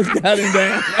 That's got him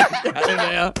down.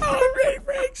 I'm ready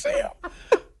for XM.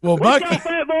 Well, Bucky. What y'all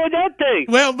fat boys up to?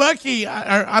 Well, Bucky,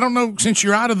 I don't know, since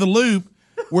you're out of the loop,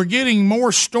 we're getting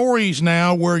more stories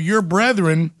now where your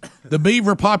brethren, the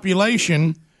beaver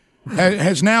population,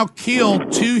 has now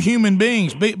killed 2 human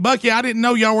beings. Bucky, I didn't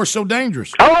know y'all were so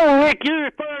dangerous. Oh, Rick, you're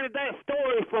referring to that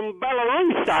story from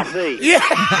Belarus, I see.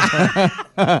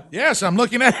 Yeah. Yes, I'm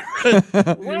looking at it.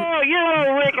 Well, you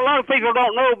know, Rick, a lot of people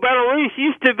don't know Belarus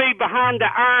used to be behind the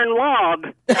iron log.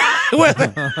 Well,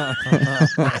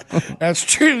 that's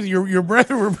true. Your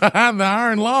brethren were behind the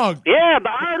iron log. Yeah, the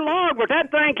iron log, but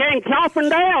that thing came chopping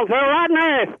down, so right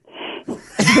now.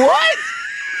 What?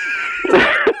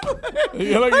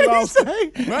 You look at all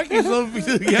Bucky's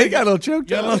he got a little choked up.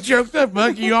 Got a little choked up,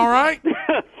 Bucky. You all right?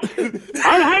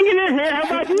 I'm hanging in here. How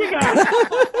about you guys?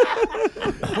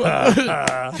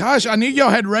 Gosh, I knew y'all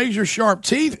had razor sharp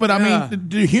teeth, but I mean,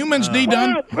 do humans need to?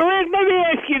 Rick, let me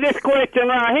ask you this question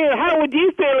right here. How would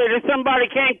you feel if somebody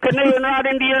came canoeing right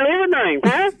into your living room,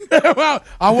 huh? Well,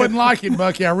 I wouldn't like it,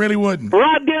 Bucky. I really wouldn't.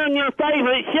 Right doing your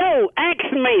favorite show,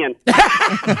 X-Men.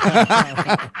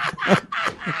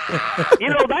 You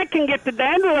know, that can get the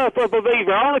dander off of a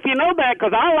beaver. I don't know if you know that,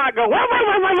 because I like go,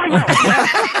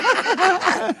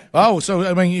 Oh, so,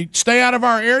 I mean, you stay out of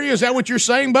our area? Is that what you're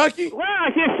saying, Bucky? Well,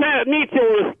 it's just mutual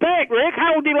respect, Rick.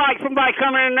 How would you like somebody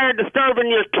coming in there disturbing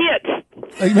your kits?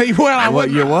 Well, I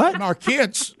wouldn't. Your what? Our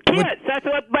kits. Kits, that's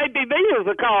what baby beavers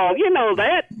are called. You know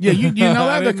that. Yeah, you know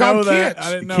that? They're called kits.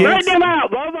 I didn't know Straighten them out,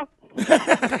 Bubba.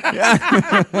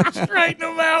 Straighten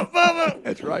them out, Bubba.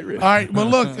 That's right, Rick. All right, well,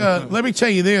 look, let me tell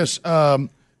you this.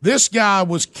 This guy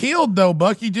was killed, though,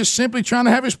 Bucky, just simply trying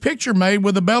to have his picture made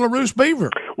with a Belarus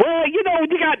beaver. Well, you know,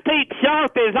 you got teeth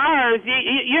sharp as irons.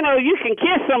 You know, you can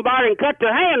kiss somebody and cut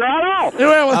their hand right off.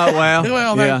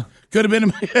 Well, yeah. Could have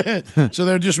been. So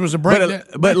there just was a break.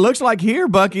 But it looks like here,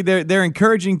 Bucky, they're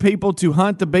encouraging people to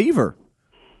hunt the beaver.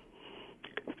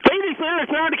 Phoenix really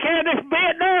trying to carry this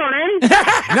bed down, ain't he?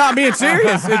 No, I'm being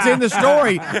serious. It's in the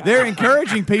story. They're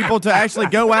encouraging people to actually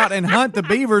go out and hunt the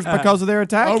beavers because of their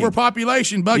attacking.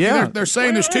 Overpopulation, Bucky. Yeah. They're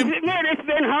saying there's too. It's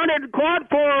been hunted quite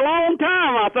for a long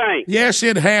time, I think. Yes,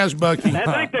 it has, Bucky. I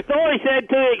think the story said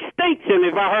to extinction,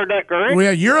 if I heard that correct.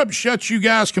 Well, Europe shuts you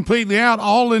guys completely out,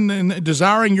 all in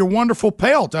desiring your wonderful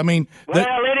pelt. I mean, well,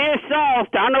 it is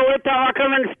soft. I know every time I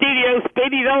come in the studio,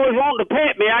 Speedy's always wanting to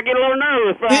pet me. I get a little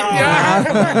nervous.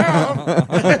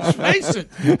 Let's face it.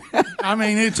 I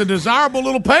mean, it's a desirable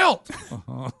little pelt.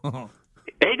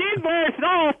 It is very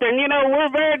soft, and, you know, we're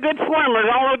very good swimmers.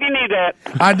 I don't know if you knew that.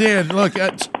 I did. Look,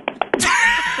 that's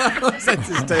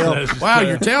his tail. Wow,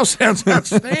 your tail sounds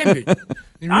outstanding.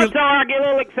 I'm sorry I get a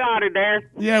little excited there.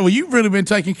 Yeah, well, you've really been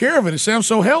taking care of it. It sounds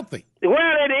so healthy. Well,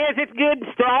 it is. It's good and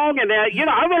strong, and, you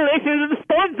know, I've been listening to the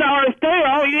sports hours, too.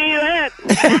 Oh, you hear that?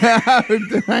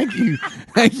 Thank you.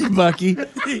 Thank you, Bucky.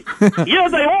 You know,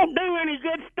 they won't do any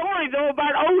good stories, though,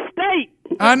 about O State.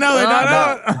 I know. They don't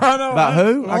know. About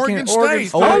who? Oregon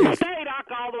State. O State, I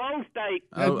call them O State.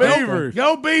 Beavers.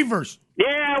 Go Beavers.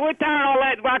 Yeah, we're tired of all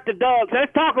that about the dogs.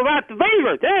 Let's talk about the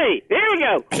beavers. Hey, here we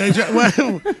go.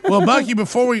 Well, Bucky,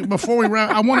 before we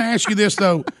wrap, I want to ask you this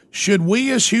though: should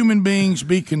we as human beings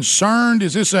be concerned?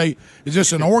 Is this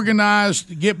an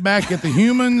organized get back at the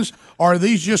humans, or are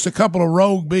these just a couple of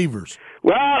rogue beavers?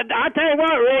 Well, I tell you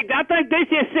what, Rick, I think this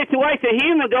just situates the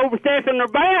humans overstepping their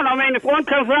bound. I mean, if one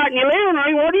comes right in your living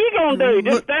room, what are you going to do?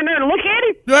 Just stand there and look at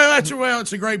him? Well,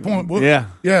 it's a great point.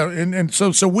 Yeah, and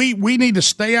so we need to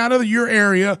stay out of your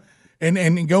area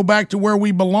and go back to where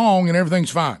we belong, and everything's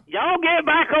fine. Y'all get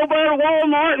back over to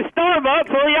Walmart and Starbucks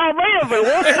where y'all live, and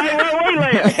we'll stay where we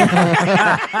live.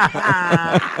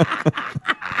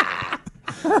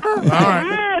 All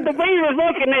right. The beaver's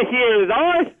looking this year, is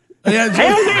ours. Yeah,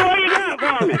 Helmsy, what you got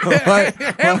for me?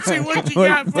 Helmsy, what you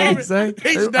got for me?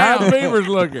 He's down. How's the beavers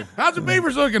looking? How's the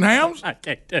beavers looking, Helms? I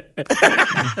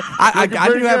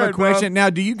do have a question. Now,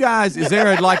 do you guys, is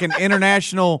there like an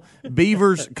international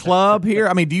beavers club here?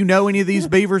 I mean, do you know any of these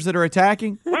beavers that are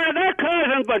attacking? Well, they're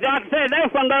cousins, but like I said, they're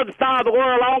from the other side of the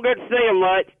world. I don't get to see them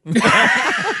much.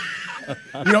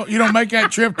 You don't make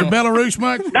that trip to Belarus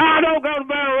much? No, I don't go to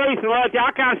Belarus much.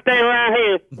 I kind of stay around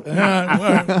here.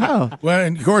 Well,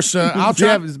 and of course, I'll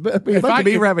try. If I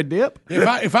can have a dip,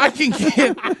 if I can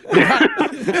get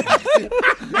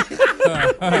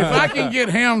if I can get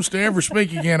Helms to ever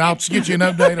speak again, I'll get you an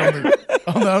update on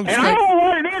the Oak And I don't know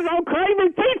what it is on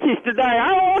craving peaches today.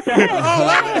 I want to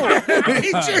have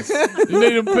peaches. You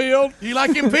need them peeled? You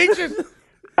like them peaches?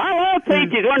 I love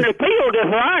peaches when they're peeled just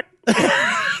right.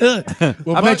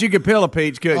 I bet you could peel a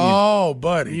peach, couldn't you? Oh,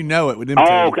 buddy. You know it with them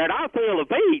Oh, teeth. can I peel a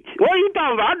peach? What are you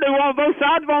talking about? I do one on both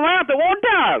sides of my mouth at one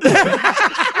time.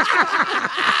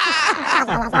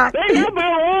 They got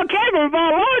about one camera in my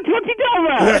lunch. What you talking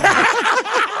about?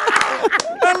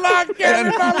 I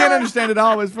can't understand it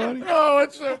all. It's funny. Oh,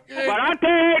 it's so good. But I tell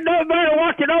you, ain't nothing better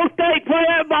watching those State play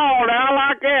that ball. Now, I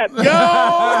like that.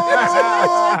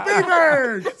 Go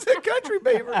Beavers! It's a country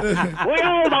beaver. We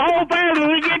all, the whole family,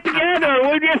 we get together.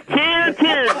 We just cheer.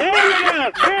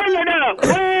 Damn it up,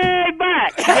 way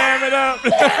back. Damn it up.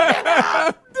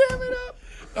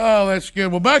 Oh, that's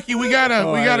good. Well, Bucky, we gotta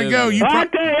go. I tell you, I'm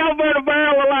better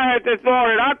barrel of life this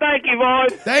morning. I thank you,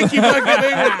 boys. Thank you, Bucky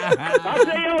Beaver. I'll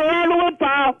see you around the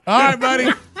woodpile. All right,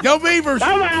 buddy. Go Beavers.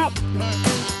 I'm out.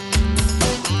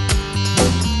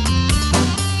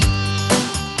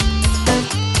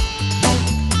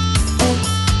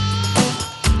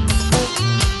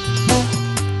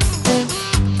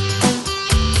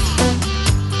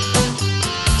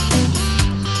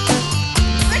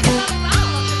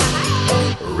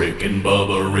 Rick and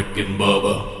Bubba, Rick and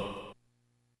Bubba.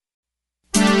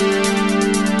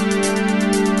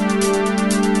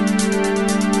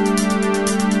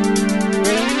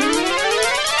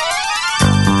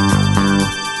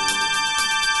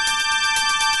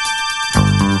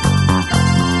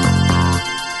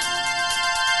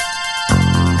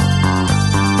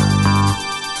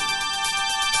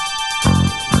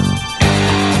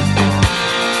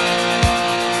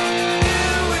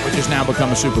 Which has now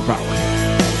become a superpower.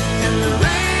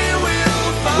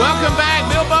 Welcome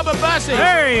back, Bill Bubba Bussey.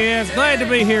 There he is. Glad to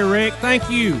be here, Rick. Thank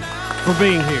you for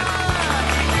being here.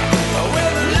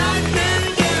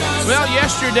 Well,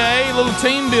 yesterday, a little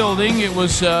team building. It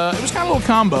was kind of a little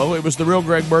combo. It was the real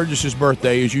Greg Burgess's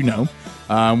birthday, as you know.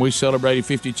 We celebrated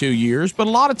 52 years, but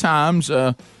a lot of times,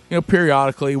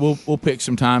 periodically, we'll pick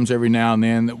some times every now and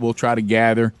then that we'll try to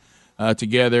gather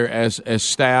together as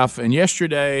staff. And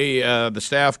yesterday, the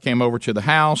staff came over to the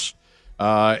house.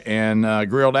 And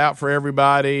grilled out for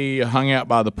everybody, hung out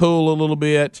by the pool a little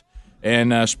bit,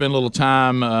 and spent a little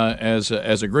time as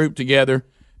a group together,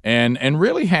 and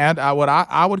really had what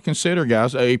I would consider,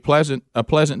 guys, a pleasant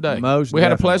day. We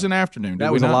had a pleasant afternoon.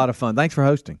 That was a lot of fun. Thanks for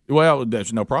hosting. Well,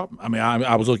 there's no problem. I mean,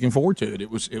 I was looking forward to it. It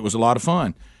was a lot of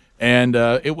fun, and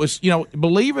it was,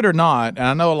 believe it or not, and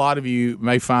I know a lot of you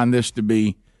may find this to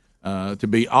be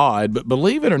odd, but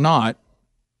believe it or not,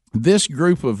 this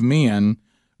group of men.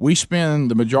 We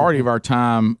spend the majority of our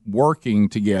time working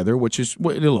together, which is,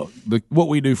 look, what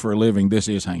we do for a living, this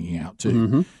is hanging out, too.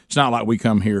 Mm-hmm. It's not like we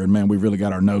come here and, man, we've really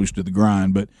got our nose to the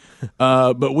grind.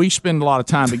 But we spend a lot of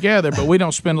time together, but we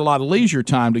don't spend a lot of leisure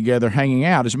time together hanging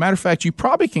out. As a matter of fact, you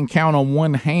probably can count on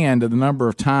one hand the number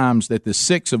of times that the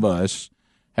six of us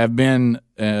have been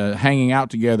hanging out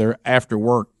together after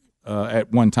work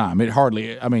at one time. It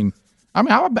hardly, I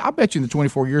bet you in the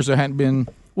 24 years there hadn't been.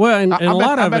 Well, and a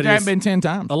lot of it has been 10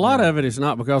 times. A lot of it is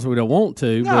not because we don't want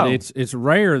to, but it's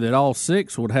rare that all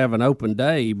six would have an open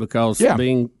day because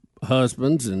being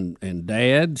husbands and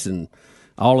dads and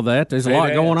all of that, there's a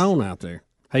lot going on out there.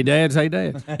 Hey, dads, hey,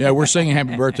 dads. Yeah, we're singing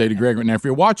happy birthday to Greg right now. If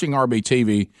you're watching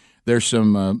RBTV, there's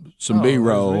some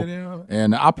B-roll,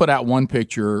 and I put out one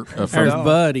picture. There's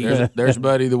Buddy. There's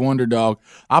Buddy, the Wonder Dog.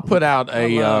 I put out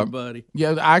Buddy.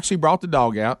 Yeah, I actually brought the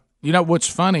dog out. You know what's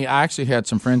funny? I actually had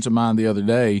some friends of mine the other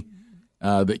day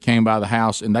that came by the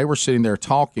house, and they were sitting there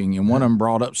talking, and one of them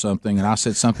brought up something, and I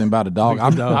said something about a dog.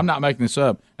 I'm not making this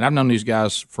up, and I've known these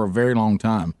guys for a very long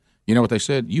time. You know what they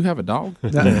said? You have a dog?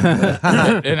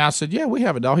 And I said, yeah, we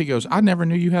have a dog. He goes, I never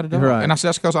knew you had a dog. Right. And I said,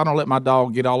 that's because I don't let my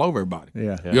dog get all over everybody.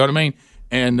 Yeah. You know what I mean?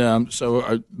 And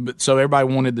so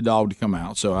everybody wanted the dog to come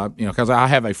out. So because I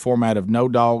have a format of no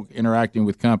dog interacting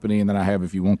with company, and then I have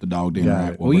if you want the dog to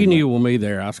interact. Well, you knew when me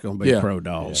there, I was going to be pro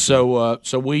dog. So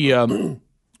we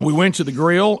We went to the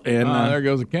grill, and there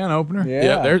goes a can opener.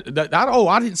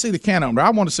 I didn't see the can opener.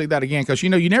 I want to see that again because you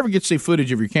never get to see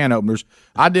footage of your can openers.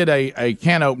 I did a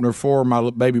can opener for my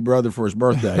baby brother for his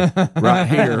birthday right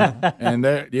here, and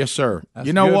there, yes, sir. That's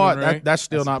you know good what? one, Rick. That's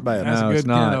still not bad. That's a good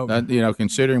can opener.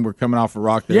 Considering we're coming off a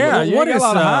rock there. Yeah, you got a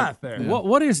lot of height there.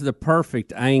 What is the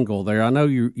perfect angle there? I know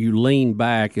you lean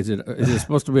back. Is it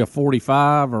supposed to be a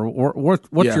 45 or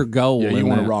what's your goal? Yeah, you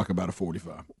want to rock about a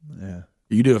 45. Yeah.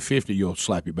 You do a 50, you'll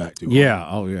slap your back too hard. Yeah.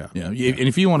 Oh, yeah. Yeah. And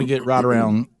if you want to get right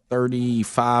around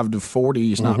 35 to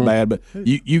 40, it's not bad. But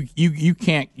you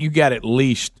can't. You got at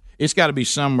least. It's got to be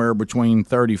somewhere between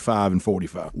 35 and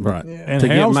 45. Right. Yeah. And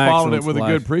Helms followed it with a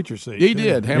good preacher seat. He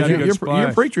did.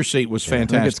 Your preacher seat was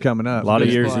fantastic. I think it's coming up. A lot of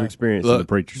years of experience in the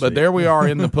preacher seat. But there we are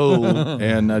in the pool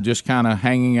and just kind of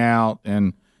hanging out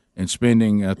and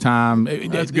spending time.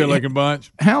 That's a good-looking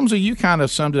bunch. Helmsy, you kind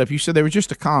of summed it up. You said there was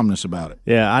just a calmness about it.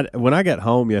 Yeah, when I got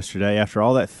home yesterday, after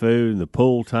all that food and the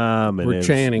pool time, and we're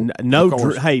chanting.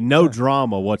 No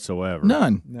drama whatsoever.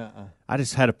 None. I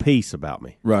just had a peace about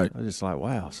me. Right. I was just like,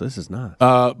 wow, so this is nice.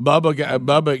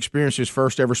 Bubba experienced his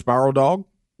first ever spiral dog.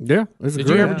 Yeah. Did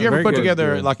you ever put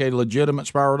together like a legitimate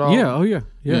spiral dog? Yeah. Oh,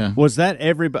 yeah. Was that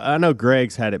everybody? I know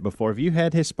Greg's had it before. Have you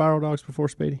had his spiral dogs before,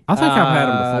 Speedy? I think I've had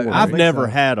them before. I've never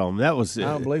had them. That was I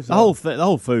don't believe so. The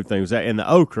whole food thing was that, and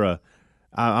the okra.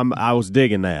 I was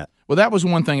digging that. Well, that was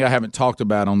one thing I haven't talked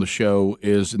about on the show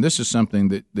and this is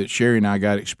something that Sherry and I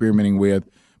got experimenting with.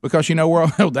 Because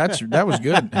that was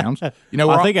good, Helms. I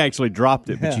think I actually dropped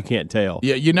it, but you can't tell.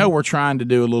 Yeah, we're trying to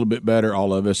do a little bit better,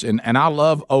 all of us, and I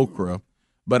love okra,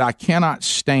 but I cannot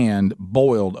stand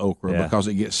boiled okra because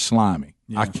it gets slimy.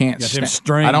 I can't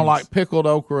stand. I don't like pickled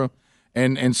okra,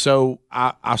 and so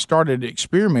I started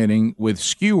experimenting with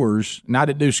skewers. And I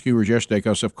didn't do skewers yesterday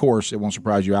because, of course, it won't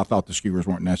surprise you. I thought the skewers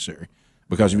weren't necessary.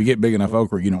 Because if you get big enough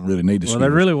okra, you don't really need the skewers. Well,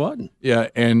 they really wasn't. Yeah,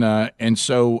 and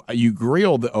so you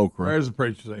grill the okra. There's the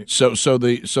preacher seat. So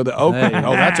the okra. Hey.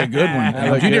 Oh, that's a good one.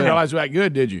 You didn't realize it was that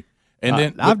good, did you? And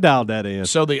then I've dialed that in.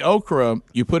 So the okra,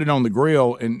 you put it on the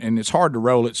grill, and it's hard to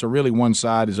roll it. So really, one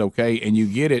side is okay, and you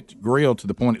get it grilled to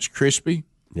the point it's crispy.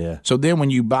 Yeah. So then, when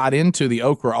you bite into the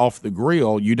okra off the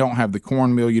grill, you don't have the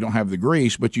cornmeal, you don't have the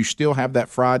grease, but you still have that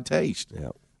fried taste. Yeah.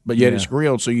 But yet it's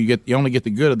grilled, so you only get the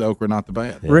good of the okra, not the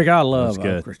bad. Yeah. Rick, I love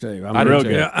okra too. I'm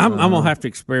gonna have to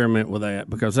experiment with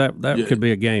that because that could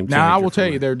be a game changer. Now I will tell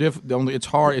you, they're different. It's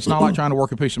hard. It's not like trying to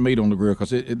work a piece of meat on the grill because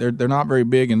they're not very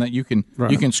big, and that you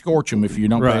can scorch them if you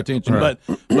don't pay attention. Right.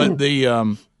 But the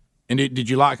and did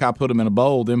you like how I put them in a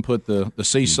bowl, then put the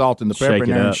sea salt and the pepper in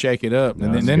there and shake it up,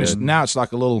 and then it's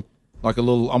like a little.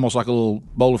 Almost like a little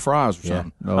bowl of fries or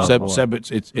something. Except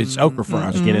it's okra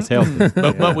fries. Again, it's healthy.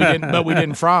 but we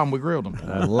didn't fry them. We grilled them.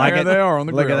 There they are on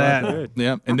the grill. Look at that.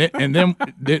 Yeah, and then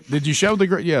did you show the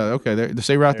grill? Yeah, okay. There,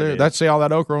 see right there. That's all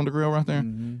that okra on the grill right there.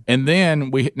 Mm-hmm. And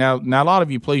then now a lot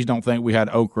of you please don't think we had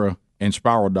okra and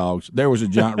spiral dogs. There was a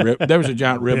giant rib. There was a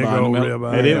giant ribeye in the middle,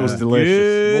 and it was delicious.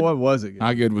 Good. Boy, was it good.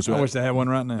 How good was it? I wish they had one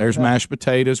right now. There's mashed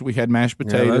potatoes. We had mashed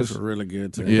potatoes. Yeah, those were really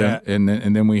good too. Yeah, and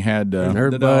then we had and her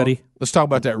buddy. Let's talk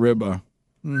about that ribeye.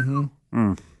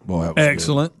 Mm-hmm. Boy, that was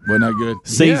excellent. Good. Wasn't that good?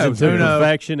 Seasoned to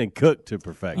perfection and cooked to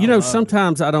perfection.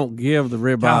 Sometimes I don't give the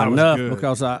ribeye enough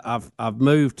because I've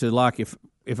moved to like if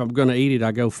I'm going to eat it,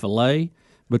 I go fillet.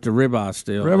 But the ribeye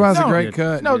still. Ribeye's a great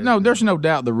cut. No, there's no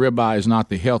doubt the ribeye is not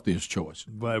the healthiest choice.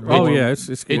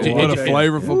 It's good. What a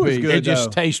flavorful piece. It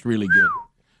just tastes really good.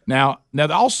 Now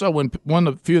also when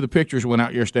a few of the pictures went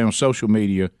out yesterday on social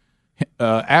media,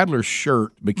 Adler's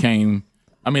shirt became.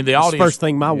 I mean, the audience. That's the first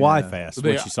thing my wife asked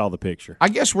when she saw the picture. I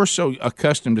guess we're so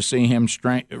accustomed to seeing him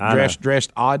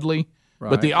dressed oddly, right.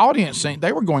 But the audience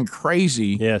they were going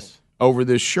crazy. Over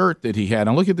this shirt that he had.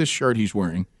 And look at this shirt he's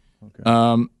wearing.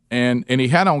 Okay. And he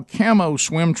had on camo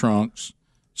swim trunks,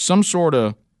 some sort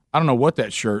of, I don't know what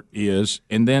that shirt is,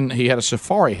 and then he had a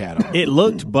safari hat on. It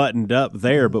looked buttoned up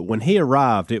there, but when he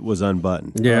arrived, it was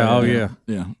unbuttoned. Yeah,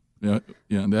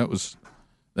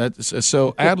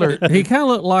 so Adler. He kind of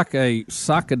looked like a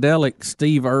psychedelic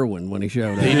Steve Irwin when he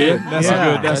showed up. He did. That's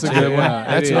a good one.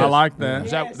 I like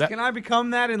that. Can I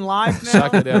become that in life now?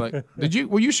 Psychedelic.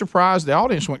 Were you surprised? The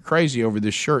audience went crazy over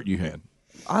this shirt you had.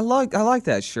 I like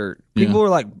that shirt. People were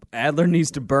like, Adler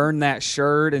needs to burn that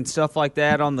shirt and stuff like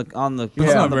that on the post.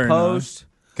 Nice.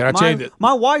 Can I tell you that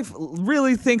my wife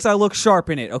really thinks I look sharp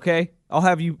in it? Okay, I'll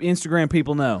have you Instagram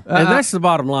people know. And that's the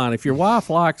bottom line. If your wife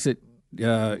likes it, keep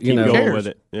going with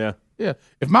it. Yeah.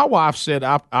 If my wife said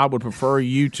I would prefer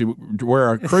you to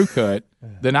wear a crew cut,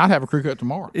 then I'd have a crew cut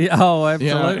tomorrow. Oh,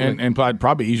 absolutely. And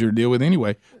probably easier to deal with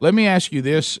anyway. Let me ask you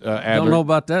this, Adler. Don't know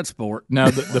about that sport. Now,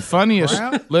 the funniest.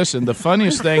 Listen, the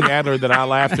funniest thing, Adler, that I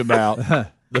laughed about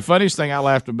The funniest thing I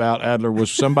laughed about, Adler, was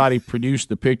somebody produced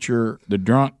the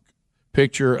drunk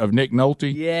picture of Nick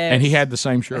Nolte, and he had the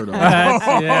same shirt on.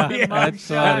 That's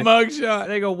that mugshot.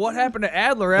 They go, what happened to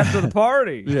Adler after the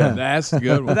party? That's a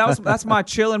good one. That's my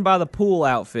chilling by the pool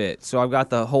outfit. So I've got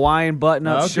the Hawaiian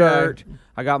button-up shirt.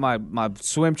 I got my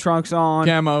swim trunks on.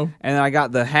 Camo. And then I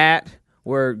got the hat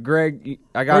where Greg,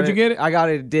 Where'd you get it? I got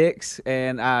it at Dick's,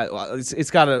 and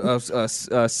it's got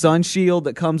a sun shield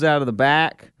that comes out of the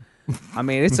back. I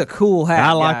mean, it's a cool hat.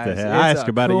 I like guys. the hat. I asked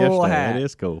about it yesterday. Hat. It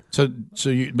is cool.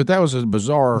 But that was a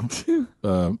bizarre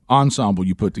ensemble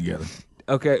you put together.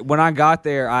 Okay, when I got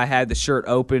there, I had the shirt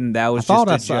open. That was just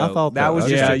a joke. I thought that was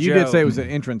just a you joke. did say it was an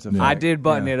entrance effect. I did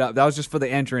button it up. That was just for the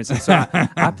entrance. And so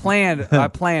I planned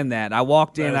that. I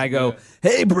walked in. I go,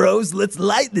 "Hey, bros, let's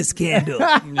light this candle."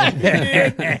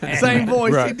 Same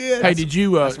voice he did. Hey, did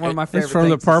you? That's one of my favorite. It's from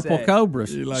the things to Purple say.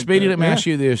 Cobras. Speedy, let me ask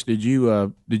you this: Did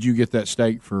you get that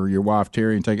steak for your wife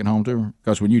Terry and take it home to her?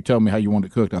 Because when you told me how you wanted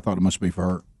it cooked, I thought it must be for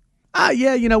her.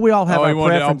 Yeah, we all have our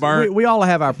preferences. burnt? We all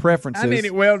have our preferences. I need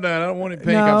it well done. I don't want it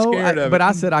pink. I'm scared of it. But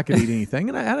I said I could eat anything,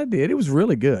 and I did. It was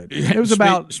really good. It was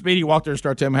about Speedy walked there and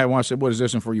started telling me how I said, "What is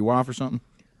this? And for your wife or something?"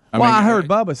 I heard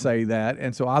Bubba say that,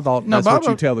 and so I thought that's what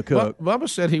you tell the cook. Bubba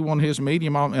said he wanted his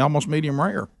medium, almost medium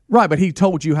rare. Right, but he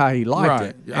told you how he liked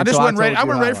it. I just wasn't ready. I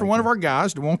wasn't ready for one of our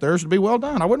guys to want theirs to be well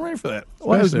done. I wasn't ready for that.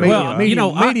 Well, it was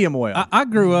medium well. I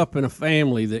grew up in a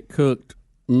family that cooked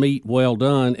meat well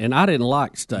done, and I didn't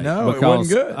like steak. No, because it wasn't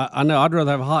good. I know I'd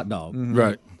rather have a hot dog. Mm-hmm.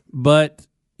 Right. But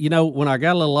when I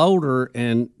got a little older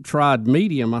and tried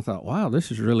medium, I thought, wow, this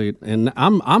is really. And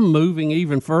I'm moving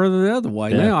even further the other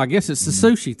way now. I guess it's the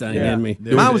sushi thing in me.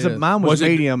 Mine was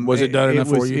medium. Was it done enough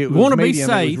for you? Want to be medium,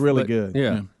 safe? It was really good.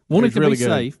 Yeah. Wanted to be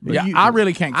safe. Yeah, I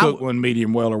really can't cook one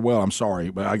medium well or well. I'm sorry,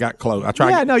 but I got close. I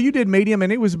tried. Yeah, no, you did medium,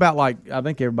 and it was about like I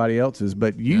think everybody else's,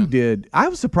 but you did. I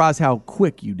was surprised how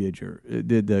quick you did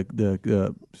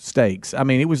the steaks. I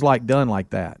mean, it was like done like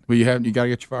that. Well, you got to get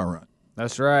your fire right.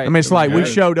 That's right. I mean, it's like we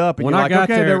showed up and when you're I like, got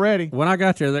okay, there, they're ready. When I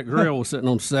got there, that grill was sitting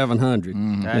on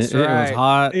 700. That's It was right.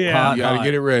 hot. You got to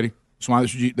get it ready. That's why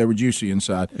they were juicy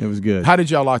inside. It was good. How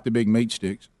did y'all like the big meat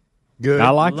sticks? Good.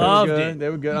 I liked Loved it. They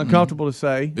were good. Uncomfortable to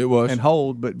say. It was. And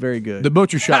hold, but very good. The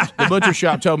butcher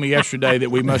shop told me yesterday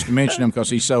that we must have mentioned him because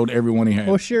he sold every one he had.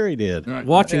 Well, sure he did. Right.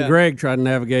 Watching Greg try to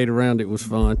navigate around it was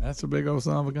fun. That's a big old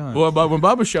son of a gun. Well, but when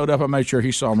Bubba showed up, I made sure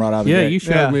he saw him right out of the gate. You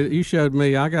showed me. You showed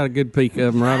me. I got a good peek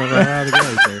of him right out of the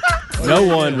gate there. No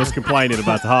one was complaining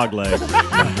about the hog leg. No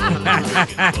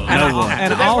one.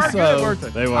 And also,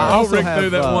 They were. I hope Rick threw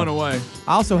that one away.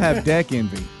 I also have deck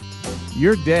envy.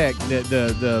 Your deck,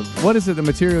 the what is it? The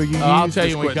material you use? I'll tell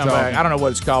you Just when we quit come back. talking. I don't know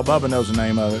what it's called. Bubba knows the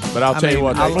name of it, but I'll tell you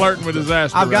what. I'm flirting with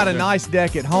disaster. I've got right a there. nice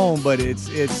deck at home, but it's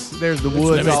there's the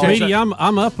woods. all Speedy,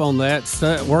 I'm up on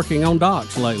that. Working on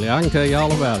docks lately. I can tell you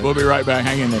all about it. We'll be right back.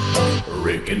 Hang in there.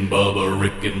 Rick and Bubba,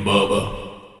 Rick and Bubba.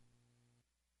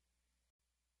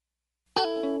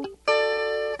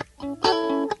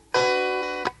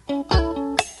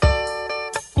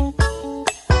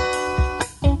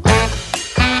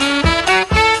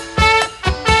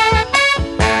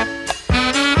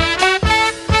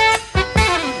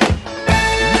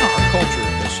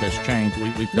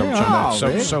 We've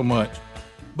covered so much,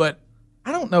 but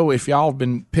I don't know if y'all have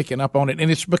been picking up on it, and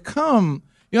it's become,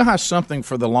 you know how something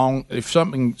if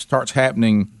something starts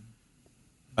happening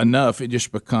enough, it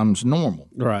just becomes normal.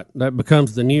 Right, that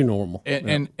becomes the new normal.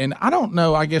 And I don't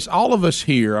know. I guess all of us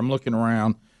here. I'm looking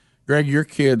around. Greg, your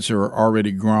kids are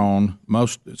already grown.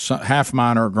 Half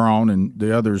mine are grown, and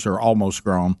the others are almost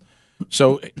grown.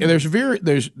 So there's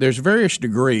various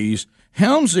degrees.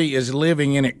 Helmsy is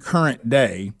living in it current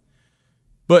day.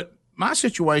 But my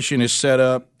situation is set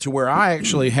up to where I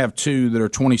actually have two that are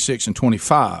 26 and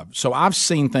 25. So I've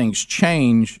seen things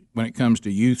change when it comes to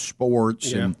youth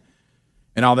sports and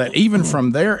all that, even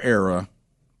from their era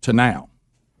to now.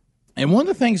 And one of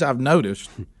the things I've noticed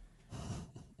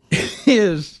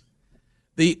is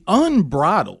the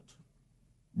unbridled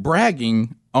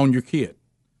bragging on your kid.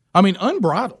 I mean,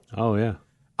 unbridled. Oh, yeah.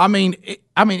 I mean,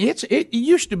 it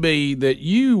used to be that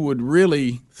you would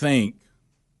really think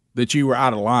that you were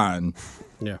out of line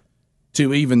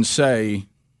to even say,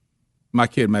 my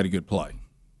kid made a good play.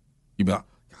 You'd be like,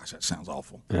 gosh, that sounds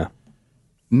awful. Yeah.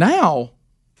 Now,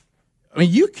 I mean,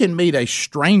 you can meet a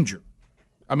stranger.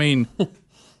 I mean,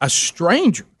 a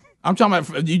stranger. I'm talking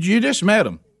about, you just met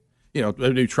him. You know,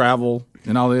 they do travel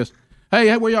and all this.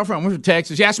 Hey, where y'all from? We're from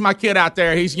Texas. Yeah, that's my kid out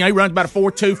there. He runs about a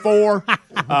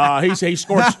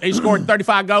 4.24. He scored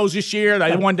 35 goals this year.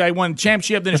 They won the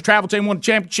championship. Then his travel team won the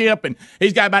championship, and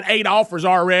he's got about 8 offers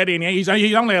already, and he's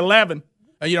only 11.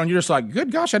 you're just like,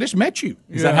 good gosh, I just met you.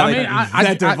 Is that how they- is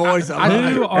that their voice? Who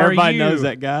are Everybody you? knows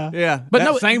that guy. Yeah, But that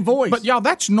no, same voice. But y'all,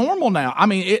 that's normal now. I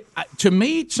mean, to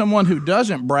meet someone who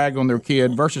doesn't brag on their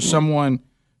kid versus someone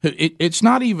who it's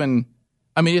not even.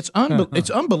 I mean, it's it's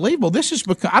unbelievable. This is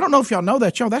because I don't know if y'all know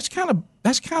that, y'all. That's kind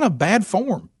of bad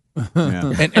form.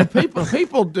 And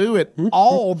people do it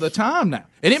all the time now.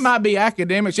 And it might be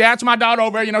academics. Yeah, it's my daughter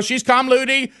over there. She's cum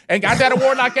laude and got that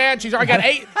award like that. She's already got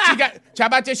 8. How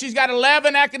about this? She's got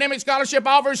 11 academic scholarship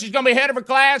offers. She's going to be head of her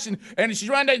class, and she's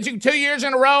run that 2 years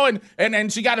in a row,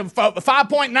 and she got a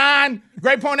 5.9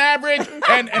 grade point average,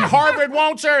 and Harvard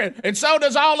wants her, and so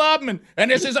does all of them.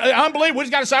 And this is unbelievable. We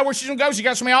just got to decide where she's going to go. She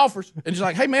got so many offers. And she's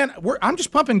like, hey, man, I'm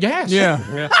just pumping gas.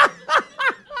 Yeah.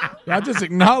 I just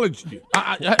acknowledged you.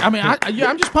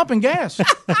 I'm just pumping gas.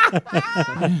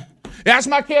 That's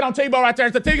my kid on T-ball right there.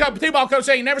 The T-ball coach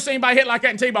said he never seen anybody hit like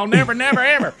that in T-ball. Never, never,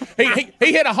 ever.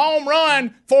 He hit a home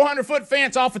run, 400-foot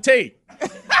fence off a tee.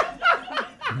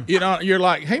 You're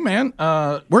like, hey, man,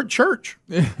 we're at church.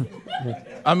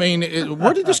 I mean,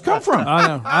 where did this come from?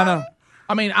 I know.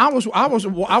 I mean, I was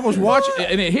watching,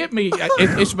 and it hit me.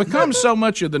 It's become so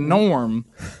much of the norm.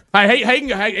 Hey, he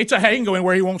can go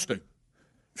anywhere he wants to.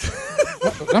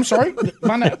 I'm sorry.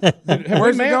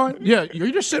 Where's he going? Yeah,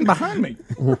 you're just sitting behind me.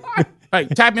 Hey,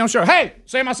 tap me on the shoulder. Hey,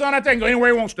 say my son out there and go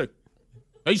anywhere he wants to.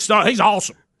 He's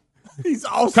awesome. He's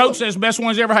awesome. Coach says the best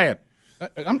one he's ever had.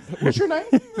 What's your name?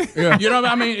 Yeah. You know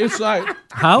what I mean? It's like,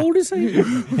 how old is he?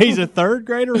 He's a third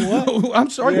grader. What? I'm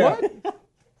sorry. Yeah. What?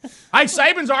 Hey,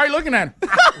 Saban's already looking at him.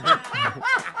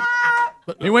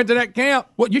 He went to that camp.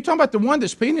 What, you talking about the one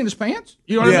that's peeing in his pants?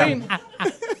 You know what I mean?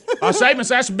 Saban,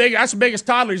 that's the biggest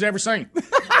toddler he's ever seen.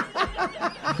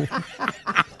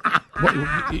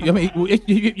 I mean,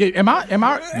 am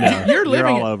I? You're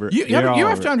living. You're all over it. You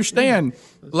have to understand,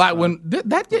 like when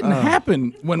that didn't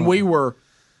happen when we were.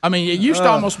 I mean, it used to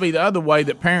almost be the other way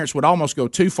that parents would almost go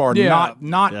too far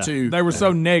not to. They were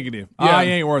so negative. Yeah. I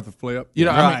ain't worth a flip.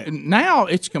 I mean, now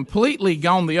it's completely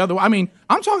gone the other way. I mean,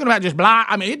 I'm talking about just blah.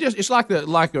 I mean, it's like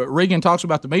Regan talks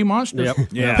about the me monster. Yep.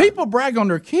 Yeah. People brag on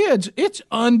their kids. It's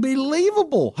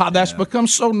unbelievable how that's become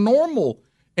so normal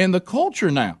in the culture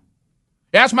now.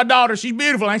 That's my daughter. She's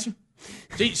beautiful, ain't she?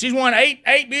 She's won eight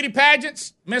beauty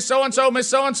pageants. Miss So-and-so, Miss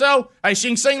So-and-so. Hey, she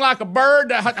can sing like a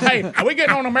bird. Hey, we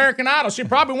getting on American Idol. She'll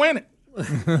probably win it.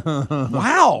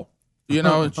 Wow.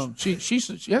 She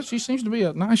seems to be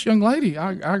a nice young lady.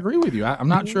 I agree with you. I'm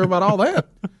not sure about all that.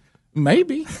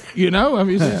 Maybe. I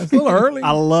mean, it's a little early.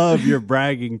 I love your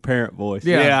bragging parent voice.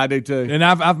 Yeah, I do too. And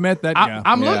I've met that guy.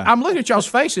 I'm looking at y'all's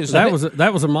faces. That was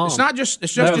a mom. It's not just.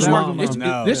 It's just mom.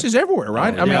 This is everywhere,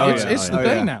 right? I mean, it's the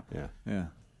thing now. Yeah.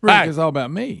 Rick is all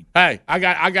about me. Hey, I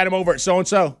got him over at so and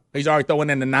so. He's already throwing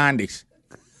in the 90s.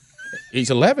 He's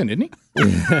 11, isn't he?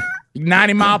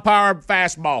 90-mile-per-hour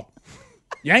fastball.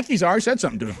 Yankees already said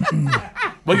something to him.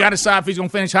 We got to decide if he's going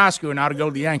to finish high school or not to go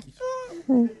to the Yankees.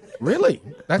 Really?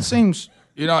 That seems.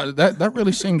 That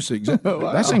really seems.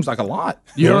 That seems like a lot.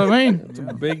 You know what I mean? It's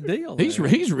a big deal. He's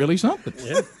really something.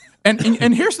 Yeah.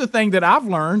 And here's the thing that I've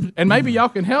learned, and maybe y'all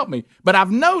can help me, but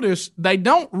I've noticed they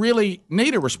don't really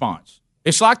need a response.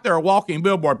 It's like they're a walking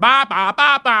billboard. Bye, bye,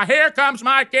 bye, bye. Here comes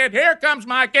my kid. Here comes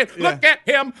my kid. Look at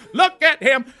him. Look at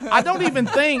him. I don't even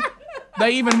think they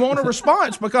even want a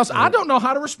response because I don't know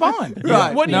how to respond.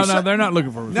 Right. What do you say? They're not looking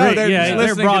for a No,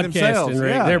 they're broadcasting.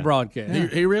 Yeah. They're broadcasting.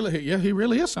 He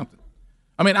really is something.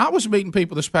 I mean, I was meeting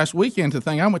people this past weekend. The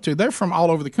thing I went to, they're from all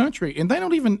over the country, and they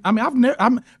don't even. I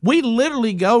mean, we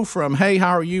literally go from, "Hey,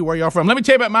 how are you? Where y'all from?" Let me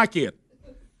tell you about my kid.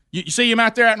 You see him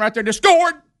out there, and right there, just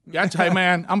scored. Yeah, hey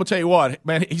man, I'm gonna tell you what,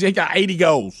 man. He's got 80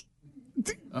 goals.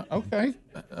 Okay.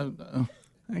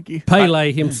 Thank you.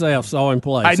 Pele himself saw him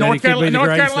play. Hey, Said North he could be the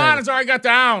Carolina's greatest already got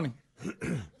down.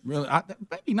 Really?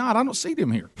 Maybe not. I don't see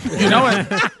them here. You know it.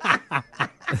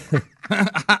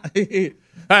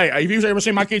 Hey, if you've ever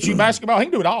seen my kid shoot basketball, he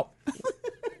can do it all.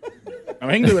 I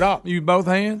mean, he can do it all. You both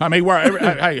hands? I mean,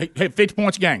 he hit 50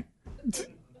 points a game.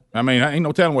 I mean, ain't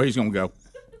no telling where he's going to go.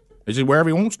 It's just wherever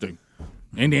he wants to.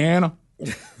 Indiana.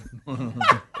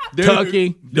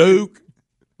 Kentucky, Duke.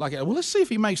 Like, well, let's see if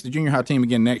he makes the junior high team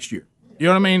again next year. You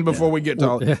know what I mean? Before we get to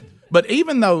all But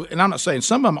even though, and I'm not saying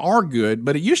some of them are good,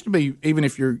 but it used to be, even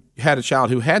if you had a child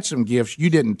who had some gifts, you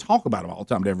didn't talk about them all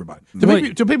the time to everybody.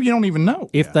 To people you don't even know.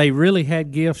 If they really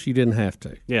had gifts, you didn't have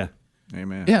to. Yeah.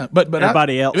 Amen. Yeah, but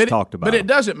everybody else talked about it. But it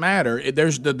doesn't matter.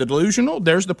 There's the delusional.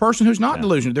 There's the person who's not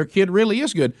delusional. Their kid really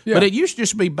is good. Yeah. But it used to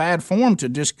just be bad form to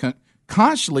just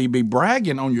constantly be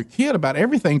bragging on your kid about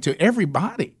everything to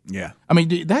everybody. Yeah. I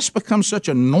mean, that's become such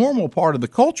a normal part of the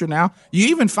culture now. You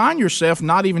even find yourself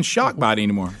not even shocked by it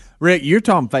anymore. Rick, you're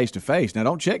talking face to face. Now,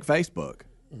 don't check Facebook.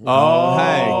 Oh,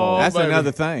 hey, that's buddy.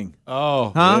 another thing.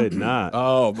 Oh, huh? Good night.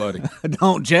 Oh, buddy.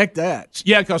 Don't check that.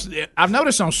 Yeah, because I've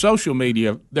noticed on social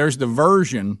media, there's the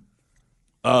version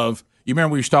of, you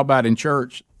remember we used to talk about in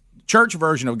church? Church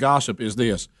version of gossip is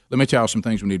this. Let me tell you some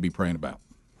things we need to be praying about.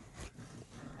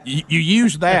 You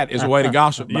use that as a way to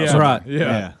gossip about something. Right.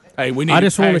 Yeah. Hey, we need. I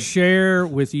just want hey, to share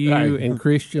with you in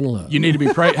Christian love. You need to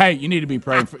be praying. Hey, you need to be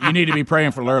praying. You need to be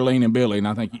praying for Lurleen and Billy, and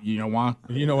I think you know why.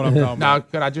 You know what I'm talking now,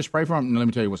 about. could I just pray for them? And let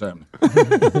me tell you what's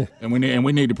happening. and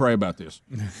we need to pray about this.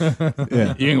 Yeah. You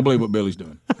ain't gonna believe what Billy's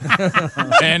doing.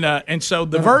 and so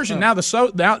the version now the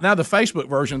Facebook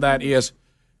version of that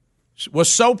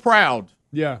was so proud.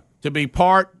 Yeah. To be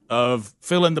part of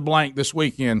fill in the blank this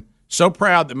weekend. So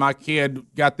proud that my kid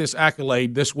got this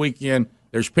accolade this weekend.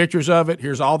 There's pictures of it.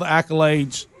 Here's all the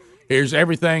accolades. Here's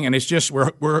everything, and it's just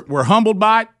we're humbled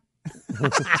by it. You know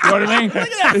what I mean? Look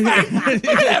at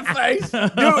that face.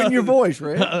 Do it in your voice,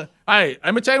 Rick. Hey,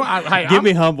 let me tell you. Get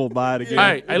me humbled by it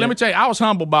again. Hey, let me tell you. I was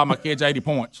humbled by my kid's 80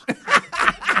 points,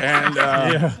 and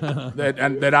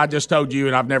that I just told you,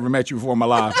 and I've never met you before in my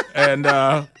life, and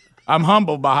I'm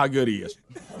humbled by how good he is.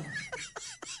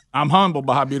 I'm humbled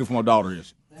by how beautiful my daughter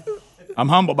is. I'm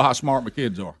humbled by how smart my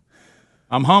kids are.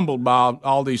 I'm humbled by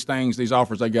all these things, these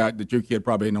offers they got that your kid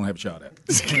probably don't have a shot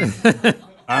at.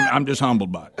 I'm just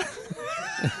humbled by it.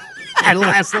 That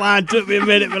last line took me a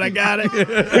minute, but I got it.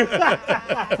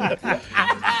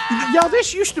 Y'all,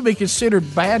 this used to be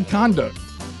considered bad conduct.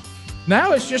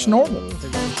 Now it's just normal.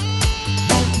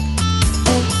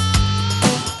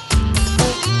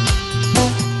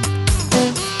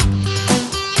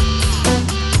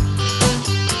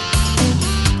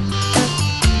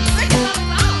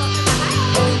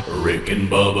 Rick and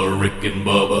Bubba, Rick and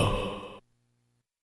Bubba.